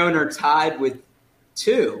Simeone are tied with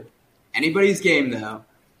 2. Anybody's game though.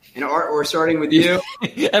 And Art, we're starting with you.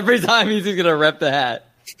 Every time he's just gonna rep the hat.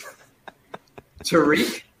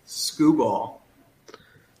 Tariq Skubal.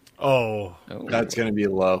 Oh, That's going to be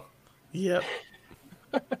low. yep.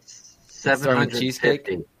 Starting with cheesecake.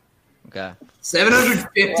 750. Okay.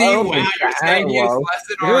 750. Oh, Wow, you're saying he is wow. less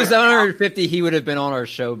than If it was Art. 750, he would have been on our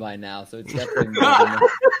show by now. So it's definitely more than that.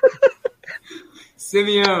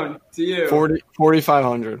 Simeone, to you.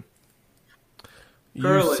 4,500. You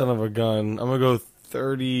Curly. son of a gun. I'm gonna go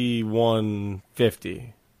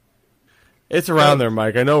 3,150. It's around there,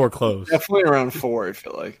 Mike. I know we're close. Definitely around 4, I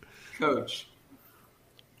feel like. Coach.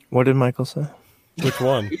 What did Michael say? Which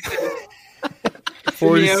one?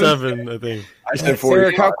 47, I think. I said 40.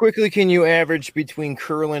 Eric, how quickly can you average between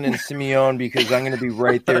Curlin and Simeone? Because I'm going to be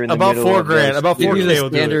right there in the About middle. $4,000. Of About Give you $4K the will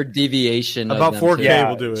do standard it. deviation. of About them 4K two. Yeah,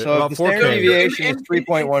 will do it. so About the standard 4K. deviation is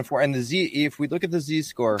 3.14, and the Z. If we look at the Z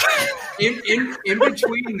score, In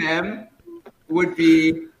between them would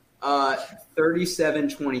be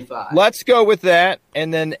 37.25. let's go with that,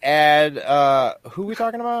 and then add who are we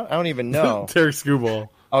talking about? I don't even know. Tarek Skubal.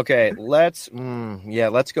 Okay, let's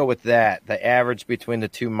go with that. The average between the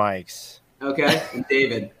 2 mics. Okay, and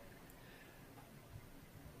David.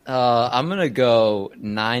 I'm gonna go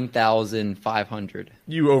 9,500.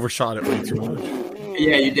 You overshot it way too much.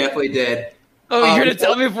 Yeah, you definitely did. Oh, you're gonna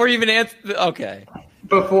tell me before you even answer? Okay.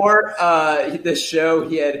 Before this show,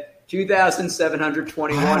 he had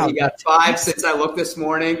 2,721. Wow, He got 5 since I looked this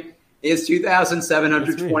morning. He has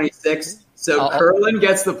 2,726. So Curlin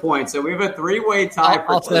gets the point. So we have a 3-way tie.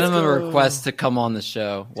 I'll send him a request to come on the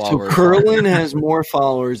show while So we're Curlin has more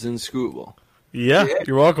followers than Scooble. Yeah, Yeah.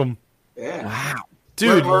 you're welcome. Yeah. Wow.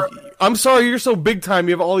 Dude, We're- I'm sorry you're so big time.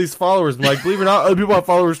 You have all these followers. Mike, believe it or not, other people have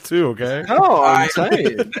followers too, okay? No, I'm right.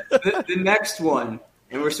 saying. The next one,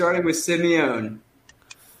 and we're starting with Simeone.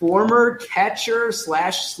 Former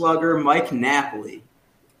catcher/slugger Mike Napoli.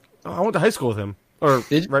 Oh, I went to high school with him. Or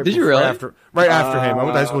Did you right really? after him. I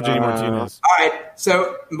went to high school with JD Martinez. All right,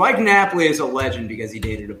 so Mike Napoli is a legend because he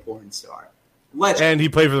dated a porn star. Legend. And he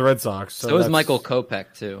played for the Red Sox. So is that's- Michael Kopech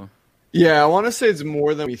too. Yeah, I want to say it's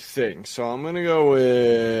more than we think. So I'm going to go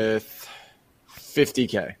with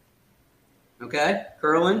 50K. Okay,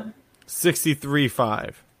 Curlin.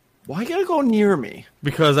 63.5. Why gotta go near me?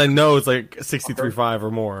 Because I know it's like 63.5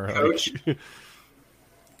 or more. Coach.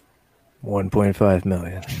 1.5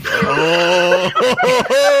 million.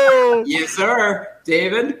 Oh, Yes, sir.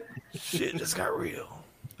 David. shit, this got real.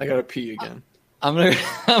 I gotta pee again. I'm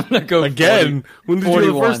gonna go Again, when did you do it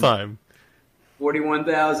the 41. first time?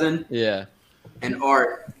 41,000. Yeah. And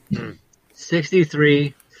Art.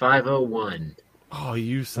 63,501. Oh,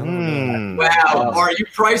 you son of a gun. Wow. Art, you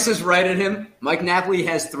price is right at him. Mike Napoli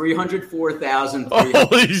has 304,300.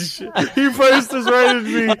 Holy shit. He priced us right at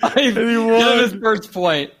me. And he Give him his won. first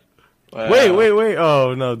point. Wait.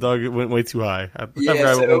 Oh, no, Doug, it went way too high. I Yeah,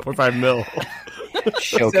 forgot so- about 1.5 mil.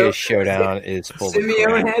 Showcase Showdown is full of Simeon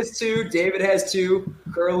crap. has 2, David has 2,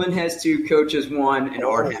 Curlin has 2, Coach has 1, and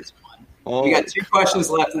Art has 1. Oh. We got 2 questions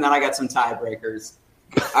left, and then I got some tiebreakers.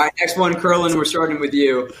 All right, next one, Curlin, we're starting with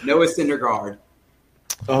you. Noah Syndergaard.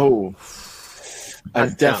 Oh,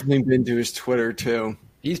 I've definitely been to his Twitter too.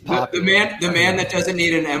 He's The popular. man that doesn't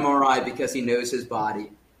need an MRI because he knows his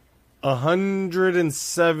body.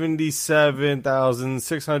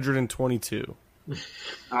 177,622.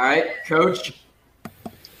 All right, Coach.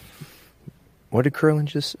 What did Curlin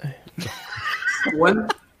just say?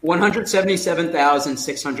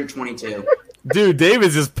 177,622. Dude,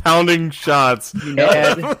 David's just pounding shots.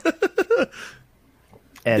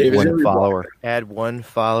 Add David, one everybody. follower. Add one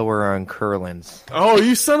follower on Curlin's. Oh,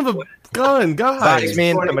 you son of a gun, Box guys.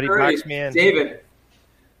 me in. Somebody box me in. David.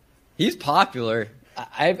 He's popular.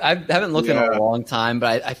 I haven't looked in a long time,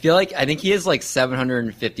 but I think he has like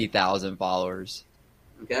 750,000 followers.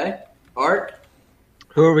 Okay. Art.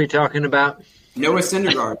 Who are we talking about? Noah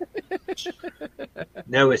Syndergaard.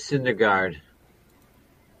 Noah Syndergaard.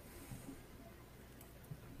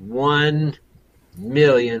 1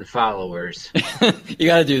 million followers. You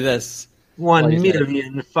got to do this. 1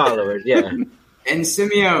 million followers, yeah. And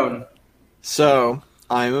Simeon. So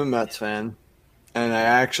I'm a Mets fan, and I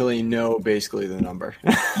actually know basically the number.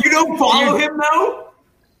 You don't follow him, though?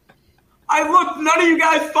 I looked. None of you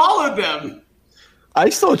guys followed them. I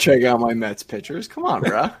still check out my Mets pitchers. Come on,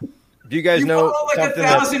 bro. Do you guys You know follow like something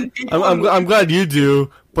that 1,000 people. I'm glad you do,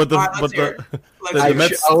 but the All right, let's hear but it. Let's the I hear it.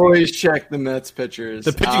 Mets- always check the Mets pitchers.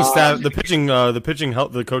 the pitching staff, the pitching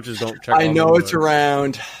help, the coaches don't check. I on know them, it's but-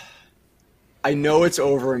 around. I know it's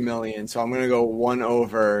over 1 million, so I'm gonna go 1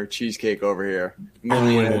 over Cheesecake over here.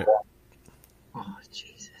 Million. Oh,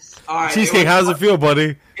 Jesus. All right, Cheesecake. How's it feel,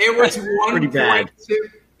 buddy? It was Pretty bad. 1.2.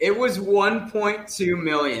 It was 1.2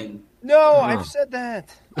 million. No, I've said that.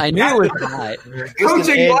 I knew it was high.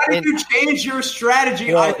 Coaching, and- why did and- you change your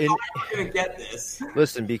strategy? Well, I thought and- you were going to get this.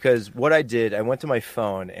 Listen, because what I did, I went to my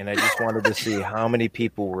phone and I just wanted to see how many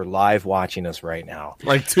people were live watching us right now.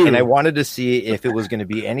 Like 2. And I wanted to see if it was going to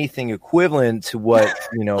be anything equivalent to what,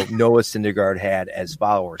 Noah Syndergaard had as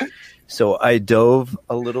followers. So I dove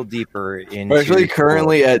a little deeper into. We're actually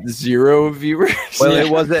currently at 0 viewers. Well, it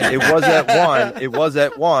was at 1. It was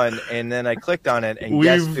at 1, and then I clicked on it, and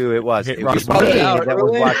guess We've who it was? hit It was rock me bottom. that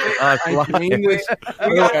was watching us I live. blamed this-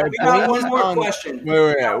 We got I one blamed more this on- question.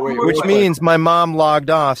 Wait. Which means my mom logged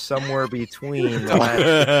off somewhere between the last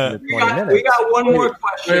 15 to 20 minutes. We got one more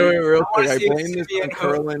question. Wait, real I wanna quick. I see if blame this Simeon on knows.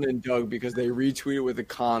 Curlin and Doug because they retweet it with a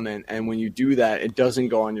comment, and when you do that, it doesn't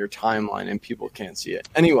go on your timeline, and people can't see it.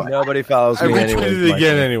 Anyway, Nobody follows I me retweeted anyway. it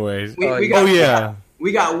again, anyways. We Oh got, yeah.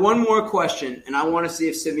 We got one more question, and I want to see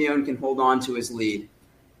if Simeon can hold on to his lead.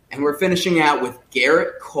 And we're finishing out with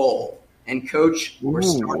Garrett Cole. And, Coach, we're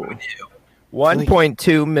starting with you.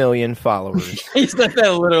 1.2 million followers. He said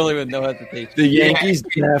that literally with no hesitation. the Yankees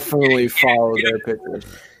definitely follow their pitchers.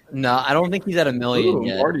 No, I don't think he's at 1 million Ooh,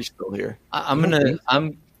 yet. Marty's still here.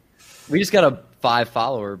 We just got a 5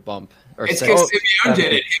 follower bump. Or It's six. because Simeon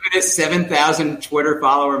did it. Him and his 7,000 Twitter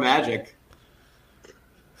follower magic.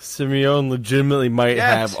 Simeon legitimately might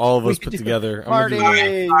Yes, have all of we us could put do- together. Marty, I'm gonna do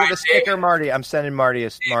you All right, get a sticker, Marty. I'm sending Marty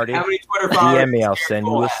Marty. How many Twitter followers DM me, does I'll Garrett send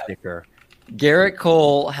Cole you a have? sticker. Garrett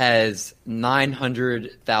Cole has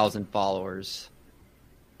 900,000 followers.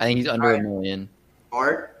 I think he's under All right. 1 million.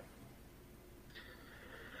 Art?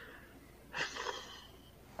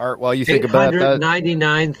 Art, while you think about that,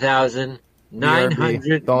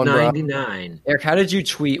 899,999. Eric, how did you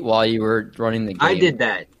tweet while you were running the game? I did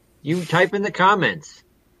that. You type in the comments.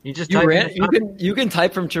 You just You type ran. in the You comments. can. You can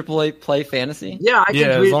type from AAA Play Fantasy. Yeah, I can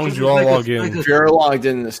Yeah, tweet as long it as you all like a- log in. like a- If you're logged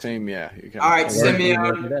in the same, yeah. You can. All right, Wait,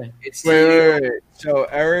 Simeon. It's Wait. So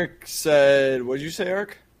Eric said, what did you say,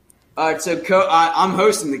 Eric? All right, so I'm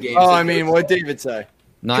hosting the game. Oh, so I mean, what did David say?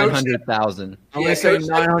 900,000. I'm Yeah, going to say Coach-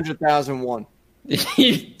 900,001.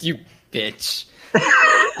 You bitch.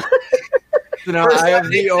 So now I have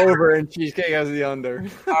the over and Cheesecake has the under.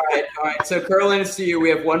 All right. So Curlin, it's to you. We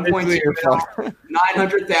have 1.2 It's your mil, fault.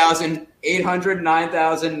 900,000,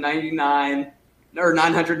 809,099, or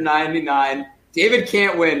 999. David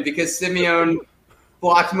can't win because Simeon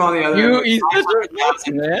blocked him on the other. end. He's such a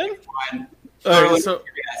 900,000. man. All right, Curlin, so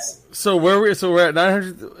yes. we're at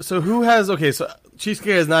 900. So who has? Okay, so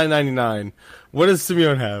Cheesecake has 999. What does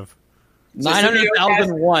Simeon have?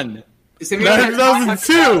 900,001. Simeon has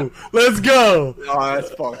 900,002. Let's go. Oh, that's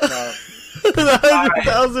fucked up.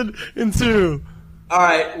 900,002. All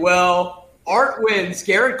right. Well, Art wins.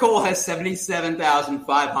 Garrett Cole has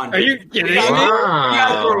 77,500. Are you kidding We got- me? we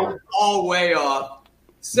got thrown all way off.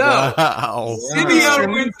 So Wow.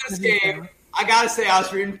 Simeon wins this game. I gotta say, I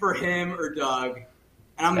was rooting for him or Doug.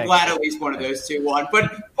 And I'm glad at least one of those two won.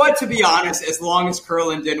 But to be honest, as long as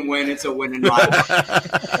Curlin didn't win, it's a win in my book.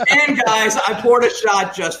 And guys, I poured a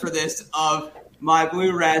shot just for this of my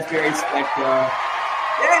blue raspberry Spectra.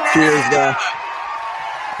 Yeah! Cheers, guys.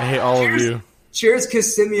 I hate all of you. Cheers,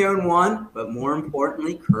 because Simeone won, but more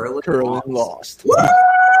importantly, Curlin lost. Woo!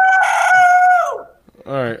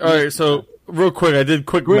 All right. So real quick, I did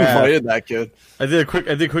quick We math. invited that kid. I did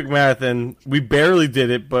quick math, and we barely did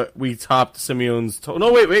it, but we topped Simeone's total.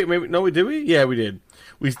 No, wait, no, did we? Yeah, we did.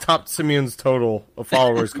 We topped Simeone's total of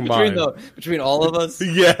followers combined. between all of us.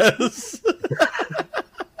 Yes.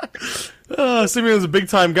 Simeone's a big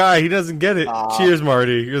time guy. He doesn't get it. Cheers,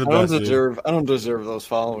 Marty. You're the best. I don't deserve those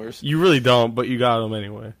followers. You really don't, but you got them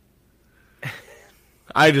anyway.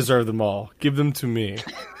 I deserve them all. Give them to me.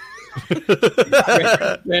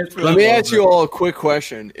 Let me ask you all a quick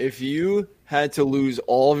question. If you had to lose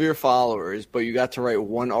all of your followers, but you got to write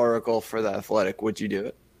one article for The Athletic, would you do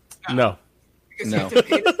it? No. Because you have to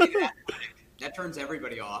pay to see that. That turns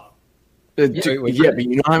everybody off. But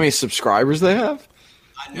you know how many subscribers they have?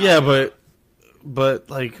 I know. Yeah, but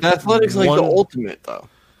like The Athletic's like the ultimate, though.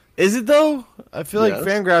 Is it though? I feel like Yes.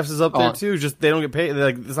 Fangraphs is up there too. Just they don't get paid.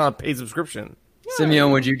 Like it's not a paid subscription.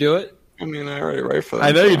 Simeone, would you do it? I mean, I already write for them.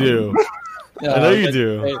 I know you do. I know you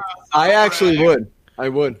do. I actually would. I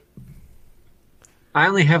would. I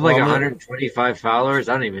only have like 125 followers.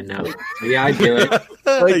 I don't even know. Yeah, I'd do it.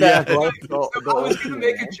 Like Yeah. that. I was going to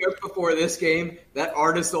make a joke before this game that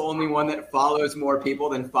Art is the only one that follows more people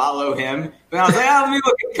than follow him. But I was like, let me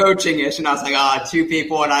look at coaching-ish. And I was like, 2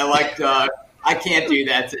 people, and I like Doug. I can't do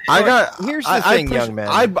that today. Here's the thing, push, young man.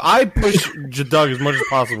 I push Doug as much as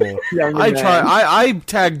possible. Young I man. try. I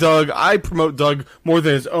tag Doug. I promote Doug more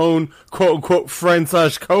than his own quote unquote friend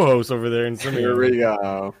 / co-host over there in Here Simeone. we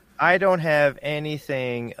go. I don't have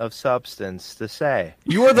anything of substance to say.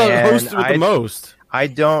 You are the And host with the most. I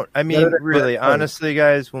don't. I mean, really, honestly,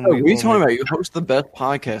 guys. When What are we you talking about? You host the best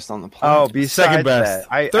podcast on the Oh, planet. besides Second best.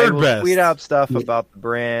 that, I Third will best. tweet out stuff about the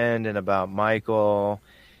brand and about Michael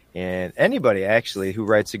and anybody actually who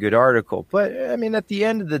writes a good article. But I mean, at the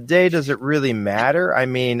end of the day, does it really matter? I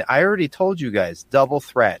mean, I already told you guys, double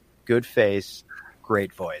threat, good face,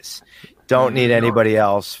 great voice. Don't need anybody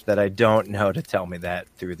else that I don't know to tell me that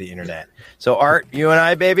through the internet. So, Art, you and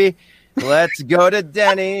I, baby, let's go to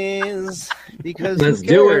Denny's because Let's who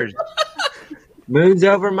do cares? it. Moon's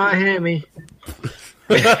over Miami.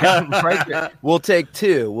 Right there. We'll take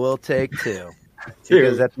two.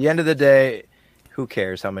 Because at the end of the day, who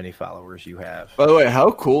cares how many followers you have? By the way,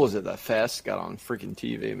 how cool is it that Fast got on freaking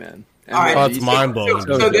TV, man? All right. Oh, it's mind-blowing.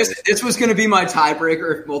 So this was going to be my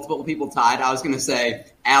tiebreaker. If multiple people tied, I was going to say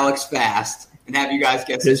Alex Fast and have you guys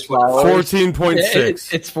guess his followers.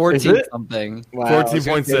 14.6. It's 14 it? something. Wow,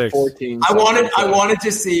 14.6. 14. I wanted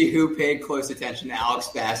to see who paid close attention to Alex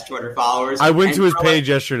Fast Twitter followers. I went And to his Curlin- page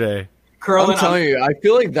yesterday. Curlin, I'm telling you, I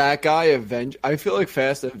feel like that guy. I feel like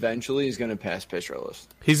Fast eventually is going to pass Pitcherlist.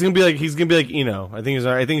 He's gonna be like Eno. I think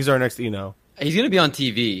he's our next Eno. He's going to be on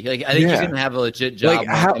TV. Like I think he's Yeah. going to have a legit job. Like,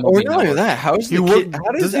 on how, MLB or not only Network. that, how's the He kid? work,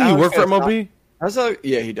 How does doesn't he Alex work for Fast MLB?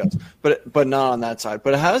 yeah, he does, but not on that side.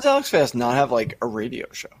 But how does Alex Fast not have like a radio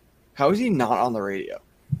show? How is he not on the radio?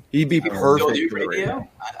 He'd be Still perfect do for the radio?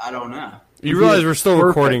 I don't know. You realize we're still Perfect.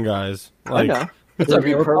 recording, guys. I Like, know. So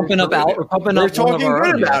we're pumping up out. We're pumping We're up one of talking our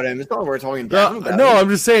good own. about him. It's not like we're talking down about no, him. I'm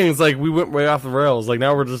just saying. It's like we went way off the rails. Like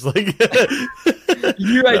now we're just like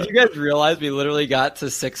You guys realize we literally got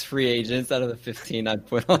to 6 free agents out of the 15 I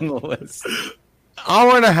put on the list.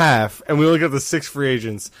 hour and a half, and we only got the 6 free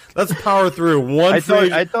agents. Let's power through one. I free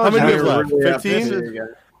thought How many do we have left? Yeah, 15.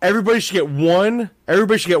 Everybody should get one.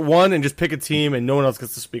 Everybody should get one, and just pick a team, and no one else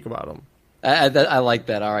gets to speak about them. I like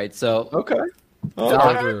that. All right, so Okay.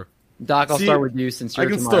 Doc, Through. I'll See, start with you since I you're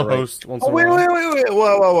can tomorrow, still right? host once Oh, in a while. wait.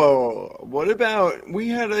 Whoa. What about, we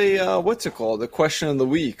had a, what's it called? The question of the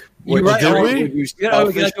week. You're What right, did all we? right. We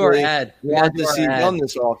gotta do our ad. We gotta Want do to our see ad. done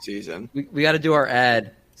this offseason. We got to do our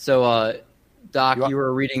ad. So, Doc, you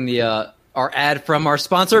were reading the our ad from our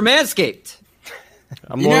sponsor, Manscaped.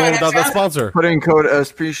 I'm You know, learning that about that sounds- sponsor. Put in code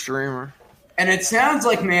SP Streamer. And it sounds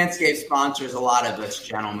like Manscaped sponsors a lot of us,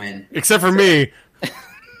 gentlemen. Except for me.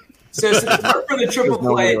 So support for the Triple There's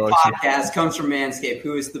no Play way to podcast comes from Manscaped,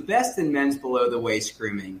 who is the best in men's below-the-waist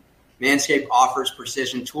grooming. Manscaped offers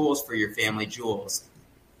precision tools for your family jewels.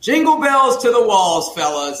 Jingle bells to the walls,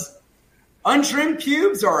 fellas. Untrimmed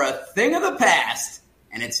pubes are a thing of the past,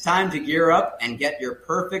 and it's time to gear up and get your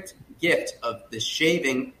perfect gift of the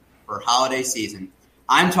shaving for holiday season.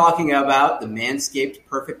 I'm talking about the Manscaped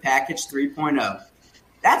Perfect Package 3.0.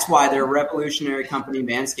 That's why their revolutionary company,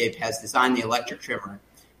 Manscaped, has designed the electric trimmer,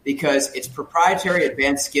 because its proprietary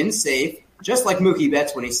advanced skin-safe, just like Mookie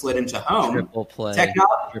Betts when he slid into home. Triple play.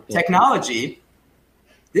 Technology,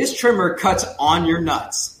 this trimmer cuts on your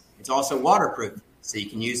nuts. It's also waterproof, so you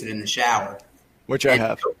can use it in the shower. Which I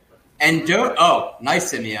have. And nice,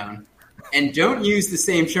 Simeon. And don't use the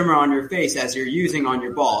same trimmer on your face as you're using on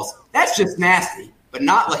your balls. That's just nasty, but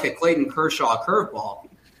not like a Clayton Kershaw curveball.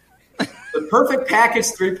 The Perfect Package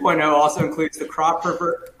 3.0 also includes the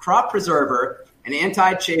crop preserver, an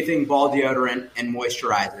anti-chafing ball deodorant, and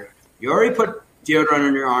moisturizer. You already put deodorant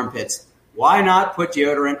on your armpits. Why not put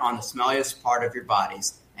deodorant on the smelliest part of your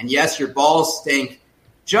bodies? And yes, your balls stink,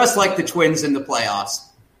 just like the Twins in the playoffs.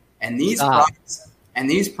 And these products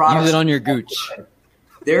use it on your gooch.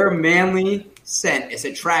 Their manly scent is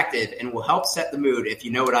attractive and will help set the mood, if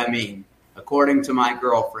you know what I mean. According to my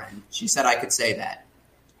girlfriend, she said I could say that.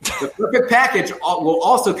 The Perfect Package will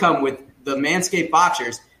also come with the Manscaped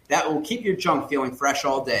boxers that will keep your junk feeling fresh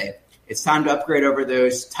all day. It's time to upgrade over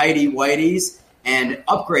those tighty whities and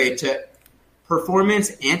upgrade to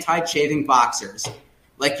performance anti-chafing boxers.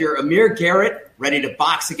 Like your Amir Garrett ready to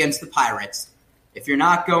box against the Pirates. If you're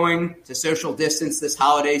not going to social distance this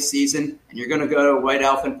holiday season and you're going to go to white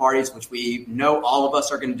elephant parties, which we know all of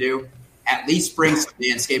us are going to do, at least bring some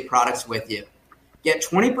Manscaped products with you. Get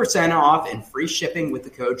 20% off and free shipping with the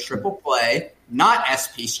code TRIPLEPLAY, not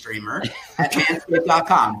SP Streamer, at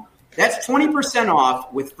manscaped.com. That's 20%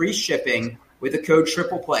 off with free shipping with the code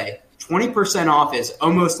TRIPLEPLAY. 20% off is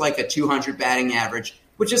almost like a 200 batting average,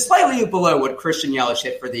 which is slightly below what Christian Yelich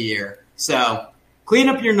hit for the year. So clean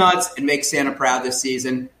up your nuts and make Santa proud this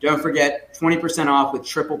season. Don't forget, 20% off with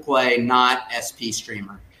Triple Play, not SP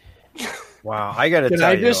Streamer. Wow, I got to tell you. Can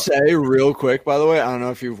I just say real quick, by the way, I don't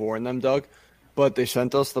know if you've worn them, Doug, but they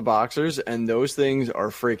sent us the boxers, and those things are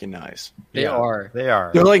freaking nice. They are.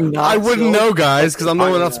 They're like not I wouldn't know, guys, because I'm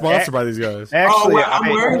not sponsored by these guys. Actually, I'm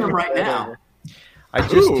wearing them right now. I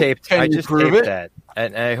just taped it? that,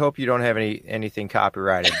 and I hope you don't have anything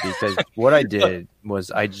copyrighted, because what I did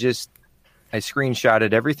was I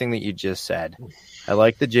screenshotted everything that you just said. I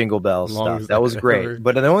like the Jingle Bells stuff. That was great.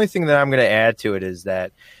 But the only thing that I'm going to add to it is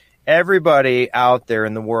that everybody out there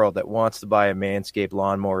in the world that wants to buy a Manscaped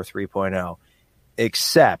Lawnmower 3.0,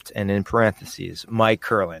 except, and in parentheses, Mike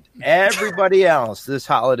Curlin. Everybody else this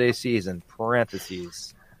holiday season,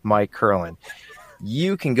 parentheses, Mike Curlin.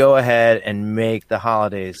 You can go ahead and make the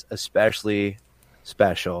holidays especially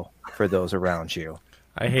special for those around you.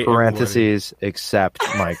 I hate parentheses except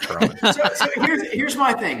Mike Curlin. So here's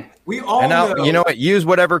my thing. We all know. You know what? Use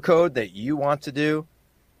whatever code that you want to do.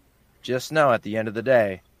 Just know at the end of the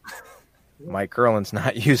day, Mike Curlin's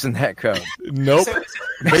not using that code. Nope.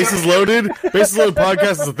 Bases Loaded. Bases Loaded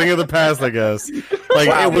podcast is a thing of the past, I guess. Like,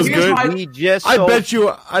 wow, it was good. I bet you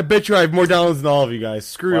I have more downloads than all of you guys.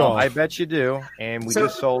 Screw you all. I bet you do. And we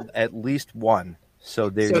just sold at least one. So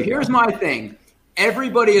here's my thing.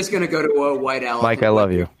 Everybody is going to go to a white elephant. Mike, I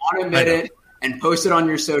love you. Want to admit it and post it on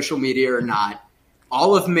your social media or not.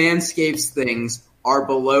 All of Manscaped's things are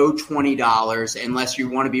below $20 unless you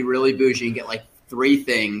want to be really bougie and get like 3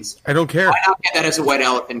 things. I don't care. Why not get that as a white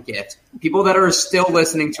elephant gift? People that are still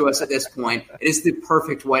listening to us at this point, it is the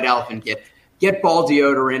perfect white elephant gift. Get ball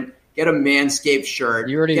deodorant. Get a Manscaped shirt.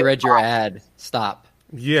 You already read your ad. Stop.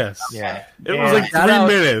 Yes. Yeah. It was like 3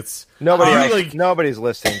 minutes. Nobody's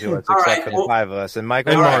listening to us except for the 5 of us and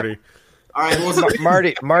Michael and Marty. All right.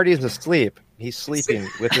 Well, Marty's asleep. He's sleeping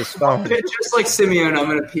with his phone. Just like Simeon, I'm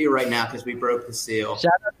going to pee right now because we broke the seal.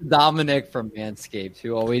 Shout out to Dominic from Manscaped,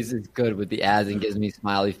 who always is good with the ads and gives me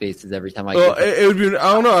smiley faces every time I get it would be.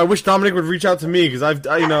 I don't know. I wish Dominic would reach out to me because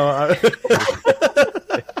you're not.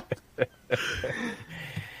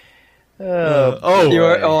 Yeah.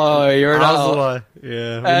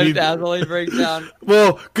 Absolutely breakdown.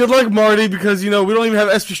 Well, good luck, Marty, because we don't even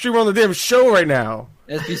have SP Streamer on the damn show right now.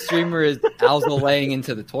 SP Streamer is Alzo laying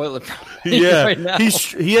into the toilet. Yeah, right now.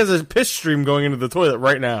 He has a piss stream going into the toilet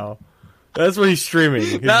right now. That's what he's streaming.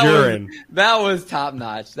 His urine. That was top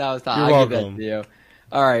notch. That was top. You're I'll welcome. give that to you.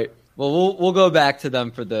 All right. Well, we'll go back to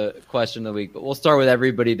them for the question of the week, but we'll start with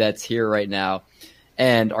everybody that's here right now.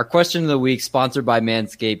 And our question of the week, sponsored by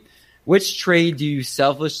Manscaped. Which trade do you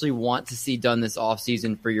selfishly want to see done this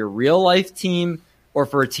offseason for your real life team or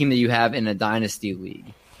for a team that you have in a dynasty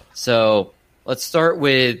league? So let's start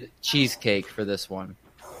with Cheesecake for this one.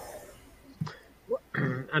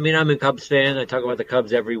 I mean, I'm a Cubs fan. I talk about the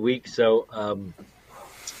Cubs every week. So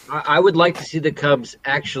I would like to see the Cubs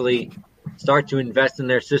actually start to invest in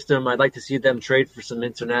their system. I'd like to see them trade for some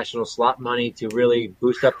international slot money to really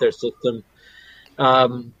boost up their system. I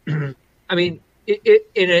mean, in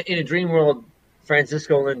a dream world,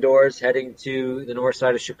 Francisco Lindor's heading to the north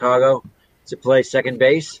side of Chicago to play second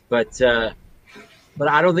base, but but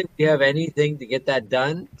I don't think we have anything to get that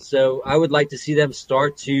done. So I would like to see them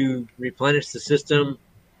start to replenish the system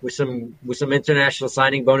with some international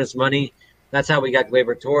signing bonus money. That's how we got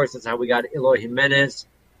Gleyber Torres. That's how we got Eloy Jimenez.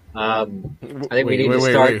 I think we need to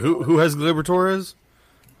start. Wait. Who has Gleyber Torres?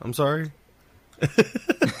 I'm sorry.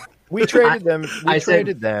 We traded them. We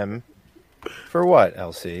traded them for what?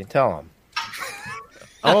 LC, tell them.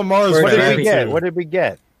 I'm a Marlins What fan. did we get? What did we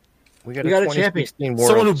get? We got a champion.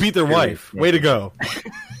 Someone who beat their wife. Way to go!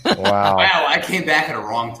 Wow! Wow, I came back at a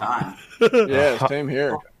wrong time. Yeah, same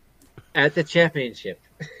here. At the championship.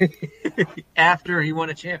 After he won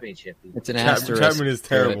a championship. It's an asterisk. Chapman is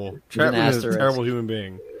terrible. Chapman is a asterisk. terrible human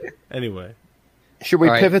being. Anyway. Should we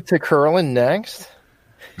All right. pivot to curling next?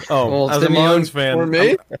 Oh, Well, as a Simeone- Marlins fan, For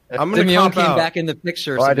me? I'm going to Simeone cop came out. back in the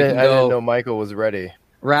picture, Oh, so I we can didn't know go Michael was ready.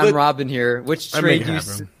 round But- robin here. Which I trade make it do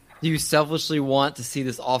happen. you selfishly want to see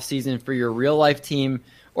this offseason for your real life team,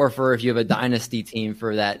 or for if you have a dynasty team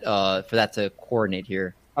for that to coordinate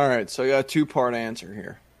here? All right, so I got a 2-part answer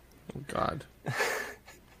here. Oh, God.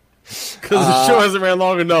 Because the show hasn't ran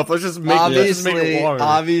long enough. Let's just make it longer.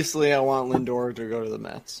 Obviously, I want Lindor to go to the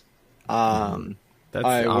Mets. That's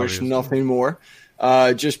I obvious. wish nothing more.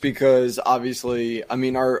 Just because, obviously, I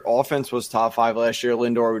mean, our offense was top 5 last year.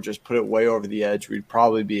 Lindor would just put it way over the edge. We'd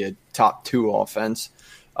probably be a top 2 offense.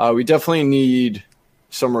 We definitely need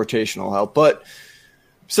some rotational help. But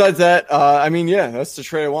besides that, I mean, yeah, that's the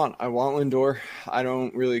trade I want. I want Lindor. I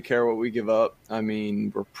don't really care what we give up. I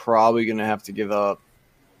mean, we're probably going to have to give up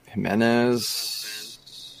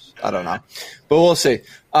Jimenez. I don't know. But we'll see.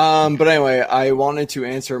 But anyway, I wanted to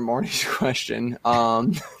answer Marty's question.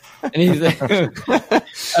 And he's, I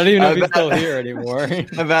don't even know if he's still here anymore.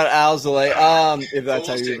 About Alzolay, if that's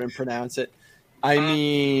how you even pronounce it. I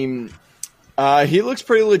mean, he looks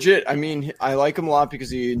pretty legit. I mean, I like him a lot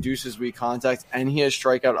because he induces weak contact and he has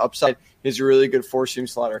strikeout upside. He has a really good four-seam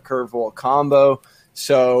slider curveball combo.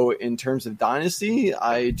 So in terms of dynasty,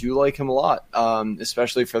 I do like him a lot,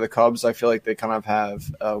 especially for the Cubs. I feel like they kind of have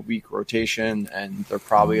a weak rotation and they're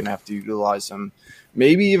probably going to have to utilize him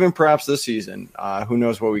maybe even perhaps this season. Who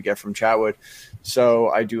knows what we get from Chatwood. So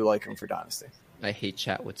I do like him for dynasty. I hate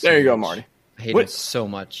Chatwood. So There you go, much. Marty. I hate What? him so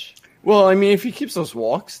much. Well, I mean, if he keeps those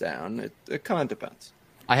walks down, it kind of depends.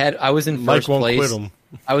 I was in Mike first won't place. quit him.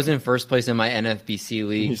 I was in first place in my NFBC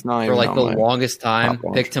league He's not for even like on the my longest time. top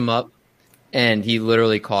launch. Picked him up, and he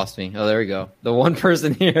literally cost me. Oh, there we go. The one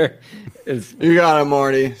person here is You got it,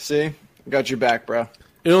 Marty. See? I got your back, bro.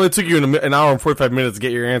 It only took you an hour and 45 minutes to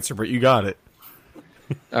get your answer, but you got it.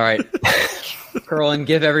 all right. Curlin,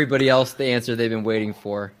 give everybody else the answer they've been waiting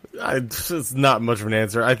for. It's not much of an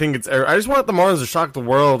answer. I think I just want the Marlins to shock the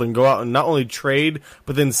world and go out and not only trade,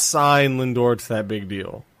 but then sign Lindor to that big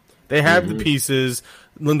deal. They have the pieces.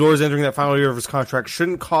 Lindor's entering that final year of his contract.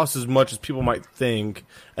 Shouldn't cost as much as people might think.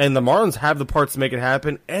 And the Marlins have the parts to make it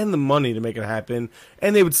happen and the money to make it happen.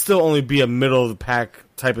 And they would still only be a middle-of-the-pack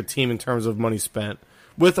type of team in terms of money spent.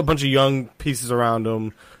 With a bunch of young pieces around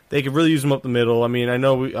them, they could really use them up the middle. I mean, I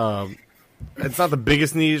know it's not the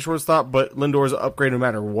biggest need at shortstop, but Lindor's an upgrade no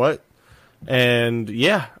matter what. And,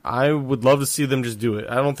 yeah, I would love to see them just do it.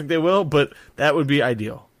 I don't think they will, but that would be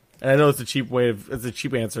ideal. And I know it's a cheap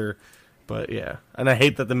answer, but yeah. And I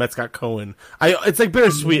hate that the Mets got Cohen. It's like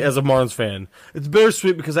bittersweet as a Marlins fan. It's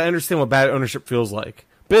bittersweet because I understand what bad ownership feels like.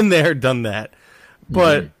 Been there, done that.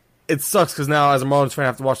 But it sucks because now as a Marlins fan I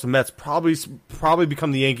have to watch the Mets probably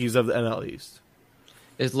become the Yankees of the NL East.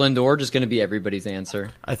 Is Lindor just going to be everybody's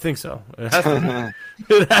answer? I think so. It has to be.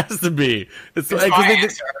 It has to be. It's It's like, my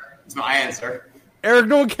answer. It's my answer. Eric,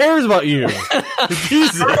 no one cares about you.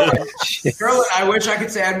 Jesus. Curlin, I wish I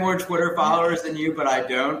could say I had more Twitter followers than you, but I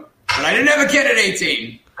don't. But I didn't have a kid at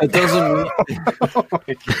 18. It doesn't mean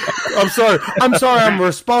I'm sorry. I'm a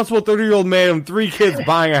responsible 30-year-old man with 3 kids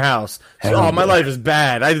buying a house. Oh, my life is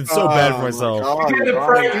bad. I did so bad for myself. You got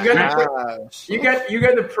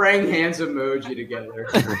the praying hands emoji together.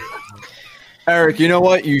 Eric, you know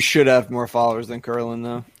what? You should have more followers than Curlin,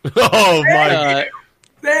 though. Oh, my.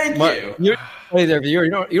 Thank you. You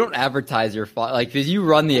don't advertise your because you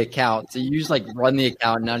run the account, so you just like run the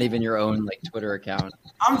account, not even your own like Twitter account.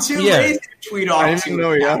 I'm too Yeah. lazy to tweet off. I didn't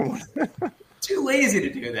know you had one. Too lazy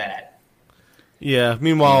to do that. Yeah,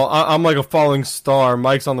 meanwhile, I'm like a falling star.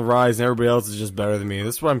 Mike's on the rise, and everybody else is just better than me.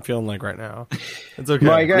 That's what I'm feeling like right now. It's okay.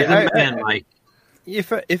 Mike, Mike.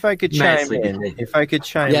 if I could chime in,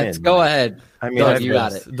 Yes, go ahead. I mean, Doug, I've you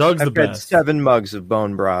got it. Doug's the I've got best. 7 mugs of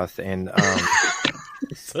bone broth, and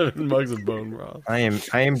 7 mugs of bone broth. I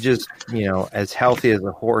am just as healthy as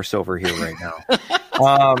a horse over here right now.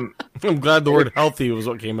 I'm glad the word healthy was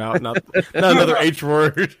what came out, not another H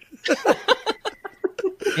word.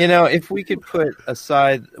 If we could put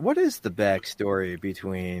aside, what is the backstory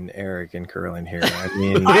between Eric and Curlin here? I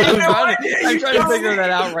mean, I'm trying to figure that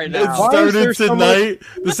out right now. It started tonight.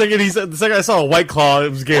 The second I saw a White Claw, it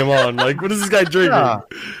was game on. Like, what is this guy drinking? Yeah,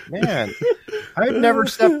 man, I've never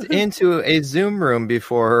stepped into a Zoom room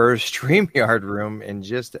before or a StreamYard room and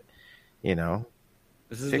just,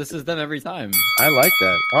 This is them every time. I like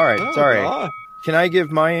that. All right, sorry. God. Can I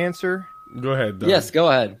give my answer? Go ahead. Doug. Yes, go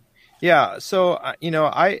ahead. Yeah, so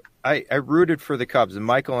I rooted for the Cubs, and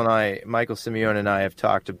Michael Simeone and I have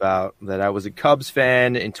talked about that. I was a Cubs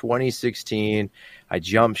fan in 2016. I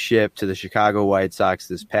jumped ship to the Chicago White Sox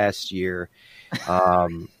this past year.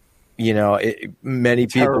 Many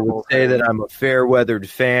people would say that I'm a fair-weathered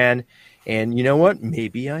fan, and you know what?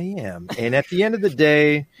 Maybe I am. And at the end of the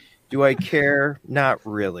day, do I care? Not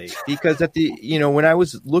really, because when I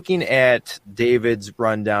was looking at David's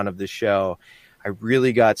rundown of the show, I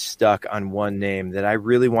really got stuck on one name that I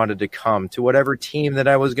really wanted to come to whatever team that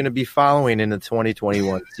I was going to be following in the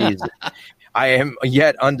 2021 season. I am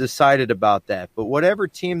yet undecided about that, but whatever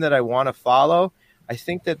team that I want to follow, I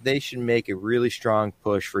think that they should make a really strong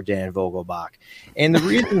push for Dan Vogelbach. And the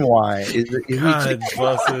reason why is that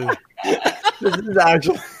This is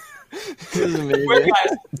actually this is amazing. Wait,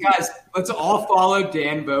 guys, let's all follow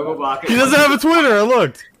Dan Vogelbach. He doesn't have a Twitter. I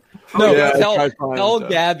looked. No, Yeah, tell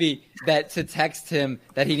Gabby that to text him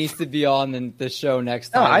that he needs to be on the show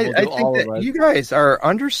next time. I think that you guys are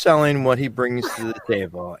underselling what he brings to the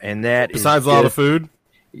table, and that Besides is a lot of food,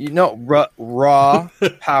 raw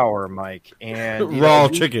power, Mike, and raw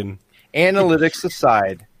chicken. Analytics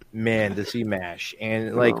aside, man, does he mash?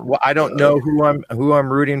 And I don't know who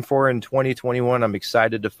I'm rooting for in 2021. I'm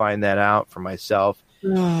excited to find that out for myself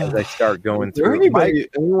as I start going through.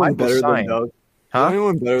 Anyone better than Doug? Huh?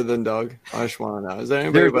 Anyone better than Doug? I just want to know. Is there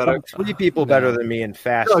anybody There's better? about 3 people better than me in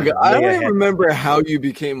fast. Doug, I don't even remember how you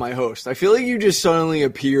became my host. I feel like you just suddenly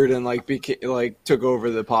appeared and took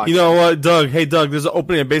over the podcast. You know what, Doug? Hey, Doug, there's an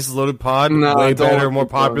opening at Bases Loaded Pod. Way better, more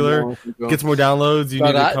popular. Gets more downloads. You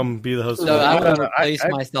need to come be the host. So I'm going to replace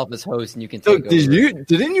myself as host, and you can Doug, take over.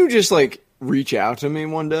 didn't you just reach out to me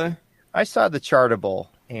one day? I saw the Chartable,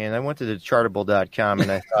 and I went to the chartable.com,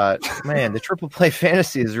 and I thought, man, the Triple Play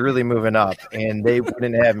Fantasy is really moving up, and they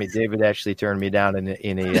wouldn't have me. David actually turned me down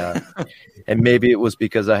in a and maybe it was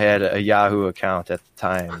because I had a Yahoo account at the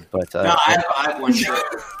time. But No, I have one. Sure.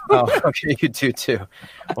 Oh, okay, you do too.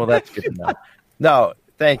 Well, that's good to know. No,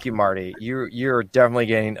 thank you, Marty. You're definitely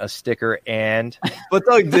getting a sticker and. But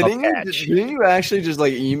Doug, didn't you actually just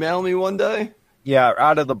email me one day? Yeah,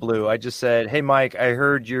 out of the blue. I just said, "Hey, Mike, I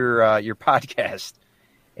heard your podcast,"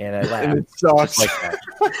 and I laughed. And it sucks. Like that.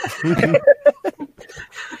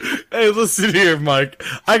 Hey, listen here, Mike.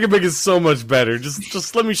 I can make it so much better.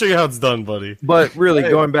 Just let me show you how it's done, buddy. But really,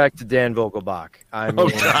 going back to Dan Vogelbach,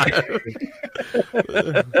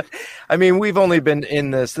 I mean, we've only been in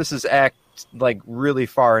this. This is really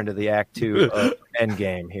far into the Act 2 of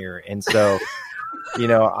Endgame here, and so.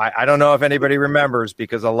 I don't know if anybody remembers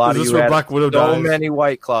because a lot of you had so many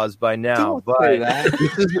White Claws by now. But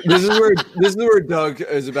this is where Doug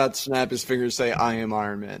is about to snap his fingers and say, "I am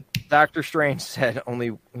Iron Man." Dr. Strange said only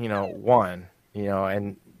one.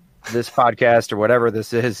 And this podcast or whatever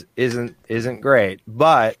this isn't great.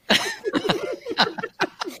 But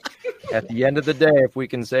at the end of the day, if we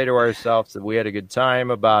can say to ourselves that we had a good time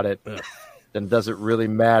about it. Then does it really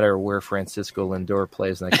matter where Francisco Lindor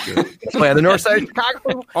plays next year? Play on the north side of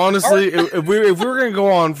Chicago. Honestly, if we were going to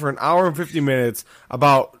go on for an hour and 50 minutes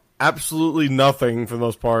about absolutely nothing for the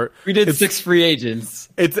most part, we did 6 free agents.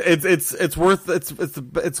 It's good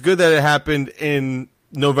that it happened in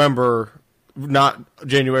November, not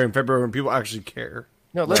January and February when people actually care.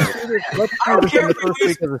 No, let's do this in the first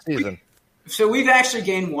week of the season. So we've actually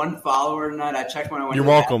gained 1 follower tonight. I checked when I went. You're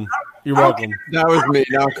welcome. You're welcome. That was me.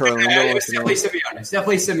 Now, Curlin. It's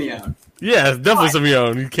definitely Simeone. Yeah, it's definitely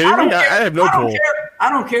Simeone. You kidding me? I have no pull. I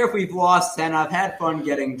don't care if we've lost 10. I've had fun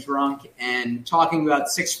getting drunk and talking about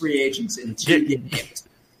 6 free agents in 2 games.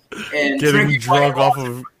 And getting drunk off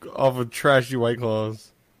of trashy White Claws.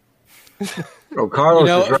 Oh,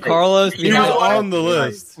 Carlos! Carlos, he was on the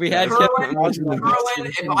list. We had Curlin,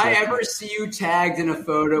 if I ever see you tagged in a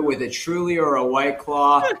photo with a Truly or a White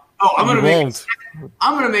Claw, I'm gonna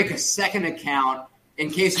make a second account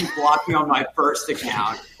in case you block me on my first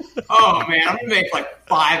account. Oh man, I'm gonna make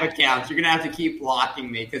 5 accounts. You're gonna have to keep blocking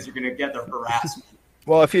me because you're gonna get the harassment.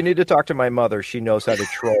 Well, if you need to talk to my mother, she knows how to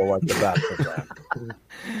troll like the best of them.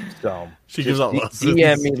 So she gives out lessons.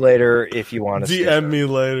 DM me later if you want to. DM me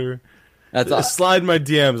later. Slide my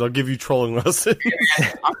DMs. I'll give you trolling lessons.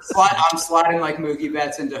 I'm sliding like Mookie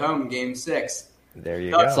Betts into home in Game 6. There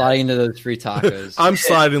you go. Sliding into those free tacos. I'm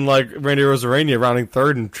sliding like Randy Rosarania, rounding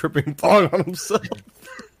third and tripping thong on himself.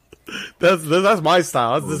 That's my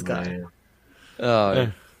style. That's this guy.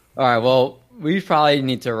 All right. Well, we probably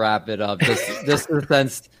need to wrap it up. Just in the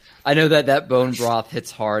sense, I know that bone broth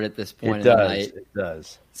hits hard at this point in the night. It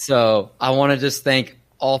does. So I want to just thank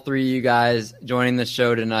all three of you guys joining the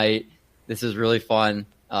show tonight. This is really fun.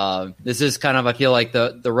 This is kind of, I feel like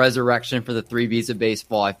the resurrection for the 3 Bs of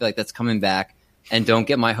baseball. I feel like that's coming back. And don't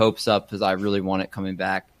get my hopes up because I really want it coming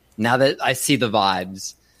back now that I see the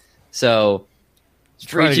vibes. So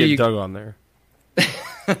trying to get Doug on there.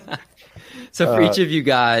 So for each of you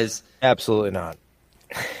guys, absolutely not.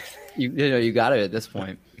 You got it at this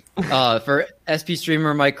point. For SP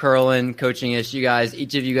Streamer, Mike Curlin, Coaching Ish, you guys,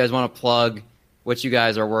 each of you guys want to plug what you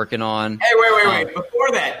guys are working on. Hey, wait.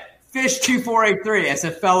 Before that, Fish2483 as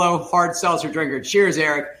a fellow hard seltzer drinker. Cheers,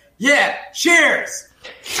 Eric. Yeah, cheers.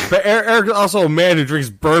 But Eric's also a man who drinks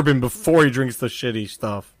bourbon before he drinks the shitty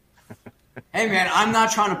stuff. Hey, man, I'm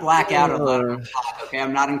not trying to black out a lot of pot, okay?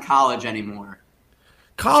 I'm not in college anymore.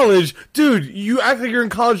 College? Dude, you act like you're in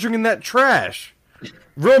college drinking that trash.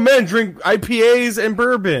 Real men drink IPAs and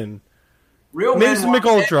bourbon. Maybe some Mick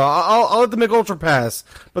Ultra. I'll let the Mick Ultra pass.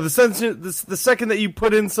 But the second that you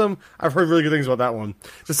put in some... I've heard really good things about that one.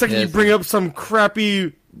 The second you bring up some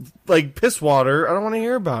crappy... like piss water, I don't want to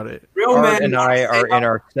hear about it. Art and I are in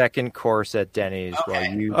our second course at Denny's while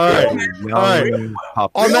you all right.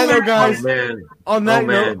 On that note, guys. On that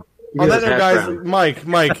note, guys.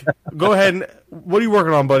 Mike, go ahead and what are you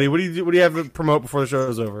working on, buddy? What do you have to promote before the show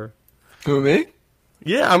is over? Who, me?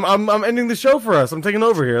 Yeah, I'm ending the show for us. I'm taking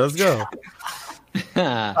over here. Let's go.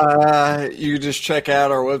 You can just check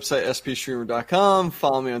out our website, spstreamer.com.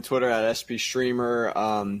 Follow me on Twitter at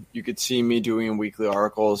spstreamer. You could see me doing weekly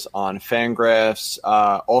articles on Fangraphs.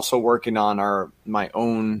 Also working on my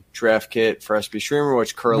own draft kit for SP Streamer,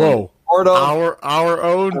 which currently our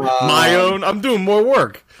own, my own. I'm doing more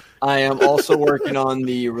work. I am also working on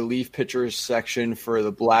the relief pitchers section for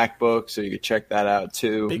the Black Book, so you can check that out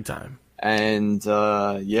too. Big time. And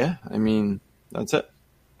that's it.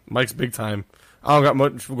 Mike's big time. I don't got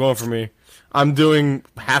much going for me. I'm doing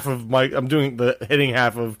I'm doing the hitting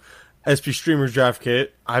half of SP Streamer's draft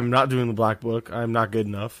kit. I'm not doing the Black Book. I'm not good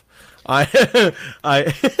enough. I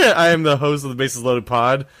am the host of the Bases Loaded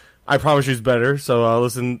Pod. I promise you it's better. So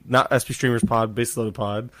listen, not SP Streamer's Pod, Bases Loaded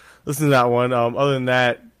Pod. Listen to that one. Other than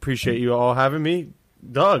that, appreciate you all having me.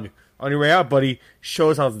 Doug, on your way out, buddy,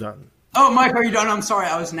 show us how it's done. Oh, Mike, are you done? I'm sorry,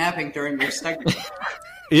 I was napping during your segment.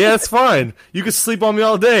 Yeah, it's fine. You can sleep on me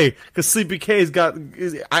all day because Sleepy K's got.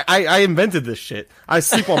 I invented this shit. I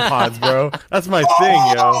sleep on pods, bro. That's my thing,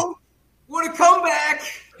 yo. What a comeback!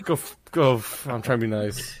 Go. I'm trying to be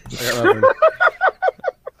nice.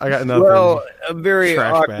 I got nothing. Well, a very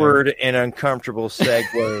awkward and uncomfortable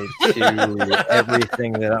segue to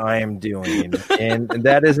everything that I am doing. And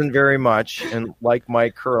that isn't very much. And like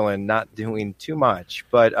Mike Curlin, not doing too much.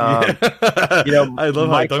 But, I love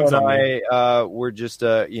Michael and I, we're just,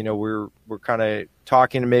 we're kind of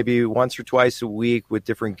talking maybe once or twice a week with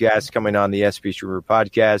different guests coming on the SP Streamer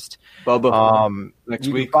podcast. Bubba, next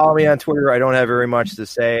you week. Can follow me on Twitter. I don't have very much to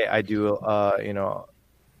say. I do,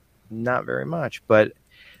 not very much. But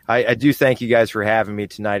I do thank you guys for having me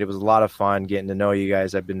tonight. It was a lot of fun getting to know you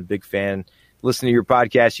guys. I've been a big fan. Listening to your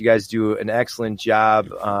podcast, you guys do an excellent job.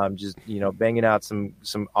 Just banging out some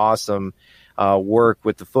awesome work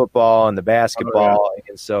with the football and the basketball.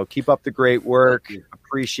 And so keep up the great work.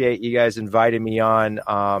 Appreciate you guys inviting me on.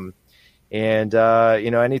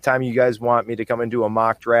 Anytime you guys want me to come and do a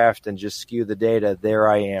mock draft and just skew the data,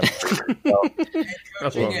 there I am.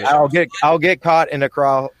 So, I'll get caught in a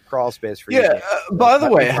crawl space for you. Yeah. By the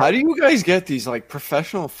way, how do you guys get these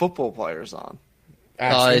professional football players on?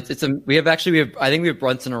 I think we have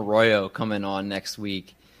Brunson Arroyo coming on next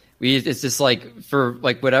week. It's just for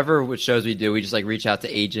whatever shows we do, we just reach out to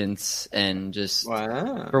agents and just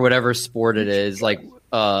for whatever sport it is. We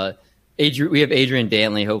have Adrian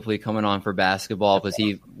Dantley hopefully coming on for basketball because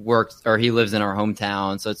he lives in our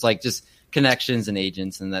hometown. So it's just connections and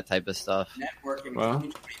agents and that type of stuff. Networking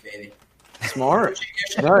 2020, baby. Smart.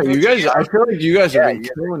 No, you guys. I feel like you guys have been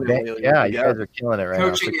killing it. Yeah, you guys are killing it right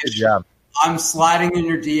now. So good job. I'm sliding in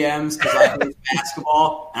your DMs because I play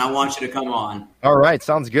basketball and I want you to come on. All right,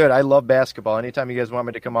 sounds good. I love basketball. Anytime you guys want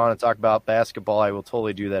me to come on and talk about basketball, I will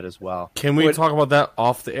totally do that as well. Can we talk about that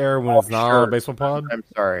off the air when it's not on a baseball pod? I'm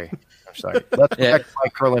sorry. Let's check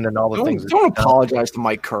Mike Curlin and all the things. Don't apologize to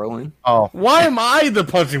Mike Curlin. Oh, why am I the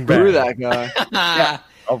punching bag? Screw that guy. Yeah.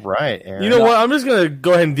 All right, Aaron. You know what? I'm just gonna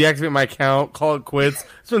go ahead and deactivate my account. Call it quits.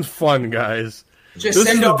 It's been fun, guys. This is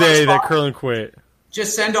the day that Curlin quit.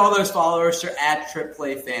 Just send all those followers to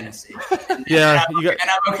 @TripPlayFantasy. Yeah, and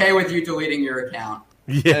I'm okay with you deleting your account.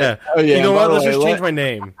 Yeah. Oh, yeah. You know what? Let's just change my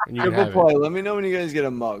name. And you can have Play. it. Let me know when you guys get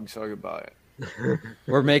a mug so I can buy it.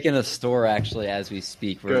 We're making a store actually as we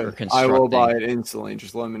speak. We're Good. constructing. I will buy it instantly.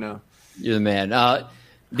 Just let me know. You're the man. How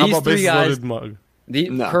These about three Bases guys, Loaded mug?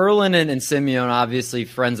 Curlin and Simeon, obviously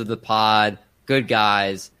friends of the pod, good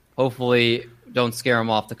guys. Hopefully, don't scare them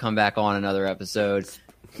off to come back on another episode.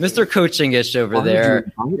 Mr. Coachingish over there,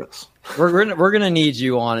 we're gonna need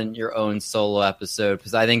you on in your own solo episode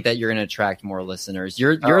because I think that you're gonna attract more listeners.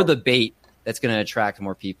 You're the bait that's gonna attract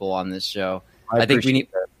more people on this show. I think we need.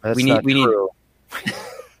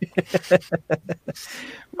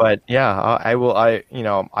 But yeah, I will. I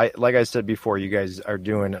like I said before, you guys are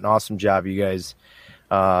doing an awesome job. You guys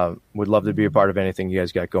would love to be a part of anything you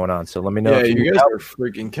guys got going on. So let me know. Yeah, you guys are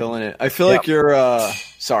freaking killing it. I feel like you're.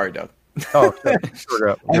 Sorry, Doug. Oh, I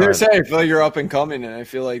was gonna say, I feel like you're up and coming, and I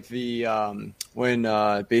feel like the when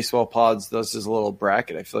Baseball Pods does his little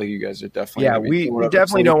bracket, I feel like you guys are definitely. Yeah, we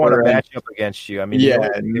definitely don't want to match up against you. I mean, yeah,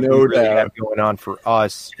 no doubt. Have going on for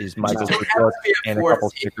us is Michael and a couple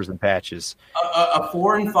stickers and patches. A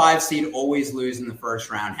 4 and 5 seed always lose in the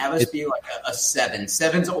first round. Have us be like a 7.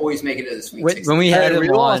 7s always make it to the Sweet 16. When we had we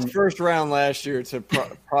him on lost first round last year to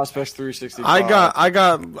Prospects 365.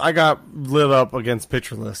 I got lit up against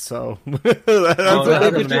Pitcherless, so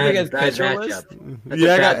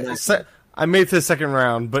I made it to the second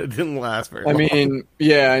round, but it didn't last very long. I'm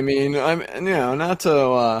not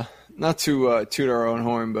to toot our own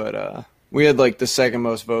horn, but we had like the second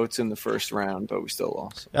most votes in the first round, but we still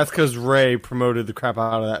lost. That's because Ray promoted the crap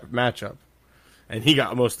out of that matchup, and he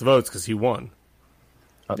got most votes because he won.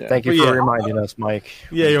 Thank you for reminding us, Mike.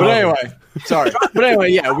 Yeah, sorry. But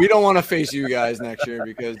anyway, yeah, we don't want to face you guys next year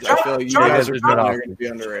because I feel like you guys are going to be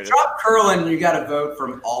underrated. Drop Curlin, you got to vote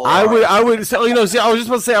from all. I would. So, I was just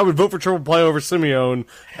about to say I would vote for Triple Play over Simeon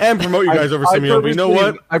and promote you guys over Simeon. But you know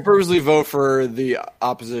what? I purposely vote for the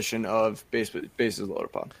opposition of Bases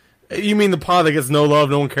Loaded Pod. You mean the pod that gets no love,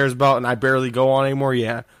 no one cares about, and I barely go on anymore?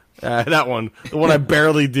 Yeah, that one, the one I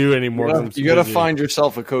barely do anymore. You got to find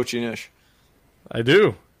yourself a coaching ish. I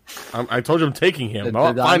do. I told you I'm taking him. I'm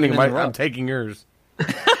not finding my. I'm taking yours.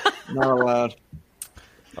 Not allowed.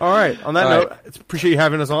 All right. On that note, appreciate you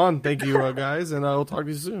having us on. Thank you, guys, and I'll talk to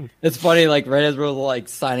you soon. It's funny, like right as we're like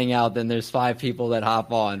signing out, then there's 5 people that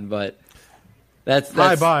hop on, but that's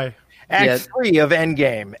bye. Act 3 of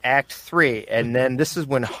Endgame, Act 3, and then this is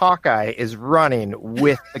when Hawkeye is running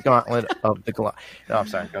with the Gauntlet of the Glove. No, I'm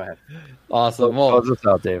sorry. Go ahead. Awesome. Well, close this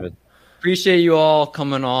out, David. Appreciate you all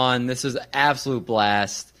coming on. This is an absolute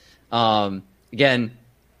blast. Again,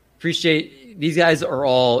 appreciate these guys are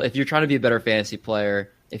all, if you're trying to be a better fantasy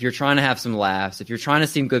player, if you're trying to have some laughs, if you're trying to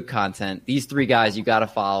see some good content, these 3 guys, you got to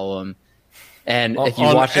follow them. And if you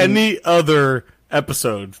watch any other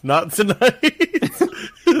episode, not tonight.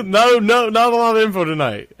 no, not a lot of info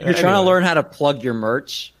tonight. If you're trying to learn how to plug your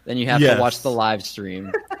merch, then you have to watch the live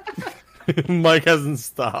stream. Mike hasn't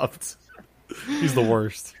stopped. He's the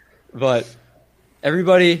worst. But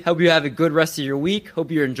everybody, hope you have a good rest of your week. Hope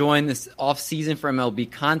you're enjoying this off season for MLB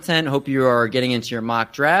content. Hope you are getting into your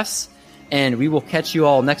mock drafts. And we will catch you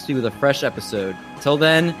all next week with a fresh episode. Till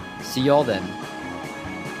then, see y'all then.